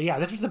 But yeah,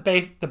 this was the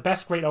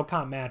best Great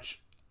Okan match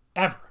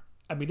ever.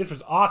 I mean, this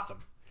was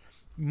awesome.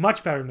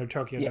 Much better than their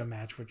Tokyo Dome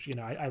match, which,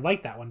 I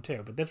like that one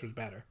too, but this was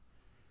better.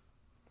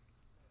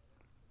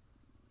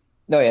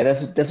 No, yeah,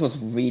 this was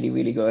really,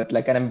 really good.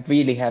 And I'm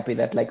really happy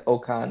that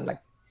Okan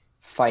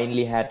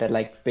finally had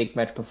that big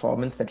match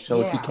performance that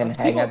showed he can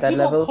hang at that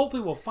level.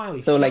 Hopefully will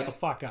finally shut the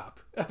fuck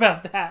up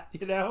about that,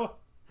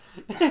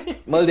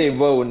 Well, they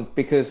won't,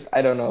 because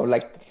I don't know,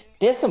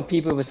 there's some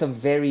people with some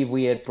very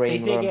weird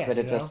brain runs where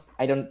they just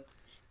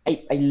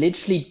I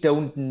literally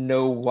don't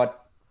know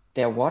what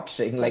they're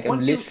watching.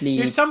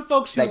 There's some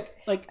folks who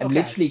I'm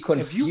literally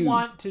confused. If you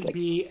want to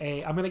be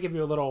I'm gonna give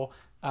you a little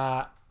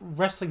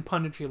wrestling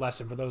punditry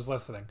lesson for those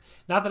listening.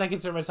 Not that I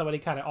consider myself any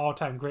kind of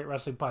all-time great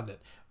wrestling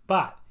pundit,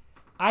 but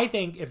I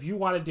think if you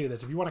want to do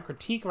this, if you want to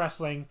critique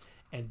wrestling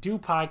and do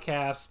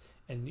podcasts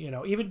and,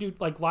 even do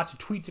lots of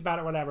tweets about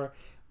it, whatever,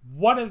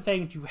 one of the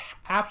things you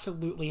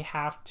absolutely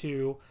have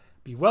to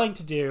be willing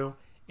to do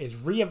is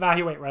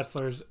reevaluate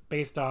wrestlers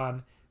based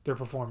on their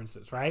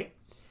performances, right?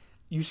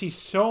 you see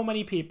so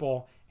many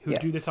people who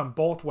do this on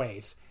both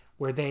ways,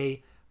 where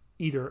they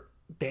either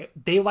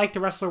they like the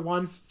wrestler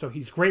once, so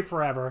he's great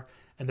forever.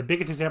 And the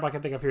biggest example I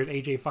can think of here is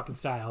AJ fucking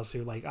Styles,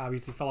 who like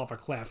obviously fell off a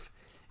cliff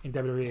in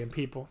WWE, and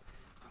people.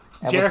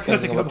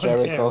 Jericho's a good one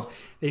too.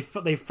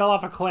 They fell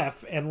off a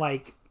cliff, and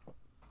like,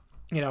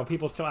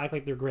 people still act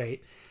like they're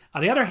great.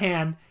 On the other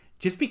hand,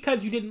 just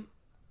because you didn't.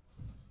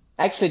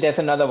 Actually, there's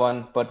another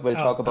one, but we'll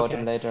talk about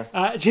him later.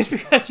 Just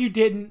because you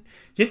didn't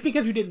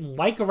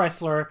like a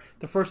wrestler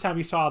the first time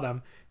you saw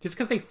them, just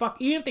because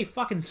even if they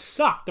fucking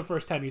suck the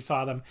first time you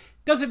saw them,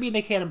 doesn't mean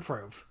they can't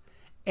improve.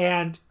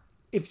 And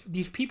if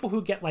these people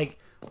who get like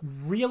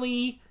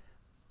really,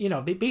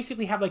 they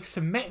basically have like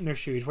cement in their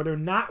shoes where they're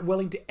not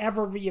willing to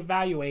ever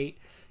reevaluate,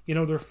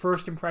 their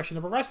first impression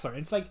of a wrestler.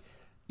 It's like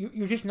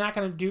you're just not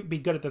going to be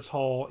good at this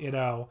whole,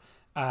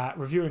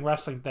 reviewing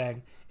wrestling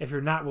thing if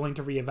you're not willing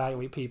to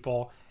reevaluate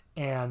people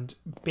and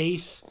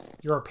base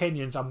your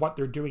opinions on what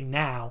they're doing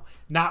now,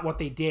 not what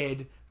they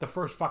did the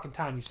first fucking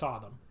time you saw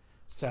them.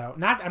 So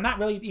I'm not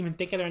really even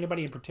thinking of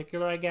anybody in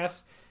particular, I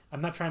guess. I'm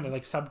not trying to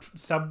like sub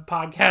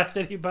podcast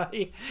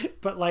anybody,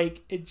 but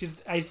like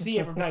I see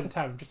it from time to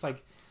time. I'm just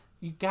like,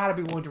 you gotta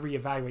be willing to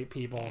reevaluate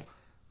people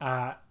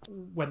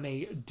when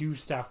they do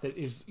stuff that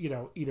is,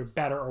 either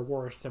better or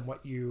worse than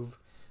what you've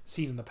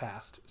seen in the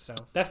past. So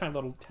that's my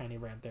little tiny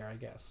rant there, I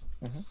guess.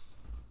 Mm-hmm.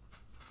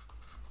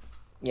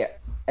 Yeah,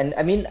 and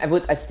I mean,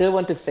 I still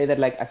want to say that,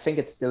 like, I think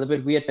it's still a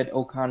bit weird that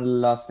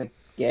Okan lost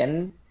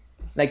again,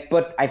 like,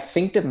 but I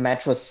think the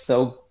match was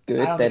so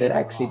good that it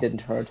actually didn't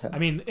hurt him. I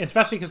mean,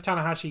 especially because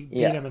Tanahashi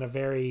beat him in a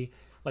very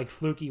like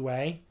fluky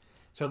way,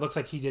 so it looks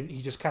like he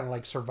just kind of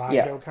like survived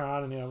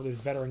Okan, and with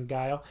his veteran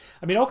guile.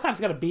 I mean,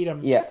 Okan's got to beat him.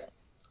 Yeah,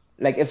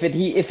 like if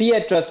he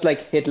had just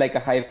like hit like a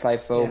high fly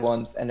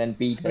once and then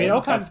beat him. I mean,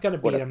 Okan's going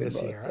to beat him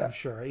this year, I'm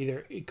sure.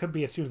 Either it could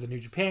be as soon as the New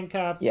Japan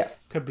Cup. Yeah,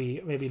 could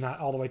be maybe not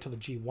all the way till the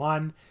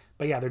G1.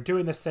 But yeah, they're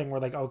doing this thing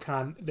where like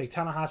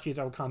Tanahashi is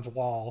Okan's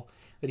wall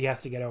that he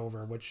has to get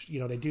over, which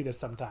they do this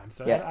sometimes.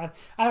 So I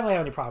don't really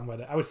have any problem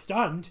with it. I was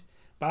stunned,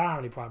 but I don't have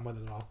any problem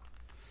with it at all.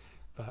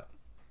 But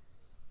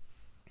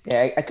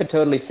yeah, I could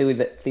totally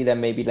see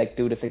them maybe like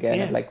do this again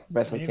at like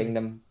Wrestle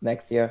Kingdom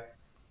next year.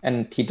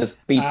 And he just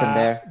beats him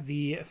there.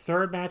 The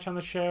third match on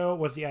the show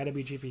was the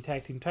IWGP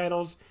Tag Team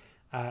titles.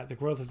 The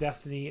Growth of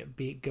Destiny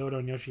beat Goto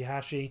and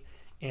Yoshihashi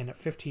in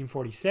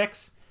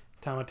 15:46.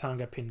 Tama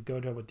Tonga pinned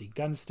Goto with the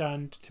gun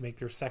stun to make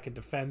their second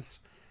defense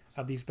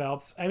of these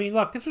belts. I mean,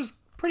 look, this was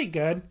pretty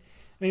good. I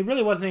mean, it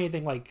really wasn't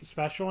anything like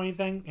special or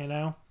anything,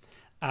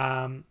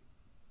 I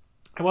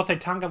will say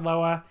Tonga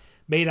Loa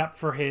made up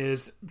for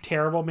his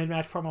terrible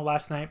mid-match promo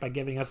last night by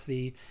giving us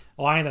the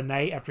line of the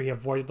night after he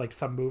avoided like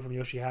some move from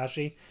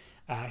Yoshihashi.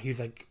 He's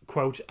like,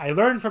 quote, "I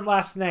learned from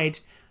last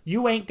night,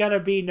 you ain't gonna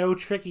be no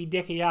tricky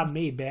dicky on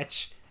me,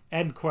 bitch."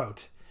 End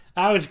quote.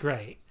 That was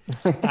great.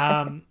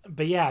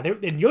 But yeah,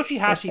 and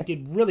Yoshihashi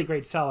did really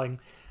great selling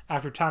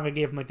after Tonga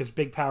gave him like this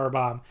big power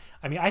bomb.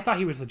 I mean, I thought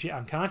he was legit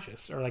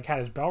unconscious or like had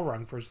his bell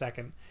rung for a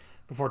second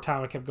before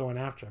Tonga kept going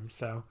after him.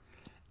 So,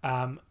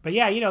 but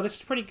yeah, this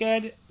is pretty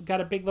good.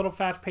 Got a big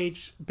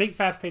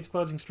fast-paced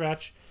closing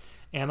stretch.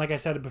 And like I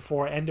said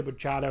before, ended with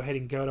Jado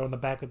hitting Goto in the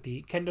back with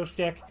the kendo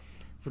stick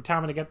for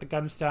Tama to get the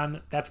gun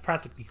stun. That's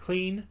practically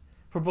clean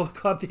for Bullet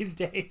Club these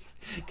days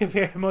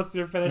compared to most of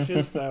their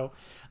finishes. So,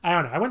 I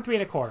don't know. I went 3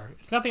 1/4.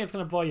 It's nothing that's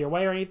going to blow you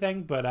away or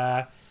anything, but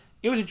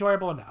it was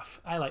enjoyable enough.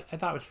 I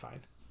thought it was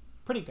fine.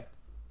 Pretty good.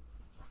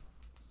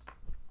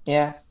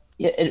 Yeah,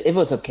 it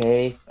was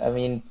okay. I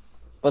mean,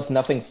 it was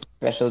nothing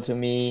special to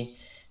me.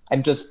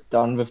 I'm just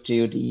done with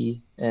GOD.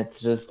 I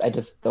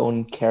just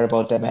don't care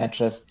about their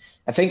matches.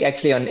 I think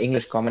actually on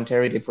English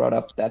commentary they brought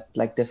up that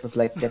like this was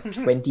like the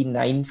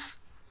 29th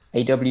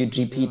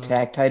AWGP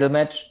tag title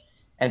match.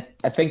 And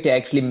I think they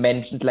actually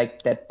mentioned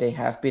like that they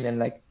have been in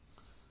like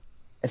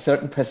a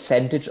certain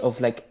percentage of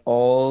like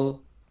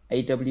all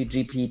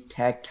AWGP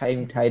tag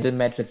team title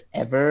matches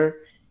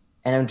ever.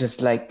 And I'm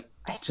just like,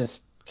 I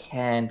just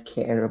can't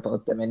care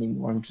about them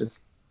anymore.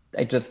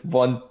 I just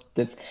want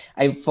this.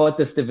 I thought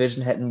this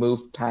division had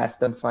moved past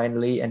them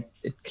finally, and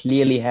it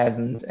clearly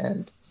hasn't.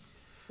 And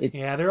it's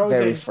they're always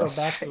going to go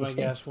back to, I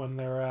guess, when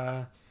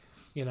they're,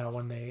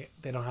 when they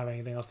don't have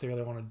anything else they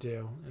really want to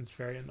do. And it's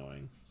very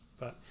annoying.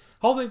 But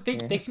hopefully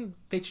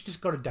they should just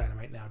go to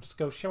Dynamite now. Just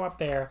go show up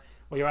there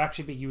where you'll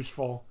actually be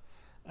useful,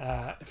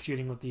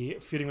 feuding with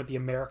the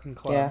American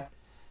club. Yeah.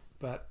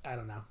 But I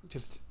don't know.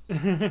 Just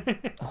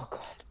oh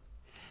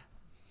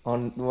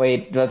god.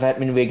 Wait, does that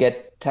mean we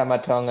get Tama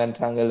Tonga and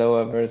Tonga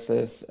Loa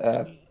versus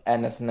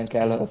Anderson and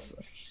Gallows?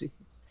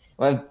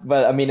 Well,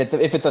 I mean, if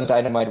it's on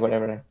Dynamite,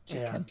 whatever.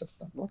 Can't just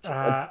watch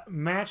it.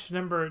 Match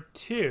number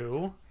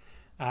 2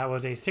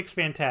 was a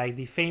 6-man tag.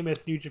 The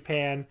famous New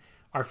Japan.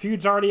 Our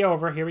feud's already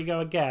over. Here we go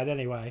again.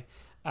 Anyway,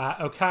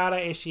 Okada,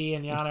 Ishii,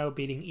 and Yano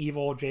beating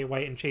Evil, Jay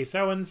White, and Chase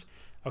Owens.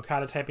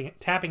 Okada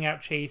tapping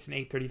out Chase in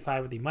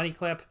 8:35 with the money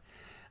clip.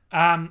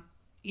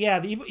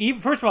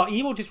 First of all,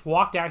 Evil just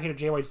walked out here to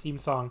Jay White's theme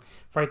song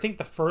for I think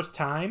the first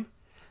time,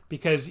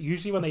 because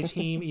usually when they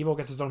team, Evil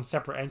gets his own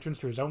separate entrance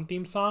to his own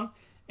theme song,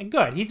 And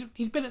good.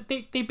 He's been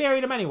they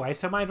buried him anyway,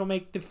 so might as well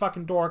make this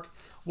fucking dork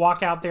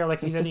walk out there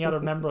like he's any other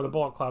member of the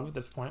Bullet Club at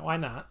this point. Why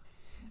not?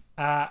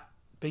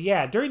 But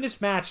yeah, during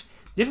this match,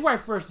 this is where I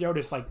first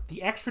noticed like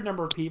the extra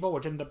number of people,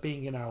 which ended up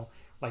being,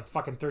 like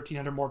fucking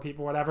 1,300 more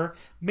people, whatever,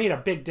 made a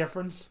big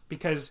difference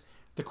because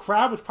the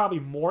crowd was probably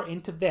more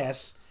into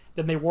this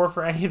than they were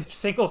for any of the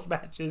singles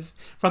matches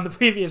from the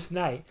previous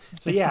night.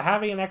 So yeah,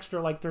 having an extra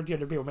like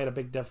 1,300 people made a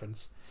big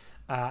difference.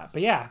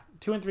 But yeah,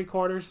 2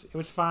 3/4, it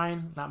was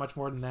fine. Not much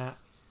more than that.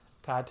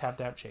 God tapped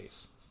out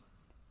Chase.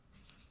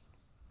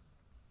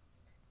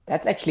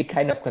 That's actually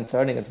kind of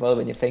concerning as well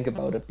when you think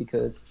about it,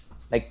 because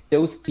like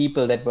those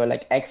people that were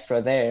like extra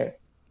there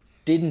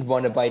didn't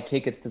want to buy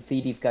tickets to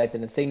see these guys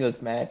in a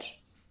singles match,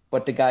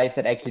 but the guys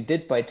that actually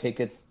did buy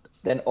tickets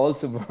then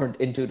also weren't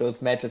into those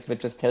matches,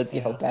 which just tells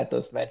you how bad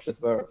those matches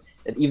were.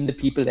 That even the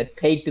people that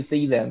paid to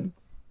see them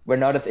were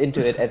not as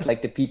into it as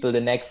like the people the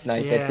next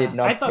night that did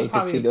not pay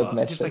to see those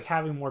matches. Just like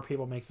having more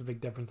people makes a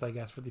big difference, I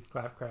guess, for these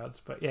clap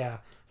crowds. But yeah,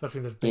 especially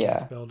in this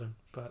big building.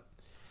 But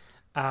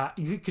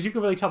because you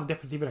can really tell the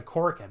difference even at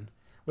Corkin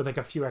with like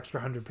a few extra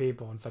 100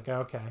 people. And it's like,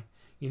 okay,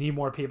 you need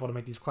more people to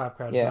make these clap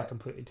crowds not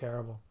completely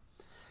terrible.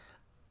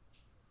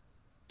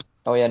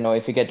 Oh yeah, no,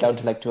 if you get down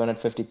to like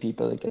 250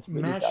 people, it gets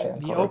really dire.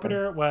 The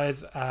opener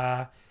was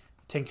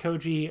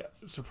Tenkoji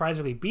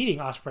surprisingly beating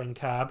Ospreay and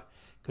Cobb.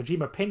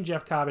 Kojima pinned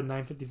Jeff Cobb in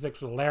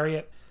 9:56 with a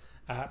lariat.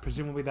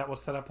 Presumably that will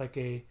set up like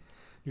a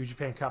New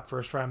Japan Cup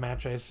first round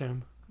match, I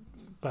assume.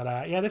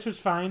 But yeah, this was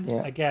fine.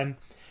 Yeah. Again,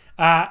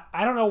 I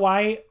don't know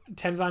why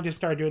Tenzan just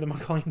started doing the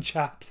Mongolian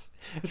chops.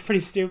 It's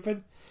pretty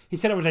stupid. He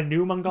said it was a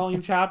new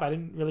Mongolian chop. I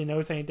didn't really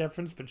notice any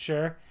difference, but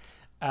sure.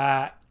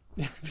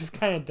 Just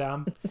kind of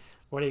dumb.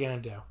 What are you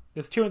going to do?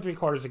 It's 2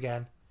 3/4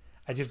 again.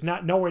 I just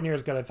not nowhere near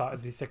as good I thought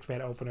as the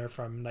 6-man opener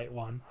from night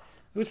one.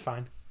 It was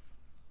fine.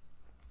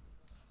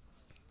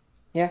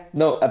 Yeah,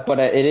 no, but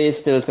it is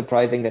still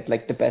surprising that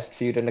like the best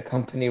feud in the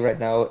company right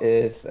now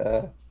is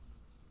the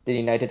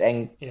United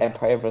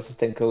Empire versus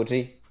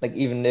Tenkoji. Like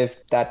even if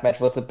that match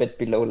was a bit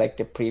below like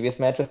the previous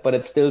matches, but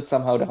it's still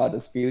somehow the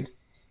hottest feud.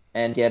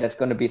 And yeah, there's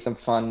going to be some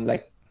fun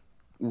like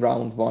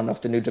round 1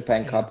 of the New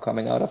Japan Cup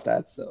coming out of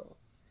that. So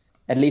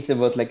at least it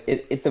was like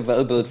it's a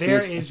well-built feud.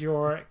 There is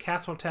your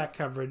Castle Attack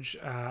coverage.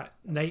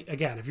 Night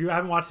again. If you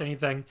haven't watched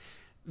anything,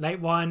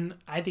 night 1,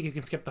 I think you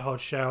can skip the whole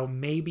show.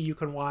 Maybe you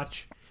can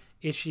watch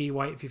Ishii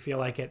White if you feel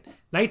like it.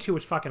 Night 2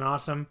 was fucking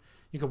awesome.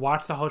 You can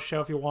watch the whole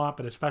show if you want,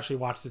 but especially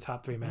watch the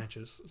top 3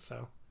 matches.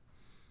 So,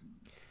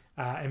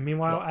 and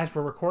meanwhile, as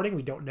for recording,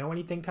 we don't know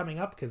anything coming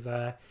up because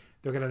they're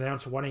going to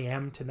announce 1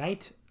 a.m.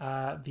 tonight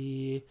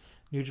the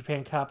New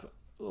Japan Cup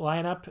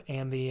lineup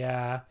and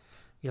the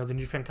the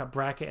New Japan Cup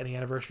bracket and the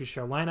anniversary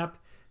show lineup.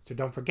 So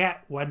don't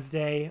forget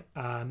Wednesday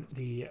on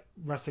the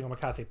Wrestling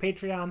Omakase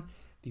Patreon,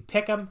 the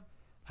Pick'em,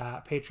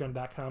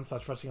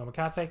 patreon.com/Wrestling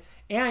Omakase.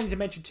 And I need to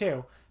mention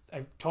too,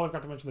 I totally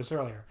forgot to mention this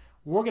earlier,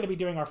 we're going to be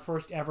doing our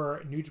first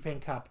ever New Japan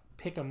Cup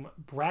Pick'em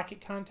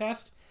bracket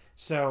contest.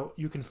 So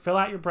you can fill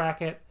out your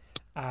bracket.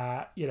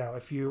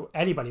 If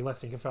anybody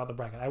listening can fill out the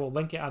bracket. I will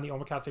link it on the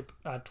Omakase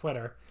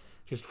Twitter,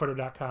 which is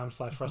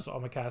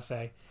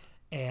twitter.com/WrestleOmakase.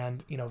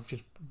 And,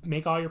 just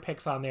make all your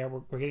picks on there.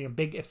 We're getting a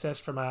big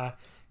assist from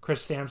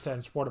Chris Sampson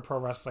and Sport of Pro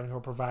Wrestling, who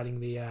are providing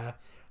the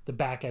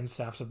back end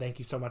stuff. So thank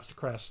you so much to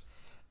Chris.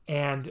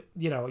 And,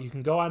 you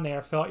can go on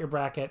there, fill out your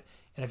bracket.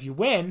 And if you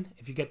win,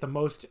 if you get the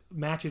most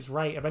matches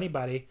right of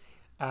anybody,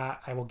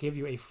 I will give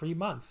you a free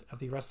month of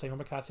the Wrestling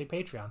Omakase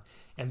Patreon.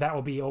 And that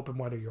will be open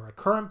whether you're a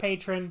current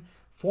patron,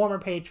 former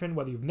patron,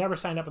 whether you've never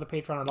signed up with a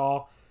Patreon at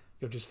all.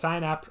 You'll just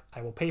sign up.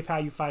 I will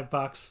PayPal you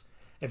 $5.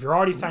 If you're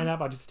already signed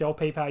up, I'll just still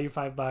PayPal you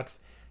 $5.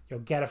 You'll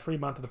get a free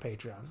month of the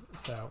Patreon.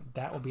 So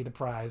that will be the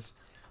prize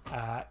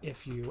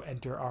if you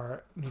enter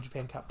our New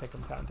Japan Cup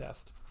Pick'em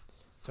contest.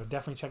 So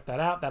definitely check that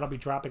out. That'll be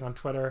dropping on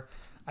Twitter,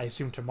 I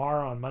assume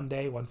tomorrow on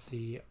Monday once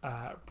the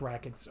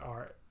brackets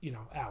are,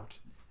 out.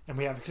 And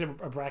we have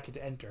a bracket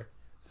to enter.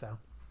 So,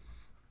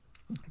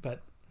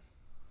 but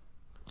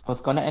I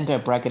was going to enter a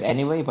bracket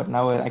anyway, but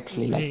now we're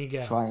actually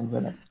try and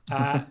win it.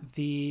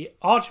 The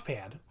All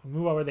Japan. We'll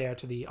move over there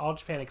to the All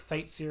Japan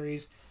Excite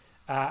series.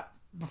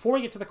 Before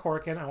we get to the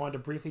Corkin, I wanted to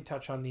briefly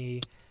touch on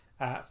the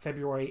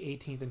February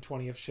 18th and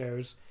 20th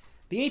shows.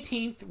 The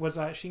 18th was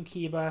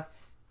Shinkiba.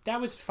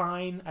 That was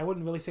fine. I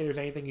wouldn't really say there's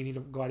anything you need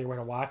to go out of your way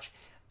to watch.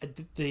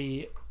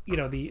 The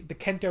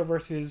Kento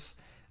versus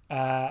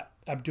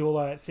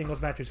Abdullah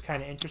singles match was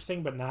kind of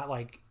interesting, but not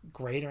like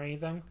great or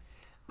anything.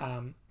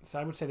 So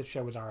I would say the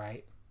show was all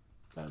right.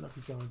 I don't know if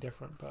you're feeling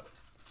different, but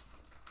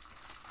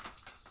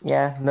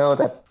yeah, no,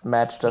 that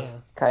match just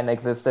kind of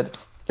existed.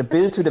 The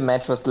build to the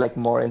match was like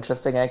more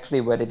interesting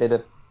actually, where they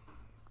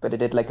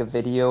did like a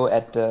video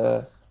at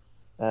the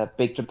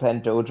Big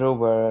Japan Dojo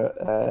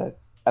where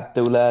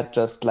Abdullah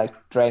just like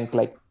drank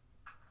like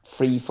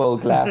 3 full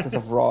glasses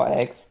of raw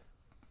eggs.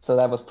 So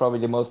that was probably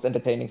the most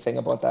entertaining thing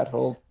about that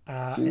whole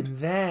feud. And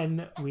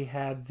then we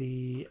had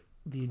the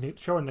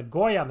show in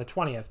Nagoya on the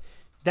 20th.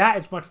 That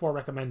is much more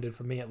recommended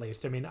for me, at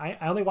least. I mean, I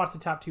only watched the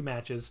top 2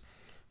 matches,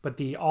 but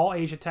the All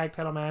Asia Tag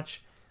Title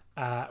match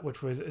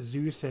which was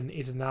Zeus and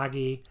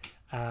Izanagi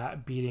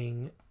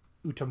beating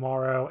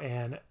Utamaro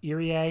and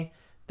Irie.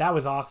 That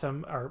was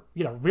awesome, or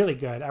really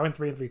good. I went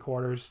 3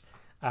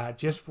 3/4,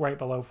 just right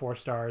below 4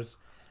 stars,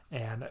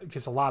 and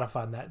just a lot of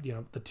fun. That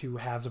the two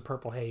halves of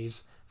Purple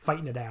Haze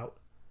fighting it out.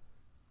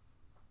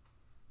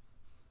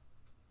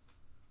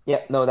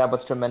 Yeah, no, that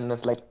was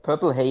tremendous. Like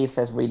Purple Haze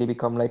has really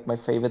become like my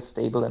favorite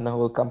stable in the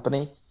whole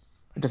company,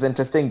 which is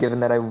interesting given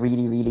that I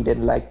really, really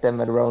didn't like them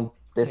at around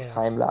this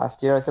time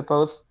last year, I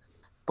suppose.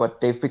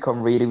 But they've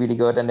become really, really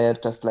good, and they're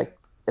just like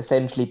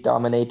essentially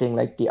dominating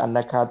like the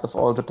undercards of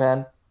All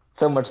Japan.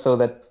 So much so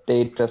that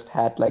they just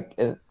had like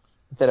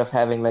instead of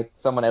having like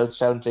someone else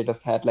challenge, they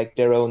just had like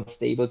their own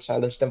stable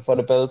challenge them for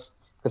the belts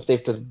because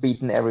they've just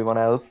beaten everyone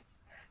else.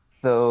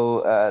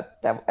 So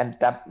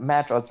that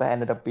match also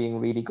ended up being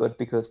really good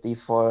because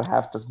these four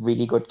have just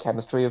really good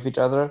chemistry with each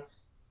other,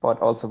 but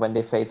also when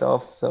they face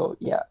off. So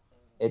yeah,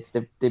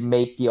 they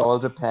made the All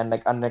Japan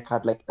like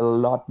undercard like a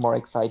lot more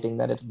exciting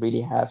than it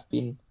really has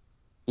been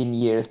in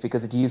years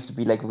because it used to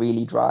be like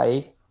really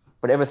dry.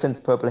 But ever since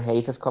Purple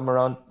Haze has come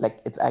around,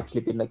 like it's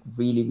actually been like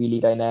really,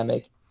 really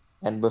dynamic,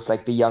 and with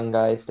like the young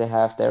guys they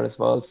have there as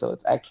well. So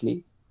it's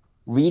actually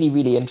really,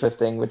 really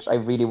interesting, which I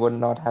really would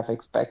not have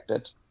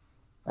expected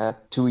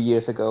 2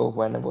 years ago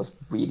when it was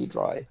really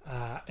dry.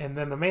 And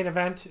then the main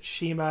event,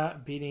 Shima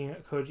beating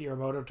Koji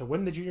Iramoto to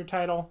win the junior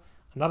title.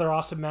 Another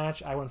awesome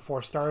match. I went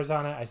 4 stars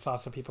on it. I saw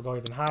some people go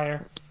even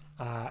higher.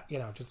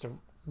 Just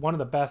one of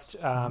the best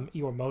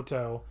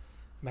Iwamoto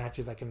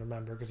matches I can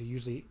remember because he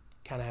usually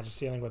kind of has a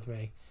ceiling with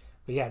me.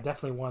 But yeah,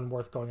 definitely one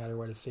worth going out of your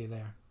way to see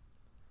there.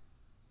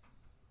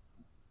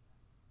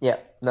 Yeah,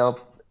 no,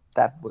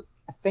 I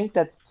think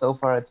that's so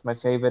far it's my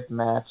favorite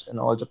match in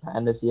All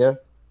Japan this year.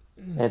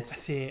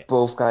 It's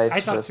both guys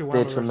I thought just Suwama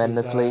did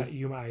tremendously.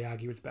 Yuma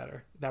Ayagi was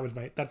better. I went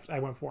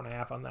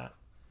 4.5 on that.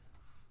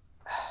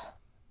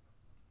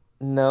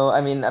 No,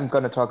 I mean I'm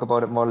gonna talk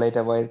about it more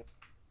later. Why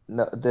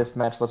this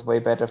match was way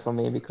better for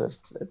me because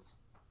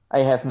I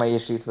have my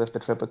issues with the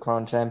Triple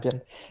Crown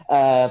champion.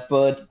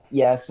 But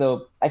yeah,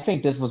 so I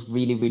think this was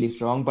really, really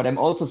strong. But I'm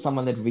also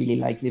someone that really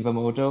likes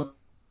Iwamoto,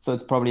 so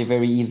it's probably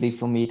very easy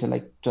for me to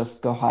like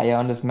just go higher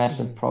on this match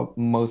than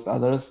most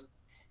others.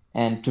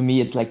 And to me,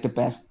 it's like the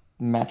best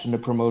match in the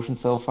promotion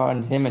so far,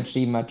 and him and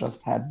Shima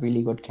just had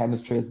really good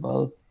chemistry as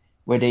well,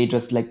 where they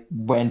just like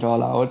went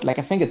all out. Like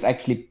I think it's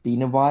actually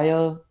been a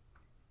while.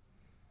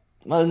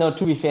 Well, no,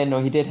 to be fair,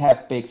 no, he did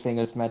have big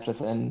singles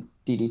matches in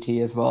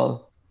DDT as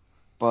well,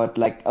 but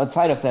like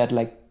outside of that,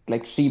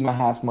 like Shima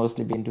has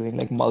mostly been doing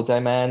like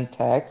multi-man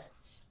tags,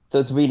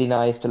 so it's really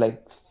nice to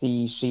like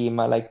see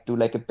Shima like do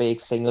like a big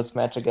singles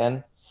match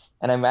again.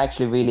 And I'm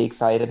actually really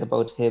excited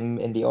about him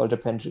in the All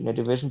Japan Junior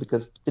division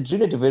because the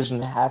Junior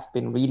division has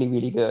been really,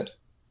 really good.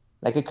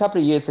 Like a couple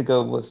of years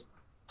ago was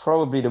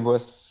probably the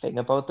worst thing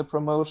about the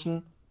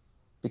promotion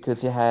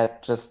because you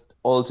had just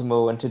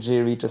Ultimo and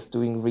Tajiri just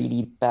doing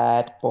really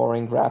bad,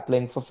 boring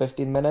grappling for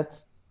 15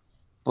 minutes.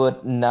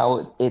 But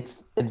now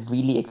it's a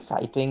really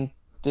exciting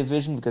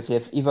division because you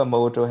have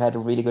Iwamoto had a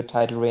really good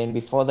title reign.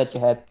 Before that, you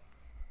had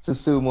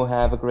Susumu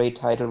have a great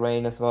title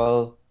reign as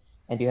well.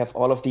 And you have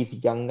all of these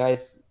young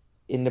guys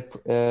in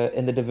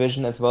the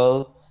division as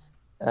well,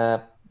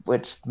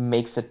 which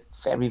makes it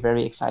very,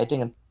 very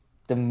exciting. And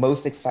the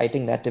most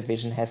exciting that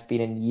division has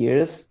been in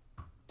years,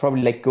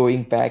 probably like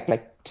going back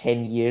like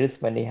 10 years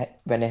when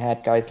they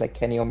had guys like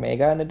Kenny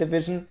Omega in the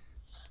division.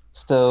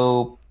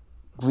 So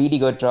really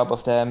good job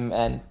of them,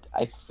 and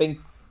I think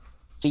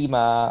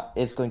Shima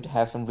is going to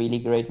have some really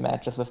great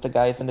matches with the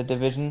guys in the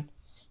division.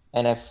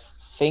 And I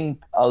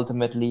think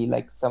ultimately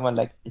like someone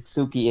like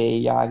Itsuki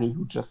Aoyagi,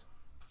 who just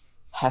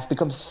has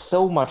become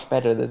so much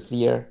better this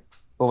year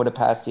over the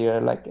past year.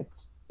 Like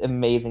it's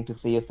amazing to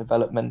see his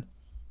development.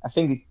 I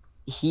think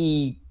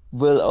he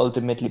will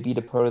ultimately be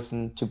the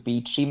person to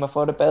beat Shima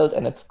for the belt,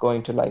 and it's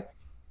going to like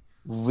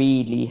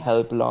really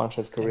help launch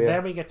his career. And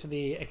then we get to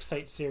the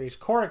Excite Series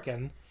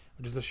Korakuen,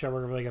 which is the show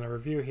we're really going to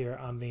review here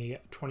on the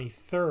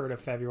 23rd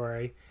of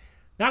February.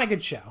 Not a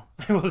good show,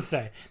 I will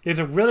say. There's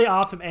a really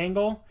awesome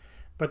angle,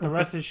 but the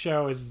rest of the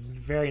show is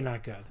very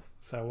not good.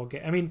 So we'll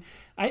get. I mean,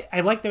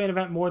 I like the main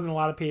event more than a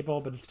lot of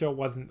people, but it still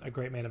wasn't a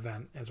great main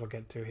event, as we'll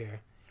get to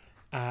here.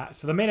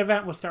 So the main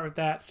event, we'll start with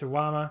that.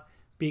 Suwama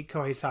beat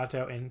Kohei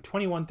Sato in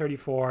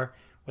 21-34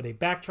 with a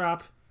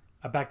backdrop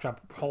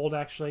hold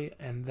actually,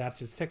 and that's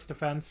his 6th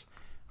defense.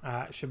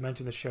 Should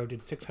mention the show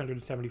did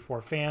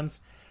 674 fans.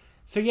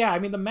 So yeah, I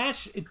mean the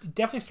match it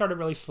definitely started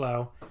really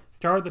slow.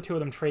 Started the two of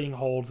them trading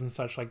holds and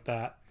such like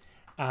that.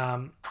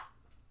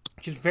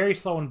 Just very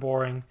slow and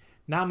boring.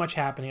 Not much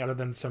happening other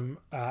than some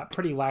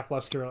pretty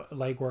lackluster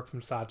legwork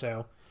from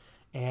Sato.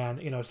 And,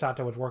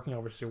 Sato was working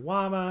over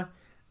Suwama.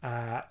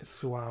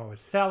 Suwama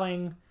was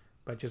selling.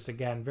 But just,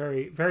 again,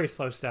 very, very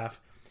slow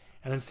stuff.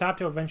 And then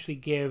Sato eventually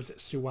gives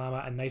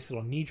Suwama a nice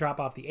little knee drop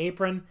off the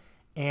apron.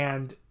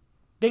 And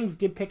things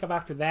did pick up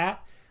after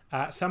that.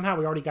 Somehow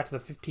we already got to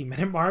the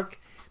 15-minute mark.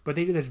 But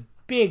they did this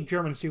big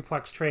German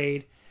suplex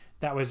trade.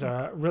 That was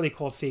a really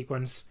cool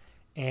sequence.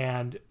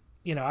 And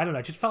I don't know.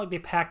 It just felt like they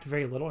packed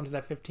very little into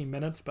that 15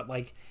 minutes, but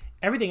like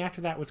Everything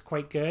after that was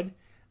quite good.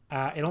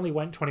 It only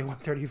went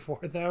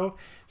 21-34 though,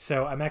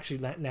 so I'm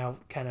actually now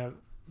kind of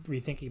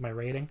rethinking my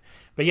rating.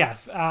 But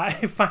yes,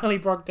 it finally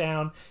broke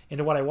down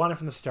into what I wanted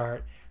from the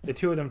start. The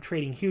two of them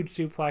trading huge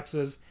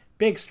suplexes,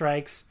 big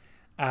strikes.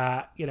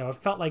 It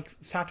felt like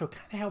Sato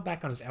kind of held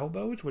back on his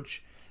elbows,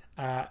 which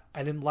I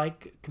didn't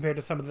like compared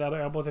to some of the other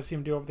elbows I've seen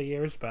him do over the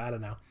years, but I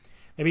don't know.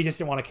 Maybe he just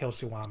didn't want to kill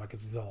Suwama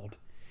because he's old.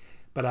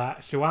 But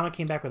Suwama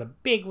came back with a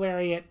big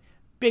lariat,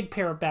 big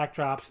pair of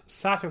backdrops.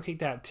 Sato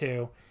kicked out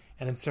too.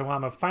 And then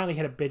Suwama finally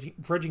hit a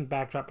bridging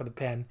backdrop with a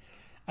pin.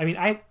 I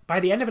mean, by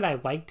the end of it, I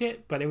liked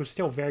it, but it was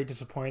still very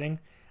disappointing.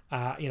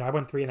 I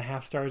went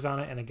 3.5 stars on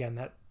it. And again,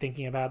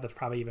 thinking about it, that's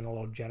probably even a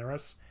little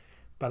generous.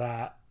 But,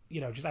 I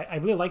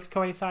really liked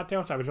Kohei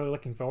Sato, so I was really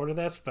looking forward to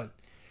this. But,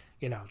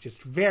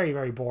 just very,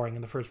 very boring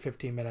in the first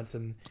 15 minutes.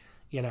 And,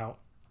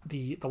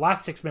 the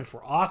last 6 minutes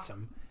were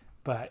awesome,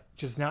 but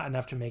just not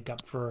enough to make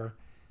up for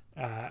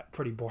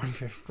pretty boring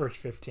first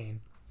 15.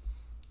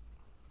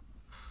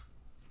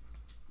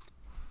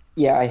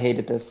 Yeah, I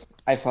hated this.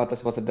 I thought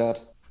this was a dud,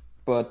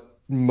 but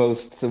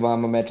most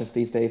Suwama matches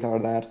these days are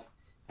that.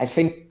 I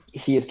think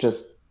he is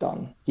just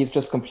done. He's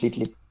just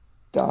completely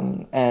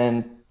done.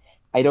 And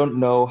I don't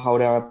know how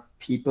there are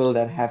people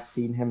that have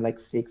seen him like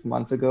 6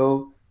 months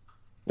ago.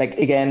 Like,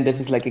 again, this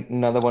is like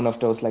another one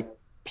of those, like,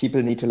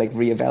 people need to like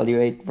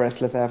reevaluate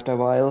wrestlers after a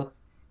while.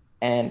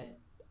 And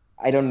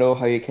I don't know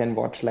how you can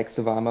watch like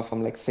Suwama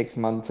from like 6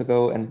 months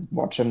ago and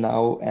watch him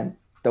now and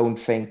don't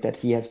think that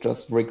he has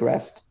just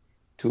regressed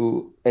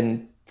to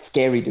a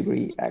scary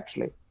degree,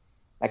 actually.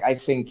 Like, I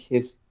think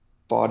his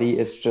body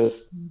is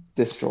just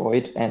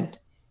destroyed and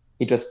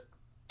he just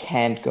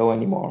can't go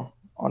anymore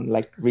on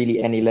like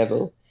really any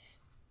level.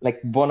 Like,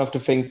 one of the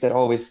things that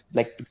always,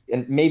 like,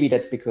 and maybe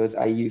that's because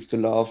I used to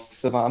love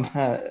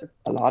Suwama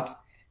a lot.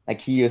 Like,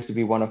 he used to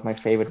be one of my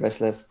favorite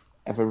wrestlers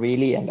ever,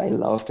 really, and I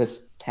loved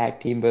his tag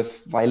team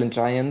with Violent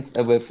Giants,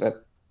 with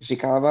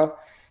Ishikawa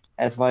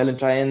as Violent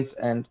Giants,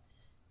 and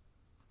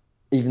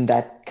even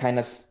that kind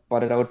of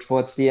spotted out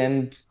towards the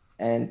end.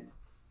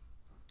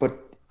 But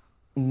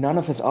none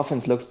of his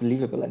offense looks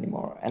believable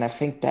anymore, and I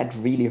think that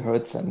really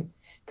hurts him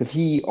because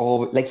he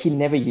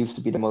never used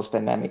to be the most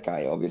dynamic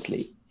guy,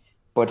 obviously,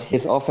 but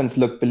his offense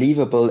looked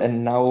believable,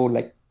 and now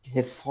like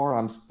his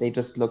forearms, they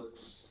just look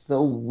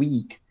so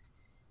weak,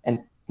 and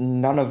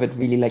none of it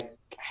really like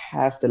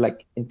has the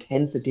like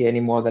intensity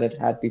anymore that it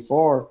had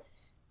before,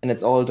 and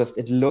it's all just,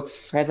 it looks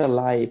feather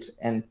light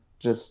and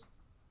just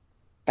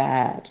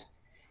bad.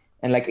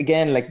 And like,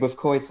 again, like with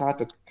Kohei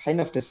Sato,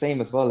 kind of the same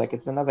as well. Like,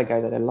 it's another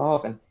guy that I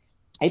love, and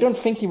I don't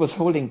think he was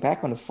holding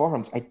back on his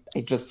forearms.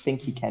 I just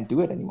think he can't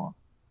do it anymore.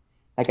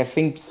 Like, I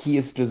think he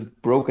is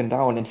just broken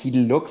down, and he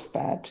looks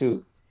bad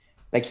too.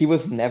 Like, he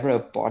was never a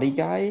body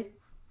guy,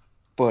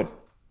 but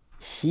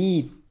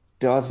he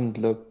doesn't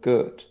look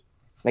good.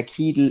 Like,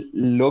 he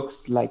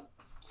looks like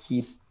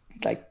he's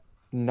like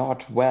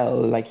not well.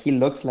 Like, he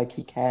looks like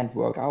he can't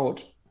work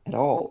out at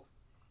all.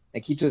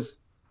 Like, he just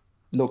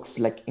looks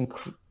like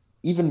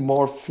even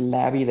more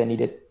flabby than he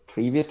did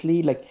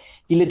previously. Like,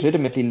 he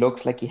legitimately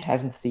looks like he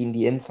hasn't seen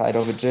the inside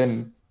of a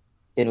gym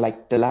in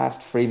like the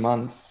last 3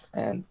 months.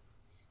 And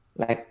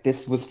like,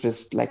 this was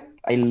just like,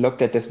 I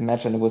looked at this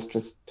match and it was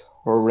just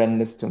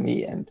horrendous to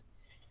me. And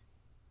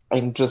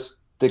I'm just,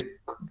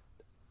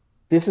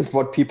 this is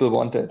what people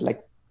wanted.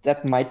 Like,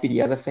 that might be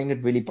the other thing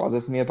that really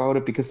bothers me about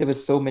it, because there were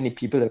so many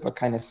people that were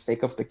kind of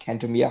sick of the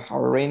Kantomiya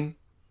horror reign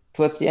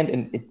towards the end,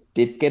 and it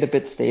did get a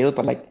bit stale,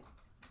 but like,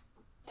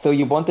 so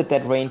you wanted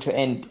that reign to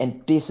end,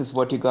 and this is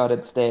what you got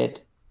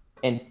instead.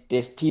 And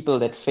there's people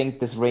that think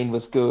this reign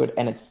was good,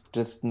 and it's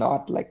just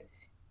not. Like,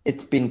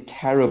 it's been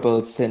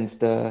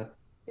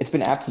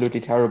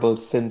absolutely terrible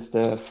since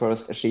the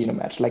first Ashino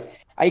match. Like,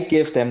 I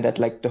give them that,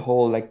 like, the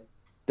whole, like,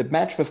 the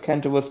match with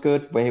Kento was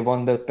good, where he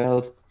won the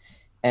belt,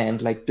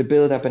 and like the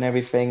build up and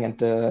everything, and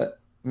the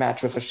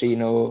match with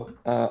Ashino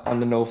on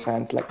the No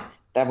Fans, like,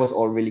 that was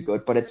all really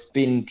good, but it's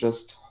been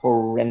just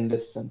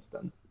horrendous since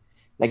then.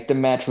 Like, the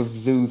match with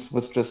Zeus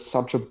was just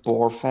such a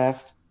bore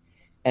fest,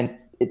 and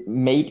it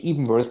made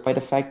even worse by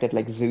the fact that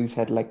like Zeus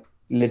had like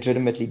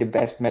legitimately the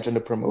best match in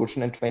the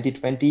promotion in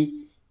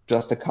 2020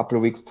 just a couple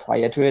of weeks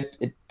prior to it.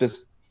 It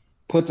just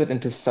puts it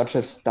into such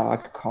a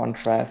stark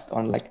contrast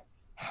on like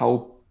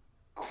how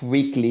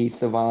quickly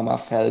Suwama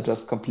fell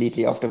just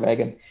completely off the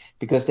wagon,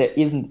 because there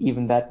isn't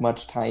even that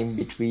much time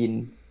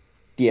between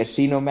the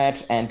Ashino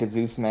match and the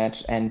Zeus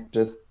match, and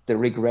just the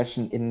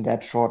regression in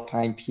that short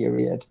time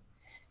period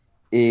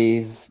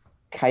is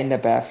kind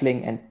of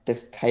baffling, and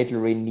this title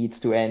reign needs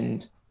to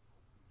end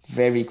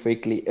very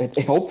quickly.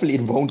 Hopefully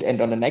it won't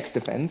end on the next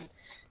defense,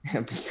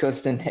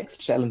 because the next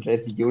challenger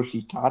is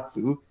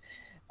Yoshitatsu.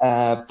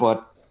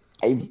 But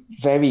I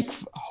very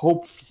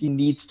hope he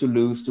needs to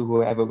lose to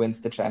whoever wins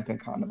the Champion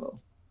Carnival.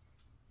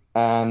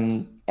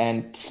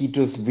 And he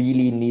just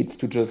really needs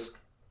to just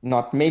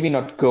maybe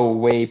not go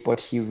away, but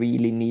he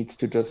really needs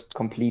to just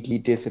completely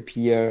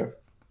disappear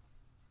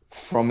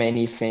from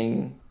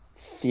anything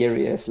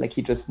serious. Like,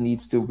 he just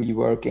needs to be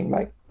working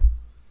like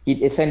he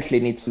essentially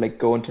needs to like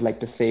go into like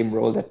the same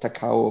role that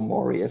Takao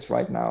Mori is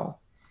right now,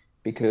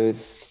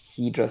 because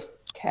he just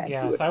can't do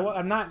it. So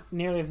I'm not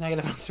nearly as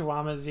negative on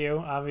Suwama as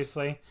you,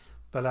 obviously,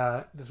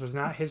 but this was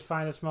not his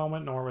finest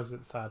moment, nor was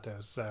it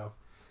Sato's. So,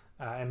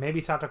 and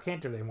maybe Sato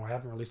can't do it anymore. I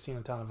haven't really seen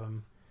a ton of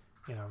him,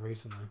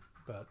 recently.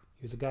 But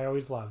he was a guy I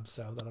always loved,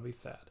 so that'll be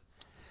sad.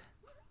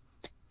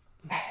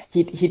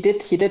 He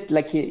did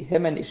like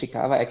him and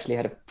Ishikawa actually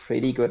had a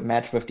pretty good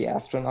match with the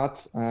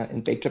astronauts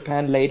in Big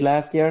Japan late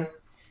last year,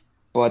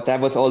 but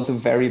that was also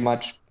very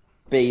much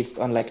based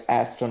on like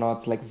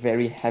astronauts like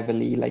very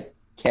heavily like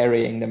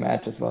carrying the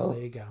match as well.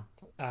 There you go.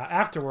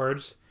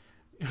 Afterwards,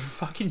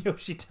 fucking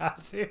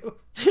Yoshitatsu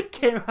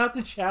came out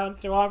to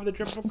challenge to offer the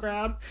Triple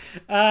Crown.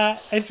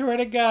 I swear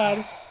to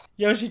God,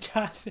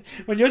 Yoshitatsu.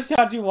 When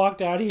Yoshitatsu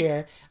walked out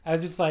here, I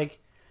was just like,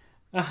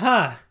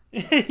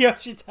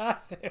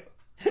 Yoshitatsu.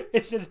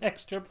 It's the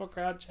next Triple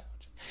Crown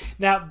challenge.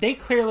 Now they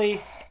clearly,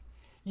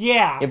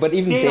 but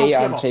even they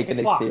aren't taking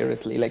it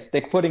seriously. Like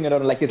they're putting it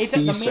on like a it's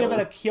C the show. main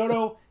event of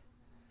Kyoto.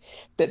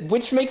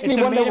 Which makes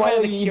me wonder why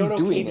are you even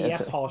doing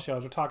KBS it. Hall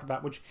shows we're talking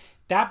about, which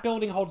that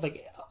building holds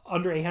like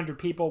under 800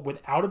 people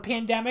without a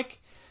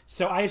pandemic.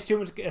 So I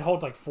assume it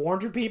holds like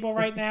 400 people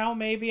right now,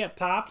 maybe at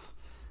tops.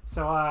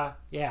 So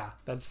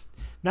that's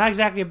not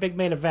exactly a big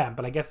main event,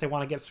 but I guess they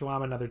want to get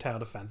Suwama another title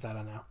defense. I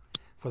don't know,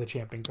 for the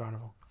Champion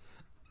Carnival.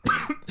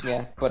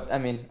 Yeah, but I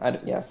mean, I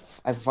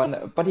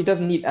wonder, but he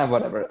doesn't need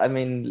whatever. I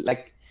mean,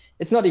 like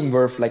it's not even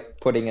worth like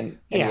putting in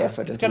any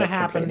effort into like,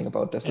 complaining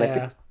about this.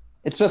 Like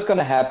it's just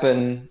gonna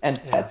happen,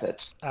 and that's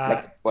it.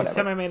 Like whatever. The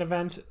semi-main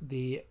event,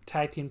 the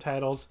tag team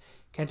titles,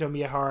 Kento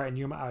Miyahara and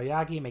Yuma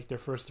Aoyagi make their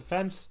first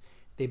defense.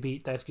 They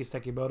beat Daisuke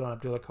Sekimoto and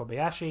Abdullah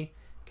Kobayashi.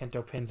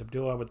 Kento pins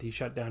Abdullah with the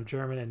shutdown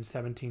German in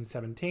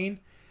 17-17.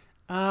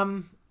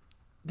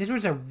 This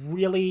was a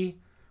really,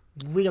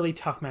 really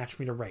tough match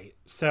for me to rate.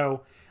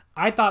 So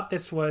I thought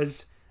this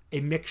was a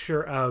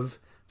mixture of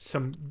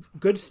some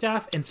good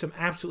stuff and some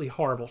absolutely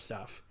horrible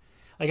stuff.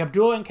 Like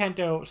Abdullah and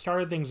Kento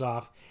started things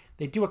off.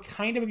 They do a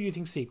kind of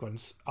amusing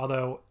sequence,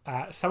 although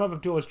some of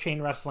Abdullah's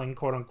chain wrestling,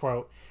 quote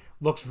unquote,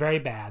 looks very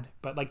bad,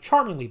 but like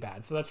charmingly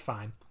bad, so that's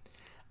fine.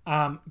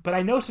 But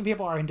I know some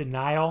people are in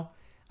denial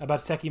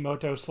about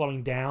Sekimoto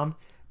slowing down,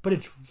 but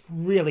it's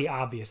really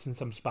obvious in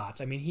some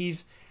spots. I mean,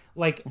 he's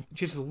like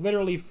just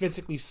literally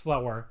physically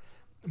slower,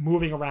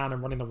 moving around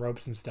and running the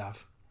ropes and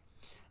stuff.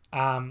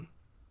 Kenta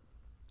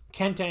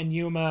and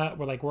Yuma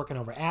were like working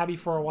over Abby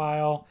for a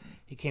while.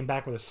 He came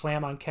back with a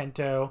slam on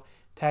Kento,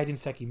 tagged in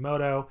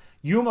Sekimoto.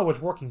 Yuma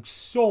was working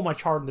so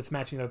much harder in this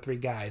match than the other three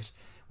guys,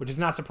 which is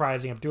not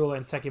surprising. Abdullah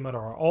and Sekimoto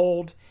are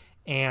old,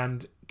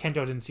 and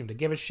Kento didn't seem to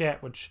give a shit,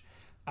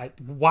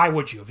 why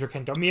would you if you're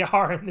Kento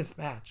Miyahara in this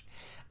match?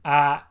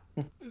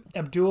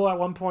 Abdullah at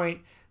one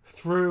point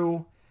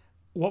threw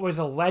what was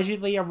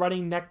allegedly a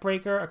running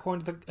neckbreaker,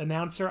 according to the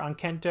announcer, on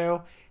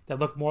Kento that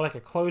looked more like a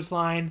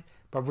clothesline,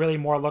 but really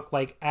more looked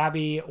like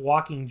Abby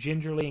walking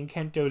gingerly in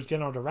Kento's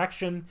general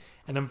direction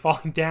and then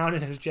falling down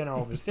in his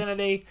general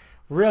vicinity.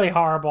 Really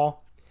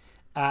horrible.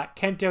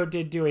 Kento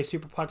did do a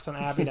superplex on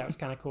Abby. That was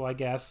kind of cool, I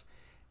guess.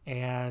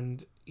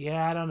 And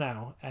I don't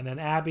know. And then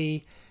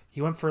Abby, he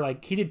went for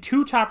he did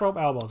 2 top rope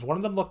elbows. One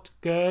of them looked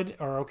good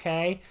or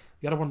okay.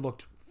 The other one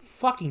looked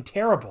fucking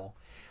terrible.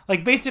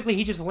 Like basically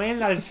he just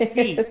landed on his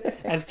feet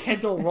as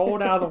Kento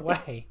rolled out of the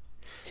way.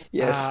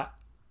 Yes.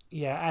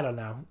 I don't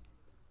know.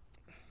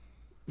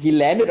 He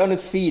landed on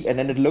his feet, and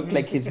then it looked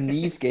like his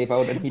knees gave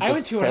out, and he just I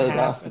went 2.5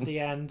 down. at the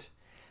end.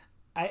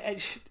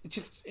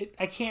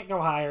 I can't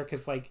go higher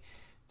because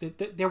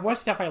there was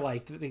stuff I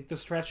liked. The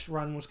stretch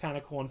run was kind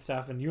of cool and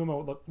stuff, and Yuma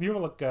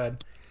looked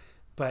good,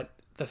 but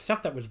the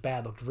stuff that was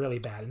bad looked really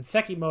bad. And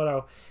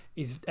Sekimoto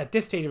is at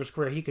this stage of his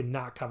career, he could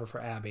not cover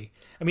for Abby.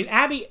 I mean,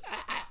 Abby,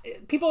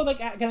 people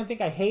kind of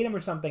think I hate him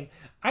or something.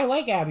 I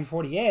like Abby for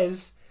what he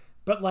is,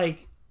 but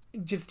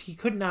just he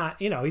could not.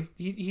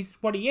 He's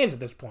what he is at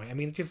this point. I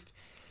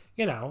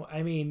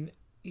mean,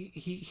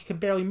 he can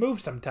barely move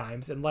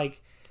sometimes, and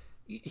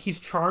he's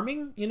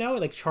charming,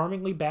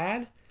 charmingly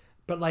bad,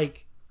 but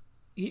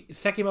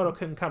Sekimoto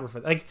couldn't cover for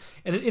that.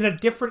 In a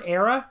different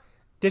era,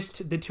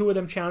 the two of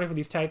them challenging for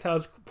these tag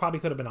titles probably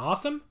could have been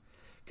awesome,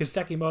 because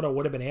Sekimoto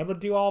would have been able to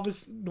do all of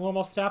his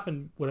normal stuff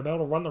and would have been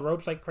able to run the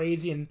ropes like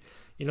crazy and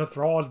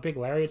throw all his big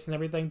lariats and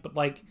everything. But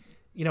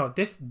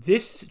this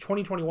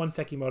 2021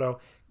 Sekimoto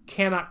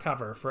cannot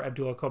cover for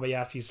Abdullah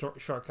Kobayashi's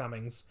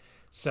shortcomings.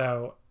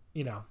 So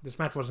this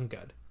match wasn't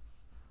good.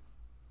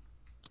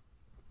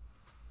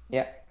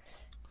 Yeah,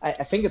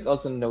 I think it's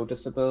also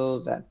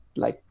noticeable that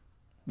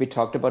we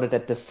talked about it,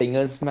 that the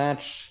singles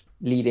match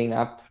leading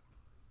up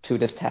to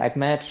this tag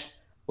match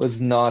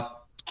was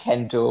not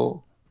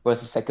Kento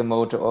versus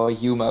Sekimoto or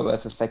Yuma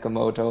versus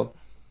Sekimoto,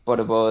 but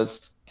it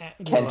was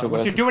Kento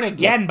versus you're doing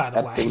again, by the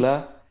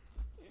Abdullah.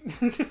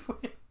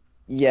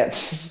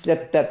 Yes,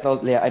 that's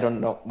all. Yeah, I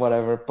don't know,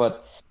 whatever.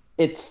 But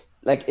it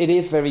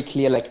is very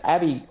clear.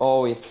 Abby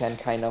always can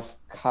kind of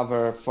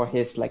cover for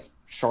his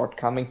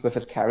shortcomings with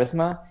his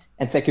charisma,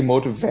 and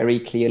Sekimoto very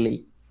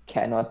clearly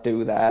cannot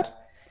do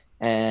that.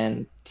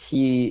 And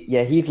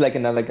he's like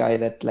another guy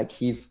that like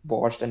he's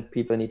washed, and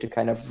people need to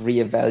kind of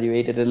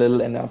reevaluate it a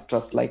little and not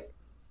just like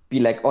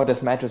be like, oh,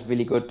 this match was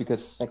really good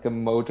because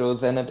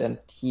Sakamoto's in it, and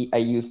I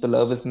used to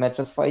love his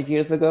matches 5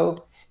 years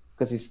ago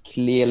because he's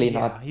clearly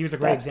not he was a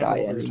great that example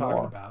guy of what we were talking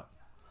anymore. about.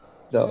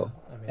 So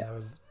I mean, yeah. that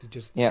was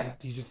Yeah.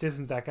 he just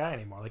isn't that guy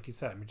anymore. Like you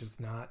said, I mean, just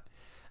not.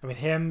 I mean,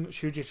 him,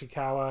 Shuji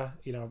Ishikawa,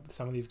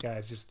 some of these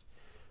guys just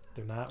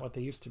they're not what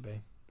they used to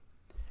be.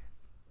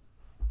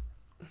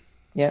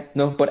 Yeah,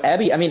 no, but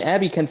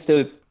Abby can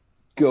still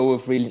go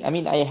with really. I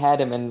mean, I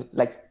had him in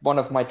like one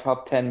of my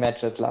top 10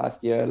 matches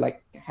last year,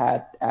 like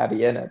had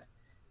Abby in it.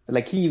 So,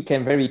 like he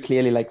can very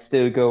clearly like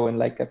still go in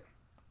like a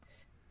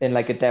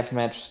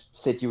deathmatch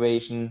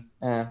situation.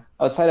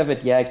 Outside of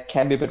it, yeah, it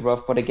can be a bit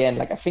rough, but again,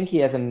 like I think he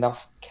has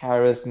enough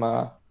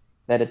charisma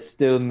that it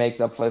still makes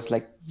up for us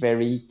like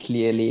very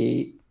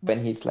clearly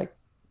when he's like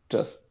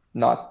just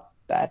not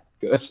that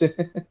good.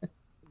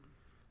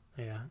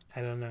 Yeah,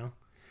 I don't know.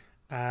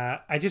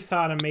 I just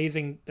saw an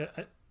amazing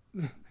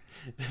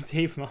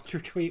Dave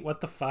Meltzer tweet.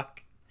 What the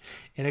fuck?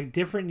 In a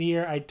different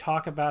year, I'd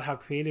talk about how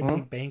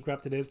creatively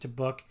bankrupt it is to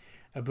book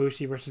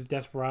Ibushi versus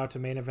Desperado to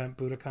main event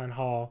Budokan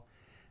Hall.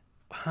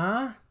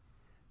 Huh?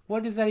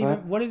 What does that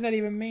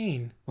even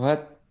mean?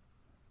 What?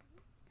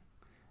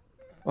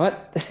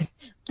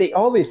 They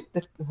always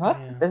what?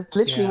 Yeah. That's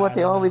literally what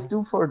they always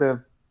know. do for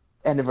the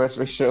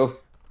anniversary show.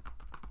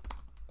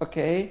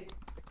 Okay.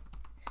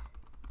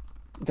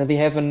 Does he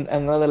have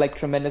another like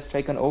tremendous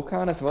take on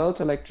Okan as well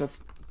to like just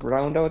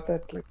round out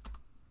that like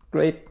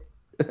great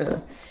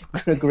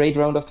great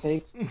round of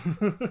takes?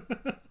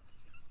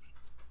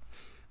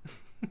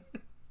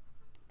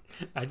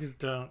 I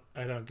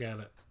don't get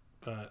it,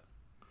 but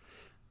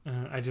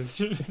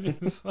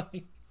it's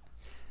like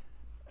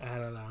I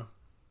don't know,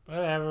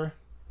 whatever.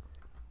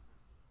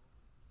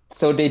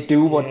 So they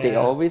do what they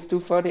always do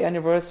for the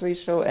anniversary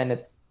show, and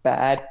it's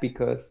bad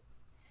because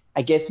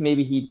I guess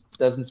maybe he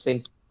doesn't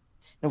think.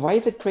 Now, why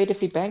is it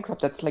creatively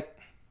bankrupt? That's like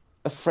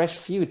a fresh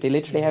feud. They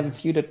literally haven't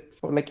feuded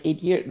for like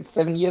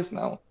 7 years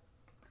now.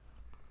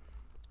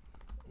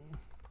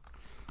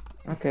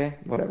 Okay,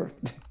 whatever.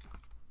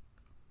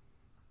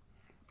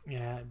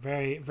 Yeah,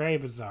 very, very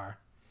bizarre.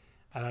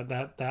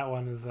 That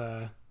one is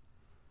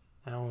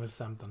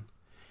something.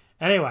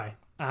 Anyway,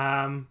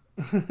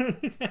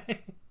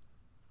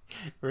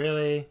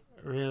 really,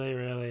 really,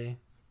 really,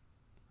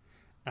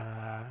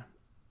 yeah,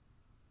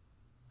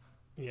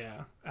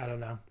 I don't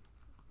know.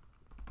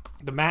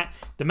 The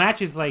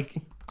match is like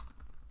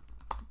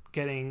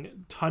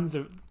getting tons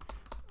of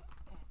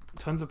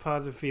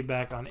positive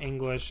feedback on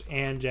English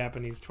and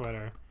Japanese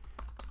Twitter.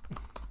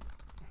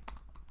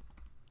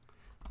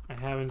 I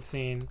haven't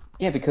seen.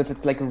 Yeah, because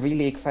it's like a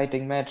really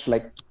exciting match.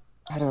 Like,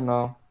 I don't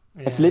know.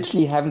 Yeah. I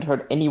literally haven't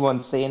heard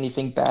anyone say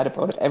anything bad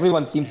about it.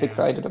 Everyone seems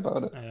excited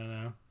about it. I don't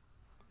know.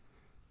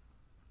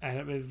 And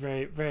it was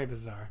very, very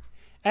bizarre.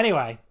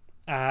 Anyway,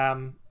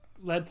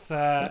 let's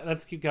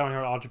keep going here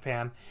at All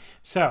Japan.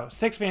 So,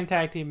 6-man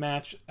tag team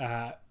match.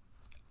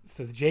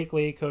 So Jake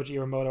Lee, Koji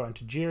Iwamoto, and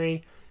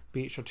Tajiri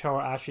beat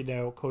Shotaro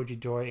Ashino, Koji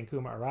Doi, and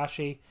Kuma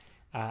Arashi.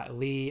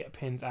 Lee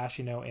pins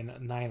Ashino in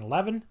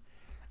 9-11.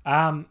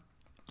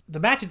 The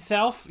match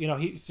itself,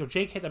 so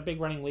Jake hit a big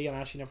running Lee on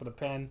Ashino for the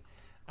pin.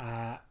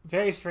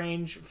 Very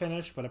strange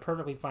finish, but a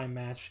perfectly fine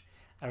match.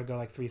 I would go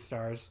like 3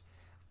 stars.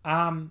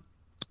 The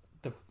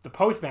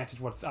post match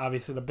is what's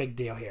obviously the big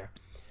deal here.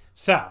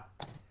 So,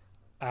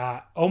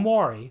 Hokuto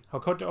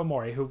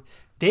Omori, who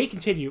they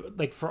continue,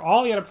 like for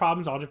all the other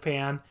problems All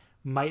Japan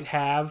might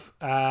have,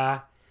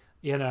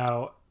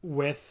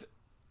 with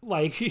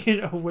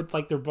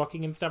with their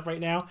booking and stuff right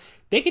now,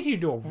 they continue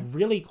to do a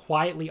really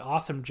quietly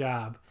awesome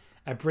job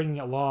at bringing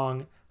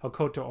along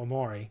Hokuto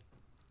Omori.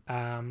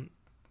 I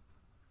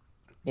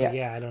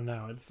don't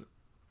know.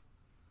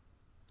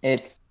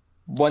 It's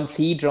once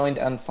he joined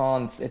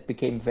Enfants, it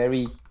became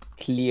very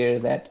clear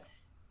that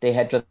they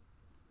had just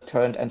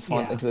turned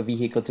Enfants into a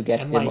vehicle to get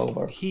him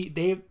over.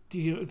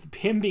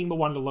 Him being the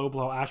one to low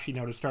blow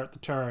Ashino to start the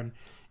turn,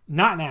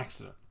 not an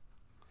accident.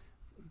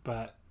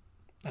 But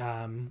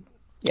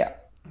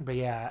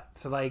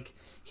so like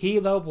he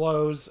low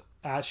blows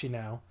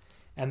Ashino,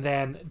 and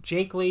then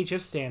Jake Lee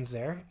just stands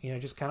there,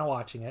 just kind of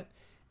watching it.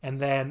 And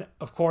then,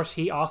 of course,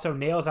 he also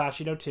nails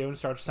Ashino too and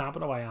starts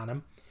stomping away on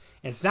him.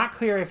 And it's not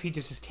clear if he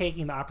just is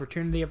taking the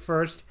opportunity at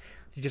first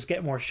to just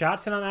get more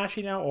shots in on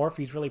Ashino, or if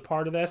he's really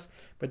part of this.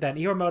 But then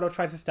Iwamoto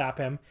tries to stop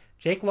him.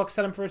 Jake looks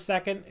at him for a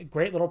second.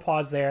 Great little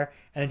pause there.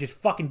 And then just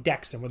fucking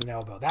decks him with an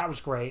elbow. That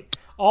was great.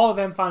 All of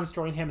them finds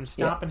join him and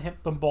stomping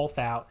them both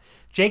out.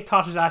 Jake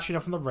tosses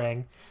Ashino from the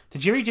ring.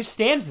 Tajiri just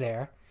stands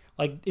there,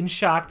 like in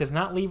shock, does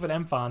not leave with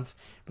Enfants.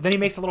 But then he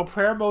makes a little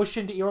prayer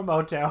motion to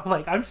Iwamoto,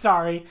 like, I'm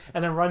sorry,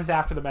 and then runs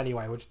after them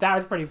anyway, which that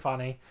was pretty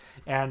funny.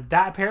 And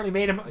that apparently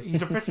made him,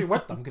 he's officially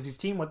with them, because he's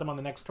teamed with them on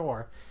the next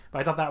tour. But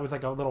I thought that was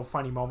like a little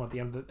funny moment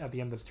at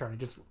the end of this turn. He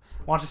just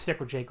wants to stick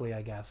with Jake Lee,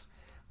 I guess.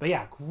 But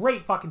yeah,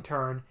 great fucking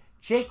turn.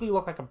 Jake Lee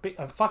looked like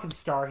a fucking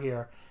star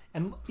here.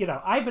 And,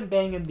 I've been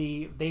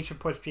banging they should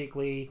push Jake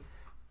Lee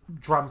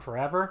drum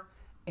forever.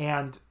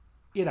 And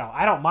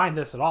I don't mind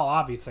this at all,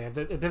 obviously. If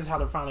this is how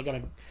they're finally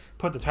going to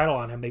put the title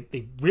on him,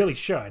 they really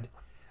should.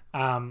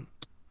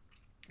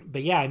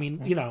 But yeah, I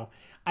mean,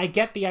 I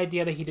get the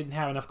idea that he didn't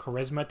have enough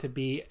charisma to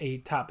be a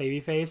top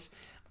babyface.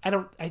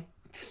 I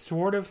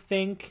sort of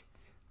think,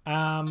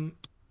 I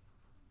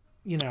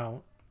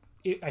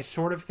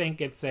sort of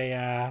think it's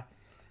a,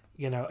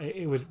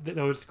 it was,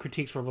 those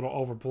critiques were a little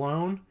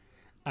overblown.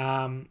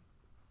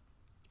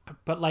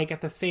 But like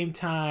at the same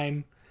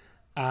time,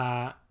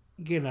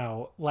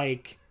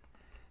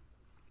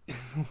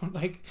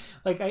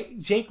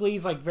 Jake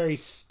Lee's like very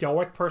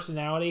stoic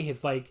personality,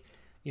 his like,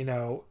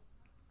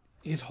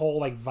 his whole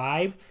like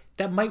vibe,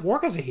 that might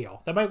work as a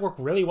heel. That might work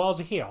really well as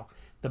a heel.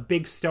 The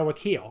big stoic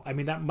heel. I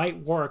mean, that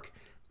might work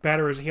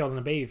better as a heel than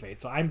a babyface.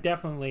 So I'm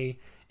definitely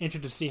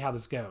interested to see how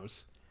this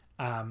goes.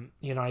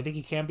 I think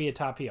he can be a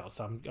top heel.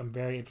 So I'm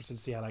very interested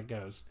to see how that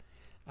goes.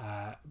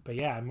 But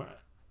yeah,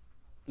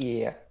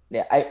 Yeah.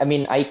 I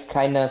mean, I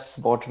kind of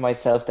swore to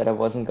myself that I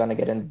wasn't gonna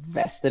get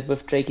invested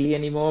with Drake Lee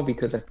anymore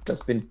because I've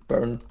just been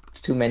burned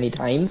too many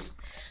times.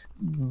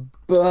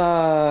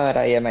 But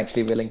I am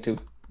actually willing to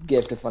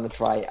give this one a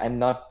try. I'm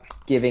not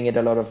giving it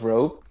a lot of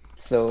rope.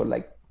 So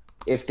like,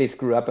 if they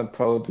screw up, I'm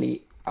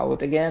probably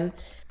out again.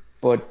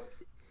 But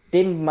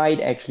they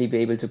might actually be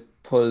able to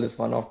pull this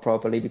one off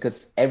properly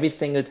because every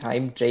single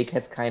time Jake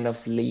has kind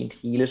of leaned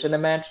heelish in a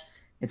match,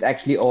 it's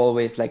actually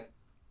always like,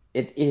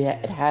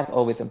 it has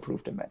always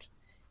improved the match.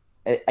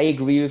 I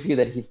agree with you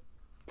that he's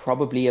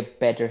probably a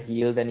better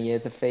heel than he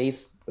is a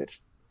face,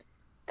 which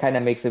kind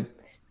of makes it,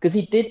 because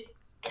he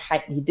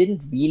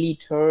didn't really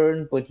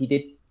turn, but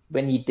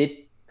when he did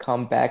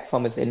come back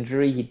from his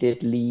injury, he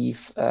did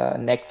leave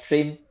next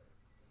stream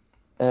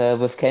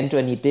with Kento,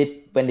 and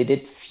when they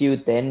did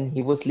feud, then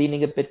he was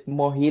leaning a bit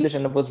more heelish,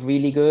 and it was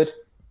really good.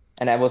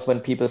 And that was when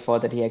people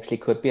thought that he actually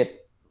could be a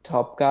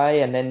top guy,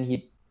 and then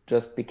he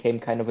just became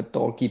kind of a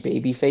dorky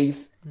baby face.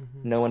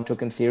 Mm-hmm. No one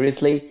took him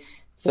seriously.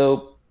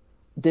 So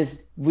this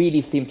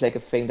really seems like a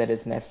thing that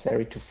is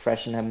necessary to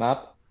freshen him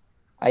up.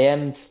 I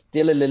am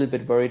still a little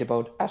bit worried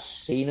about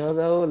Ashino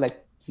though.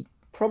 Like, he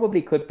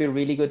probably could be a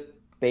really good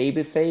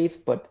babyface,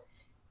 but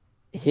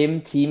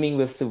him teaming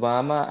with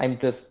Suwama, I'm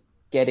just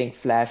getting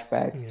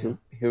flashbacks to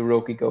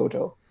Hiroki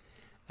Goto.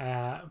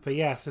 But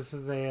yes, this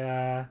is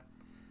a.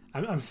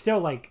 I'm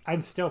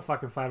still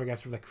fucking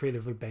flabbergasted with a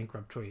creatively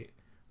bankrupt tweet.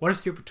 What a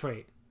stupid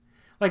tweet!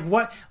 Like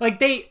what?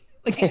 They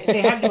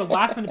had to do a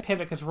last minute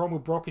pivot because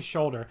Hiromu broke his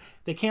shoulder.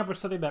 They came up with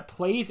something that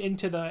plays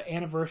into the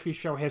anniversary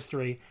show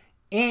history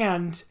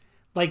and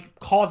like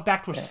calls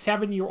back to a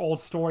 7-year-old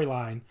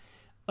storyline.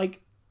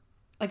 Like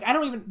I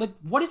don't even like.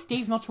 What is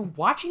Dave Meltzer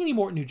watching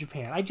anymore at New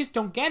Japan? I just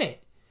don't get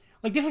it.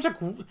 Like this is a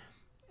great.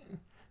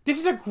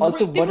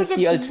 Also, what is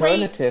the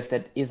alternative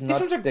that is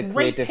not the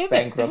creative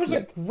bankrupt? This was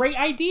a great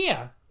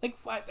idea. Like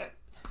what?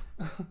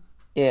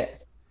 Yeah,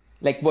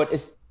 like what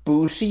is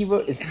Bushi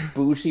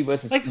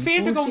versus like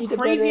fans are going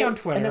crazy on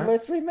Twitter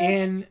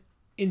and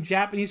in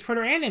Japanese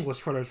Twitter and English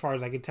Twitter, as far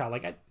as I can tell.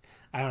 Like I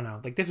don't know.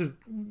 Like this is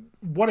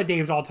one of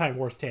Dave's all-time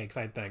worst takes,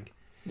 I think.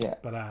 Yeah,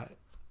 but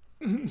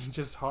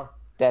just hard.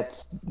 That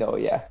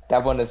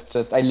one is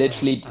just, I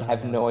literally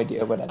have no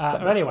idea what that's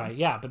but anyway,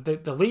 yeah, but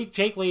the lead,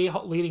 Jake Lee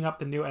leading up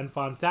the new end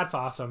funds, that's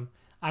awesome.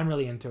 I'm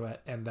really into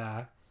it. And,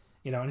 and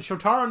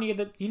Shotaro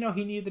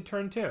needed the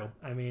turn too.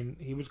 I mean,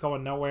 he was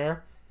going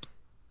nowhere.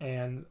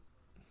 And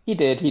he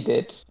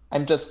did.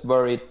 I'm just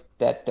worried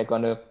that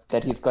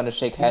he's gonna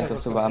shake hands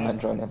with Suwama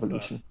and join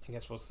Evolution. I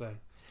guess we'll see.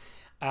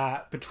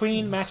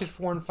 Between matches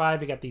 4 and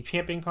 5, we got the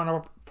Champion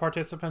Carnival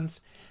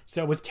participants.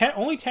 So it was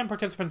only 10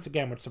 participants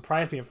again, which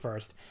surprised me at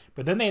first.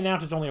 But then they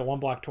announced it's only a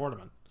 1-block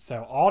tournament.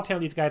 So all 10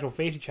 of these guys will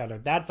face each other.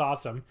 That's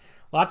awesome.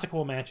 Lots of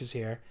cool matches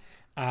here.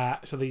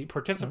 So the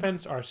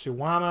participants are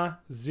Suwama,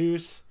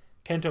 Zeus,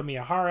 Kento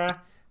Miyahara,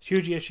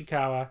 Shuji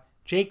Ishikawa,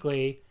 Jake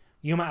Lee,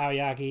 Yuma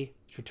Aoyagi,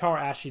 Shotaro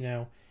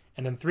Ashino,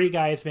 and then 3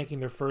 guys making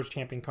their first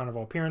Champion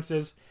Carnival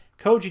appearances: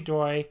 Koji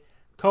Doi,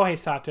 Kohei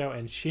Sato,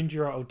 and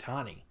Shinjiro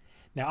Otani.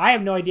 Now, I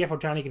have no idea if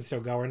Otani can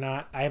still go or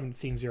not. I haven't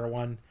seen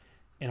 0-1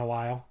 in a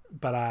while.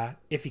 But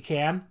if he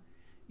can,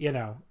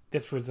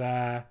 this is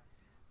a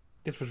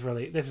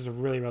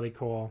really, really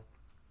cool,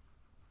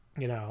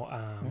 really,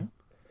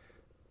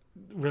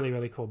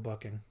 really cool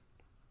booking.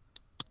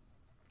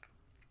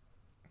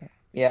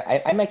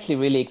 Yeah, I'm actually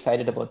really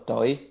excited about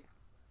Doi.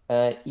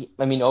 I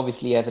mean,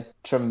 obviously he has a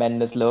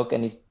tremendous look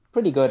and he's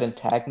pretty good in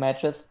tag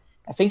matches.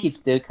 I think he's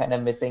still kind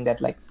of missing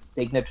that like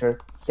signature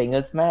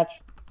singles match.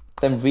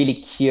 So I'm really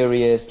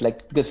curious,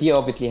 because he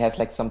obviously has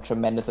some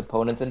tremendous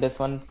opponents in this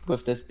one,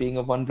 with this being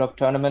a 1-block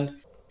tournament.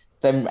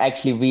 So I'm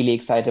actually really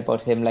excited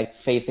about him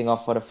facing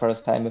off for the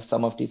first time with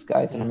some of these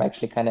guys, and I'm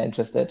actually kind of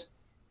interested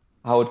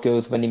how it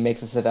goes when he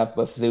mixes it up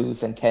with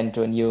Zeus and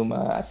Kento and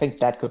Yuma. I think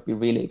that could be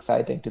really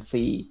exciting to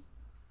see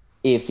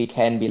if he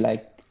can be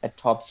a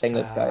top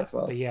singles guy as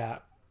well. Yeah.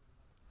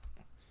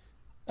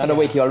 Oh no,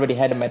 wait, he already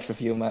had a match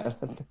with Yuma.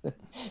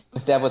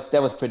 that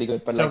was pretty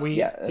good, but so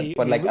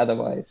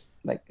otherwise,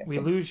 we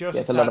lose Yoshitatsu,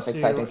 there's a lot of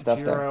exciting stuff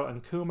Jiro, there.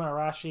 and Kuma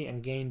Arashi,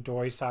 and gain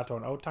Doi, Sato,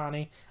 and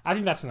Otani. I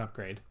think that's an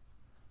upgrade,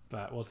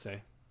 but we'll see.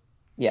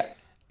 Yeah.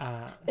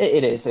 Uh,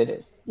 It is. It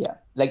is. Yeah.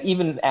 Like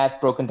even as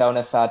broken down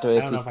as Sato I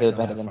is, don't know he's if I still go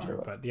better that than far,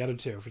 Jiro. but the other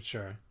two for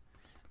sure.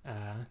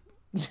 Uh,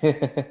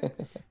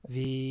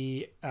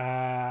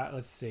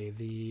 let's see,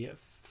 the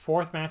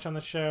fourth match on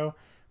the show.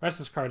 Rest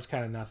of this card is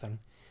kind of nothing.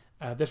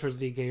 This was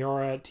the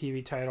Gaora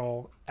TV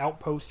title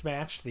outpost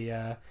match,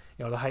 the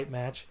hype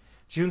match.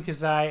 Jun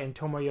Kazai and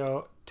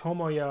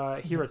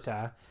Tomoya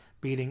Hirata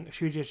beating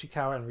Shuji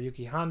Ishikawa and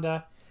Ryuki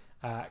Honda.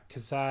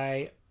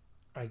 Kazai,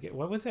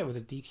 what was it? Was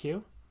it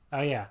DQ?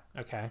 Oh yeah,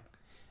 okay.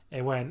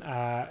 It went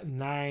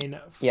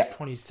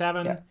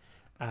 9-27.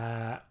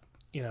 Yeah.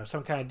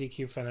 Some kind of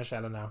DQ finish.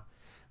 I don't know.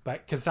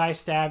 But Kazai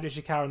stabbed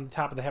Ishikawa on the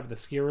top of the head with the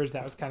skewers.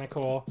 That was kind of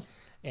cool.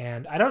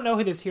 And I don't know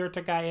who this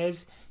Hirata guy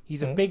is.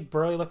 He's a big,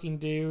 burly-looking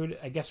dude.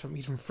 I guess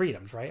he's from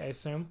Freedoms, right? I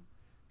assume.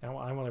 I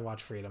only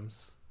watch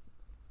Freedoms.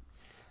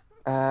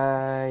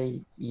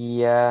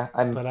 Yeah.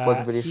 I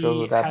wasn't really sure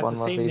who that one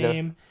was either. He has the same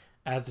name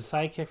as the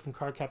sidekick from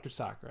Cardcaptor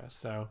Sakura.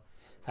 So,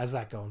 how's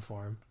that going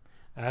for him?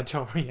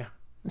 Tomoya.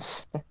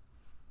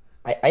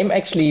 I'm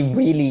actually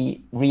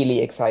really, really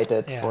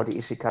excited for the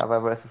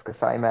Ishikawa versus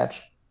Kasai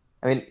match.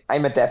 I mean,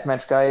 I'm a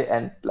deathmatch guy,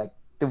 and like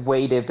the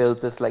way they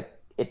built this, like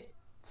it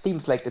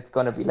seems like it's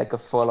gonna be like a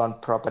full-on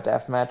proper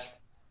deathmatch,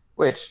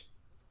 which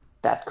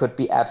that could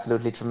be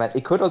absolutely tremendous.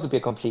 It could also be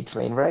a complete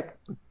train wreck.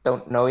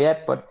 Don't know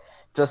yet, but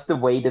just the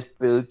way this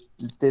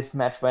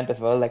match went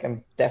as well, like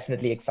I'm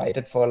definitely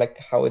excited for like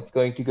how it's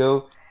going to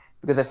go,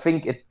 because I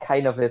think it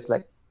kind of is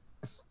like,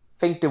 I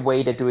think the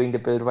way they're doing the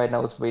build right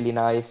now is really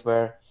nice,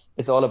 where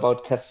it's all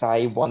about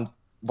Kasai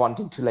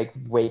wanting to like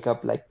wake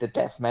up like the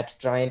deathmatch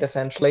giant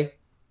essentially.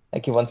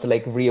 Like he wants to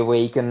like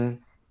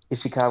reawaken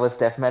Ishikawa's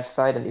deathmatch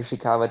side, and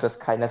Ishikawa just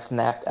kind of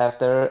snapped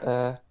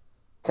after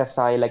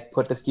Kasai like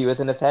put the skewers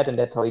in his head, and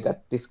that's how he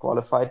got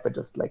disqualified, but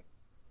just like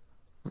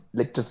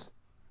just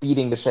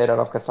beating the shit out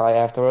of Kasai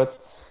afterwards.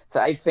 So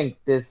I think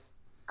this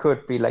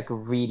could be like a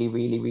really,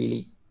 really,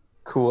 really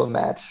cool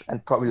match,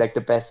 and probably like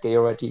the best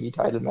Gaora TV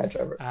title match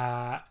ever.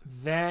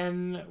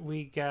 Then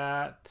we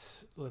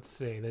got, let's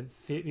see, the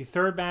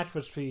third match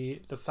was to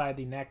decide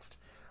the next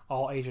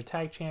All Asia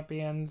Tag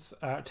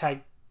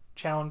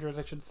Challengers,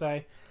 I should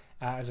say.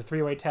 As a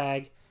three-way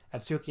tag,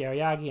 Atsuki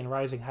Aoyagi and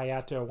Rising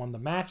Hayato won the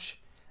match.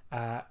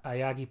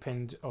 Aoyagi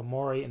pinned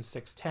Omori in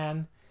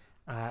 6-10.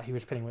 He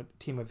was pinning with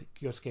team with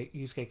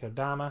Yusuke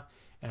Kodama,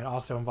 and it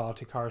also involved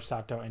Hikaru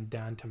Sato and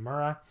Dan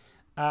Tamura.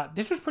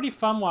 This was pretty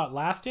fun while it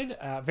lasted.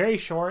 Very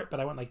short, but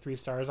I went like 3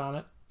 stars on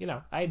it.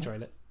 I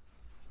enjoyed it.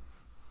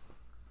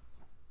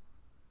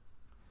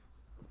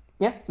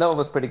 Yeah, no, it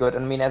was pretty good. I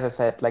mean, as I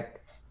said, like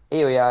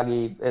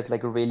Aoyagi is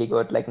like a really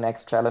good like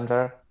next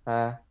challenger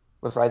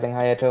with Rising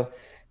Hayato,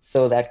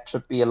 so that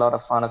should be a lot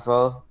of fun as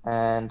well.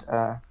 And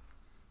I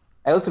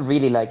also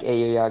really like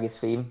Aoyagi's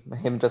theme,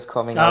 him just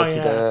coming out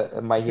to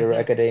the My Hero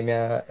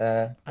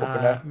Academia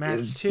opener.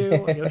 Match 2,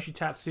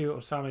 Yoshitatsu,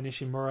 Osama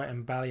Nishimura,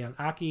 and Balian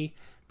Aki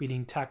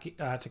beating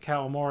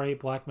Takao Omori,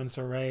 Black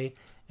Menso Ray,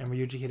 and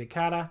Ryuji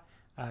Hidekata.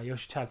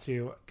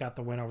 Yoshitatsu got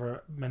the win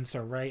over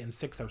Menso Ray in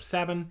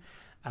 6:07.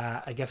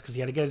 I guess because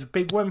he had to get his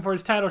big win for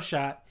his title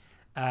shot.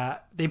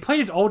 They played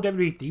his old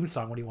WWE theme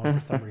song when he won for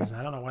some reason.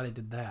 I don't know why they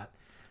did that.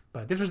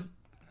 But this was,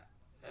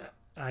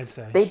 I'd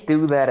say. They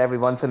do that every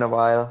once in a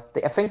while.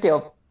 I think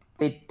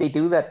they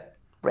do that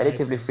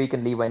relatively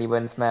frequently when he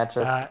wins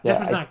matches. This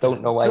was not I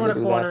don't know why they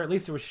do that. At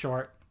least it was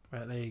short.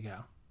 But there you go.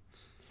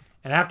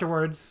 And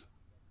afterwards,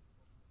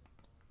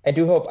 I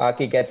do hope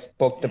Aki gets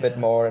booked a bit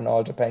more in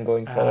All Japan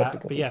going forward.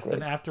 But yes,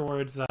 and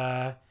afterwards,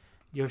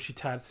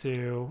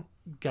 Yoshitatsu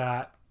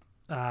got,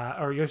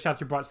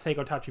 Yoshitatsu brought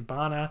Seigo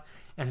Tachibana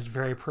and his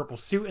very purple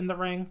suit in the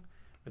ring.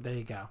 But there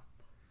you go.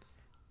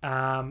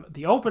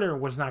 The opener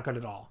was not good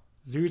at all.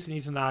 Zeus and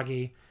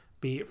Izanagi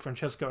beat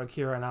Francesco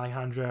Akira and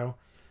Alejandro.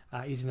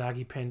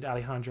 Izanagi pinned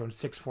Alejandro in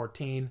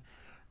 6:14.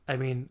 I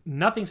mean,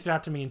 nothing stood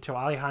out to me until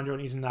Alejandro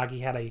and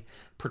Izanagi had a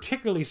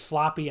particularly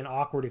sloppy and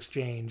awkward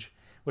exchange,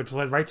 which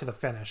led right to the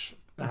finish.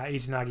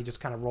 Izanagi just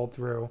kind of rolled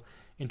through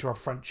into a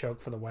front choke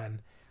for the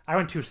win. I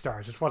went 2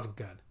 stars. This wasn't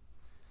good.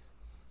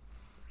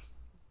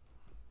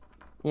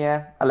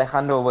 Yeah,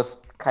 Alejandro was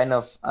kind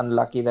of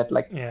unlucky that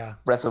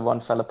Wrestle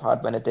 1 fell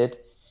apart when it did,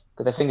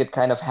 because I think it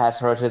kind of has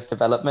hurt his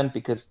development,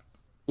 because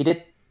he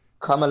did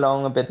come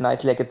along a bit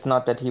nicely. Like, it's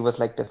not that he was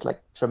like this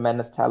like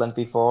tremendous talent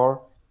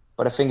before,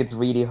 but I think it's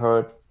really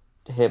hurt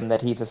him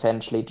that he's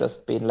essentially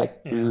just been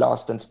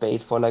lost in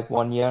space for like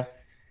 1 year.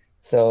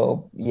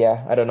 So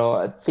yeah, I don't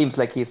know. It seems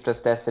like he's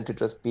just destined to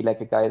just be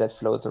like a guy that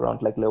floats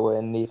around like lower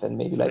indies and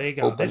maybe there you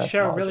go. This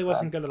show really Japan.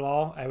 Wasn't good at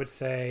all. I would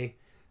say,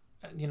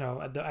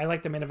 I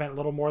like the main event a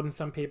little more than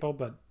some people,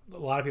 but a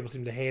lot of people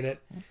seem to hate it.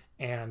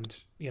 And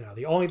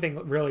the only thing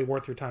really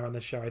worth your time on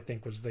this show, I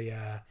think, was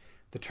the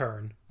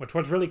turn, which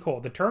was really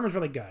cool. The turn was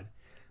really good,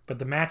 but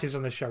the matches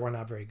on this show were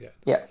not very good.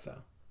 Yeah. So,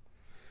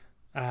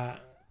 I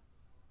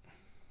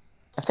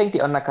think the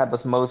undercard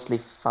was mostly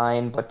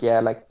fine, but yeah,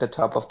 like the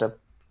top of the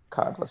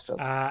card was just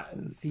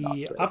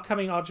the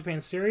upcoming All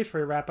Japan series.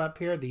 For a wrap up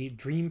here, the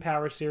Dream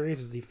Power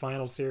series is the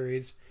final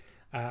series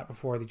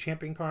before the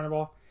Champion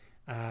Carnival.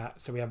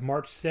 So we have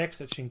March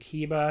 6th at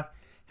Shinkiba.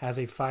 has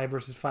a 5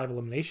 versus 5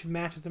 elimination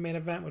match as the main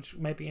event, which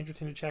might be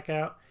interesting to check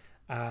out.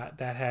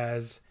 That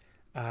has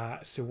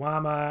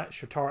Suwama,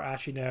 Shotaro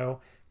Ashino,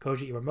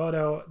 Koji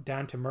Iwamoto,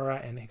 Dan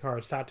Tamura, and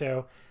Hikaru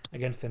Sato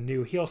against the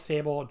new heel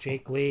stable,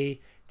 Jake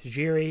Lee,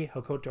 Tajiri,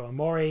 Hokuto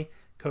Omori,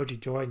 Koji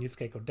Joy, and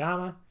Yusuke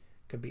Kodama.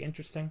 Could be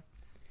interesting.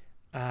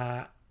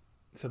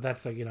 So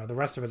that's the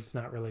rest of it's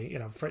not really,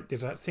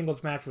 there's a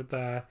singles match with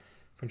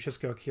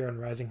Francisco Akira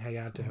and Rising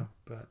Hayato,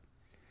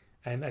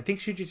 and I think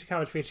Shuji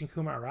Sakura is facing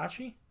Kuma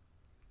Arashi.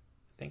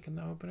 I think in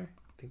the opener.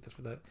 I think that's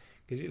what that,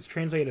 because it's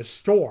translated as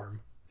Storm.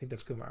 I think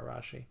that's Kuma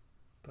Arashi,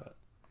 but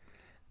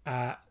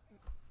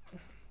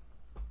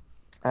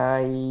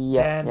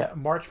then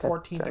March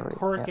 14th at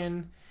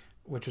Korakuen,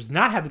 which was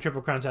not have the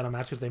Triple Crown title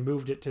match because they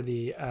moved it to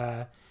the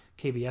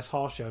KBS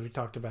Hall show we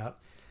talked about.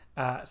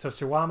 So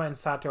Suwama and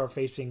Sato are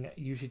facing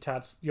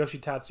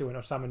Yoshitatsu and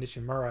Osamu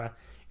Nishimura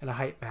in a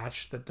hype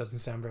match that doesn't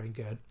sound very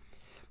good.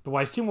 But what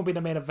I assume will be the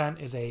main event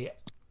is a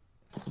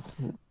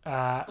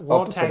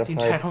World Tag Team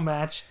title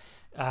match.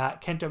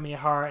 Kento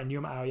Miyahara and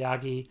Yuma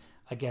Aoyagi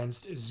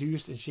against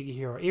Zeus and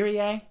Shigehiro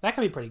Irie. That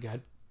could be pretty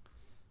good.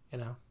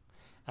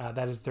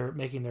 That is they're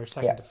making their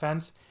second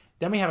defense.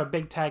 Then we have a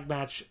big tag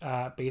match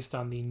based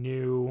on the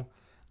new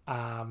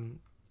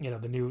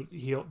the new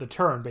heel, the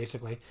turn,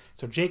 basically.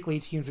 So Jake Lee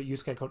teams with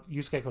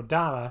Yusuke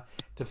Kodama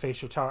to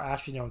face Shotaro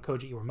Ashino and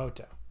Koji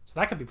Iwamoto. So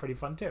that could be pretty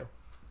fun, too.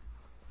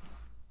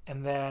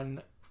 And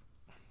then...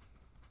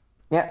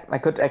 Yeah, I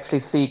could actually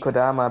see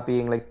Kodama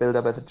being built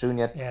up as a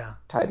junior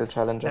title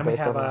challenger. Then we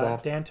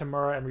have Dan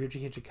Tamura and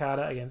Ryuji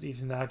Hijikata against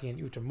Izanagi and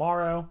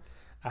Utamaro.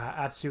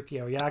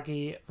 Atsuki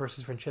Aoyagi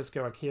versus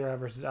Francisco Akira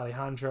versus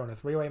Alejandro in a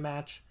 3-way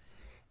match.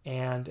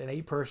 And an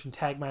 8-person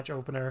tag match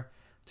opener.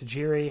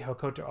 Tajiri,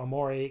 Hokuto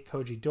Omori,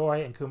 Koji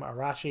Doi, and Kuma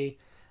Arashi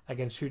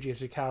against Shuji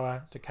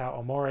Ishikawa,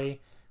 Takao Omori,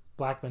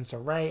 Blackman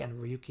Soray,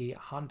 and Ryuki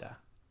Honda.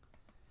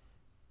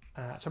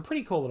 So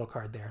pretty cool little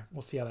card there.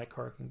 We'll see how that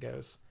card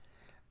goes.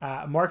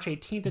 March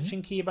 18th at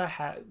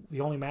Shinkiba, the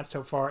only match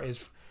so far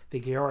is the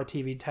Giora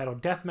TV title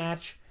death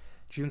match.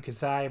 Jun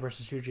Kazai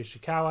versus Shuji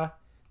Ishikawa.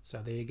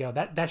 So there you go.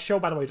 That show,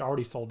 by the way, is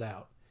already sold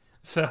out.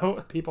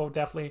 So people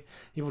definitely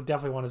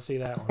want to see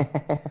that one.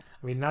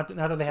 I mean, not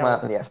that they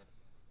have...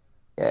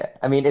 Yeah,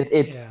 I mean,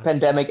 it's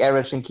pandemic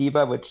era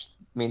Shinkiba, which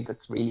means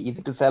it's really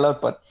easy to sell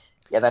out, but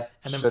that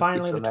and then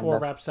finally the tour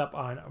wraps up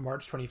on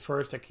March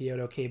 21st at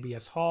Kyoto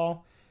KBS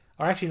Hall.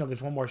 Or actually, no,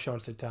 there's one more show in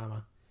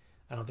Saitama.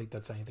 I don't think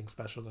that's anything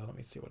special, though. Let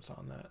me see what's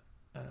on that.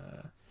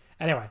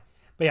 Anyway,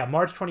 but yeah,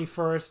 March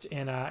 21st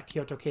in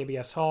Kyoto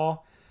KBS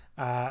Hall.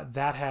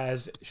 That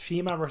has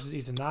Shima versus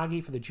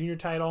Izanagi for the junior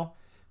title,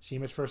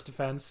 Shima's first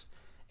defense,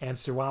 and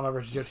Suwama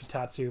versus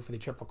Yoshitatsu for the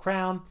Triple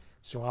Crown,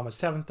 Suwama's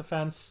 7th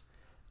defense.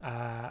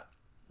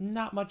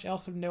 Not much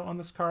else of note on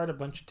this card, a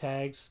bunch of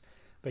tags.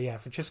 But yeah,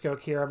 Francisco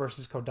Akira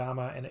versus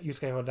Kodama and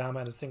Yusuke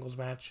Kodama in a singles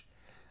match.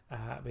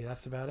 But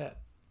that's about it.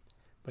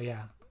 But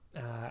yeah,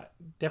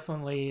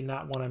 definitely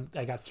not one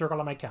I got circled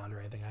on my calendar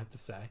or anything, I have to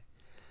say.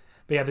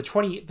 But yeah, the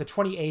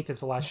 28th is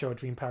the last show at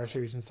Dream Power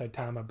Series in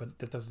Saitama, but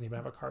that doesn't even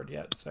have a card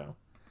yet. So,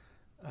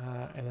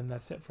 and then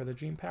that's it for the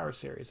Dream Power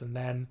Series. And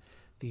then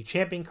the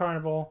Champion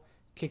Carnival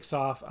kicks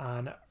off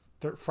on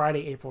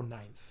Friday, April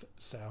 9th.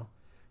 So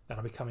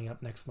that'll be coming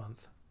up next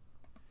month.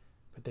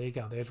 But there you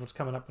go. There's what's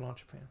coming up in All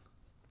Japan.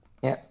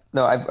 Yeah.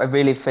 No, I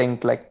really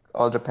think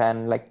All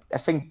Japan, I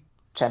think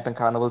Champion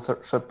Carnival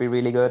should be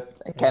really good.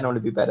 It can only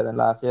be better than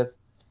last year's.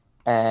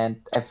 And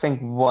I think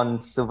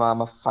once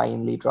Suwama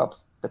finally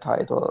drops the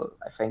title,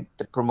 I think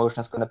the promotion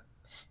is going to...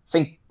 I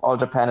think All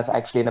Japan is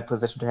actually in a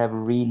position to have a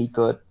really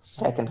good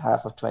second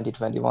half of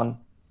 2021.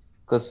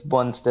 Because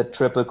once the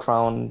Triple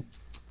Crown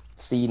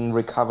scene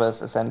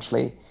recovers,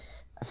 essentially,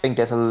 I think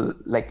there's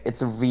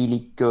it's a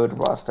really good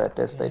roster at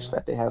this stage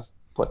that they have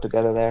put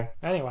together there.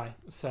 Anyway,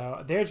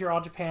 so there's your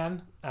All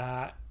Japan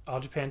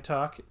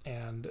talk,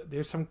 and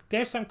there's some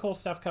cool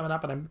stuff coming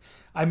up, and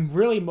I'm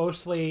really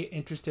mostly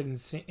interested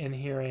in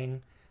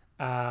hearing,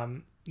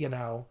 or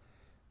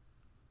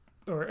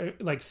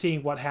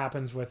seeing what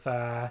happens with,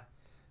 I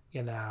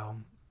don't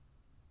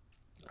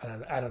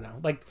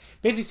know,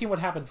 basically seeing what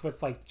happens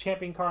with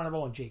Champion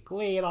Carnival and Jake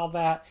Lee and all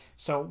that.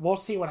 So we'll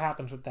see what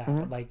happens with that.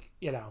 Mm-hmm. But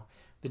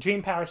the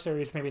Dream Power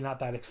Series maybe not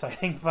that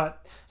exciting,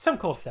 but some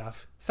cool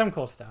stuff.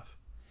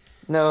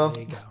 No.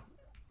 There you go.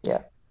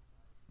 Yeah.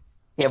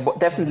 Yeah,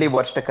 definitely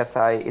watch the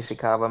Kasai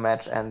Ishikawa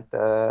match and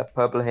the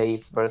Purple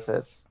Haze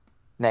versus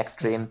Next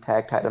Dream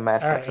tag title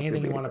match. All right,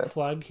 anything you want to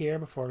plug here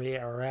before we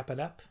wrap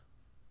it up?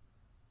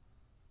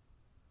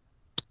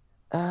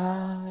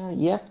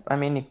 Yeah. I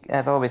mean,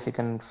 as always, you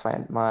can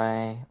find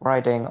my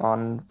writing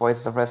on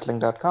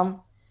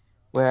voicesofwrestling.com,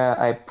 where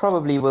I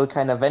probably will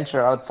kind of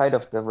venture outside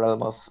of the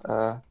realm of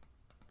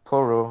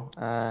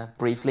Poro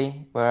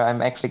briefly, where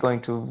I'm actually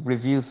going to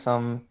review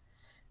some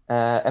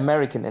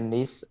American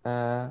indies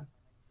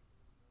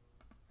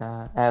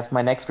as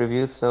my next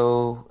review,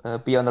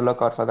 so be on the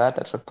lookout for that.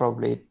 That should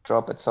probably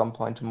drop at some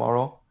point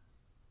tomorrow.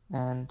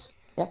 And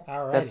yeah,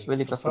 Alrighty. that's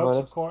really so just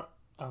folks, about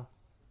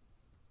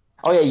it.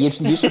 Oh yeah,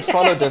 you should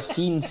follow the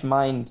Fiend's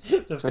Mind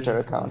Twitter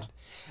account.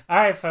 All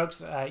right,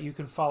 folks. You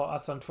can follow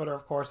us on Twitter,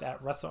 of course,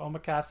 at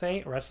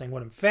WrestleOmakase, Wrestling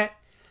Wouldn't Fit.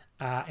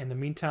 In the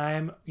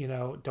meantime,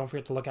 don't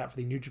forget to look out for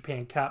the New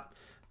Japan Cup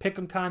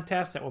Pick'em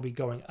contest that will be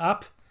going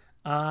up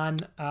on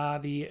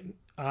the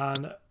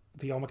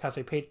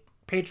Omakase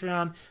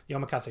Patreon, the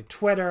Omakase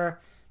Twitter.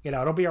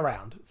 It'll be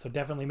around. So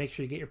definitely make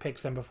sure you get your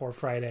picks in before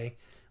Friday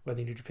when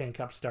the New Japan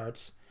Cup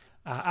starts.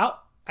 I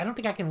don't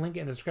think I can link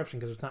it in the description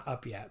because it's not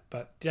up yet.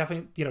 But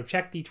definitely,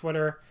 check the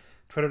Twitter,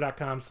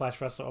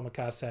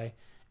 twitter.com/WrestleOmakase,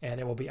 and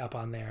it will be up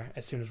on there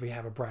as soon as we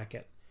have a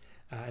bracket.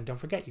 And don't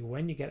forget,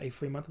 you get a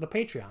free month of the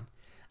Patreon.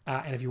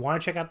 And if you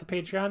want to check out the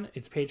Patreon,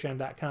 it's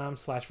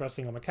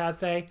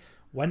patreon.com/WrestlingOmakase.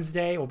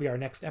 Wednesday will be our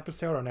next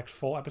episode, our next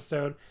full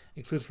episode,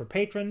 exclusive for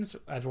patrons,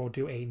 as we'll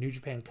do a New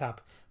Japan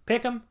Cup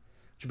Pick'em,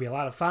 which will be a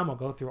lot of fun. We'll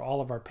go through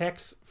all of our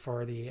picks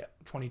for the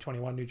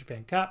 2021 New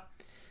Japan Cup.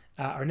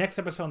 Our next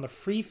episode on the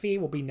free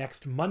feed will be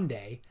next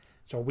Monday,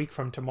 so a week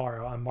from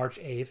tomorrow on March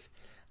 8th.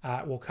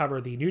 We'll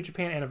cover the New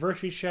Japan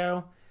Anniversary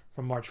Show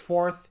from March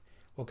 4th.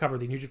 We'll cover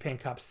the New Japan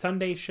Cup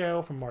Sunday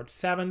Show from March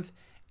 7th.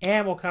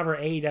 And we'll cover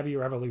AEW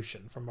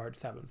Revolution from March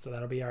 7th. So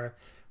that'll be our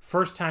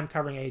first time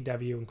covering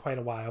AEW in quite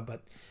a while.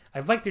 But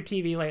I've liked their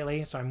TV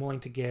lately, so I'm willing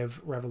to give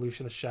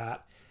Revolution a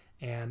shot.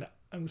 And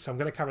so I'm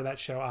going to cover that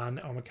show on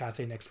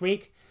Omakase next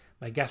week.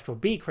 My guest will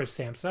be Chris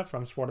Samsa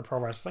from Sport of Pro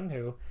Wrestling,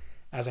 who,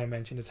 as I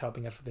mentioned, is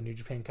helping us with the New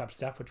Japan Cup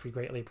stuff, which we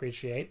greatly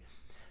appreciate.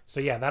 So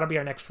yeah, that'll be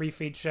our next free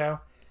feed show.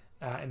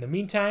 In the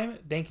meantime,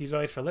 thank you as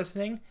always for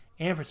listening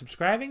and for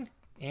subscribing,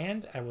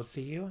 and I will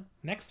see you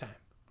next time.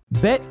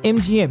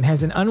 BetMGM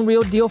has an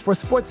unreal deal for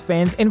sports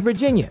fans in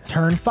Virginia.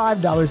 Turn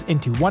 $5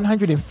 into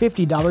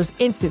 $150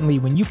 instantly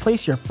when you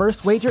place your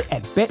first wager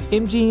at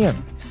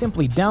BetMGM.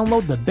 Simply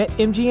download the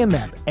BetMGM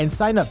app and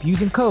sign up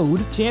using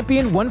code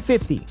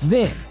Champion150.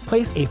 Then,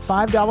 place a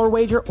 $5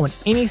 wager on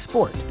any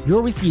sport.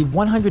 You'll receive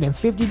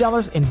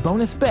 $150 in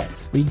bonus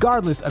bets,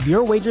 regardless of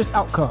your wager's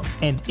outcome.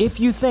 And if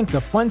you think the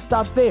fun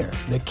stops there,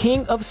 the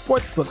king of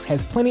sportsbooks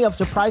has plenty of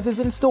surprises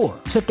in store.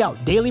 Check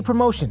out daily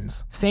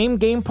promotions,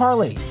 same-game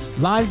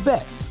parlays, live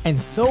bets,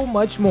 and so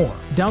much more.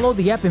 Download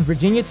the app in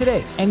Virginia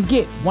today and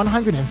get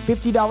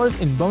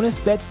 $150 in bonus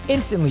bets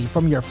instantly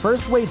from your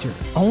first wager.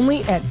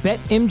 Only at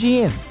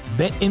BetMGM.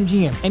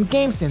 BetMGM and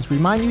GameSense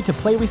remind you to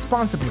play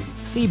responsibly.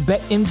 See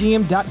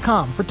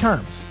BetMGM.com for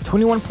terms.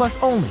 21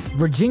 plus only.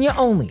 Virginia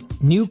only.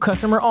 New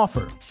customer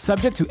offer.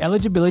 Subject to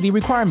eligibility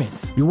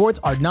requirements.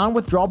 Rewards are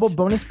non-withdrawable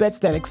bonus bets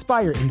that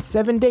expire in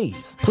 7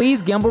 days.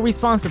 Please gamble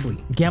responsibly.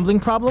 Gambling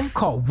problem?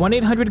 Call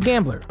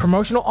 1-800-GAMBLER.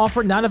 Promotional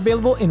offer not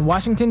available in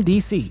Washington,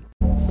 D.C.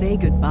 Say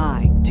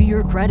goodbye to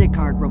your credit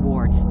card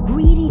rewards.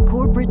 Greedy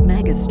corporate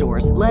mega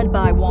stores, led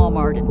by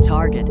Walmart and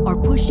Target, are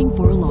pushing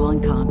for a law in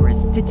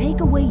Congress to take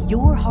away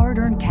your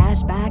hard-earned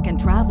cash back and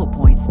travel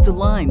points to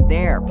line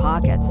their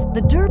pockets.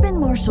 The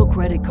Durbin-Marshall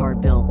credit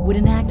card bill would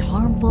enact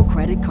harmful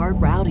credit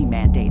card routing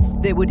mandates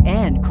that would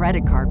end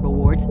credit card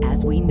rewards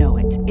as we know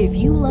it. If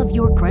you love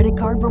your credit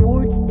card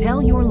rewards,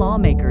 tell your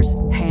lawmakers,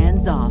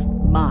 hands off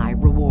my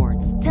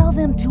rewards. Tell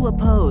them to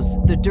oppose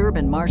the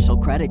Durbin-Marshall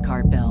credit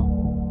card bill.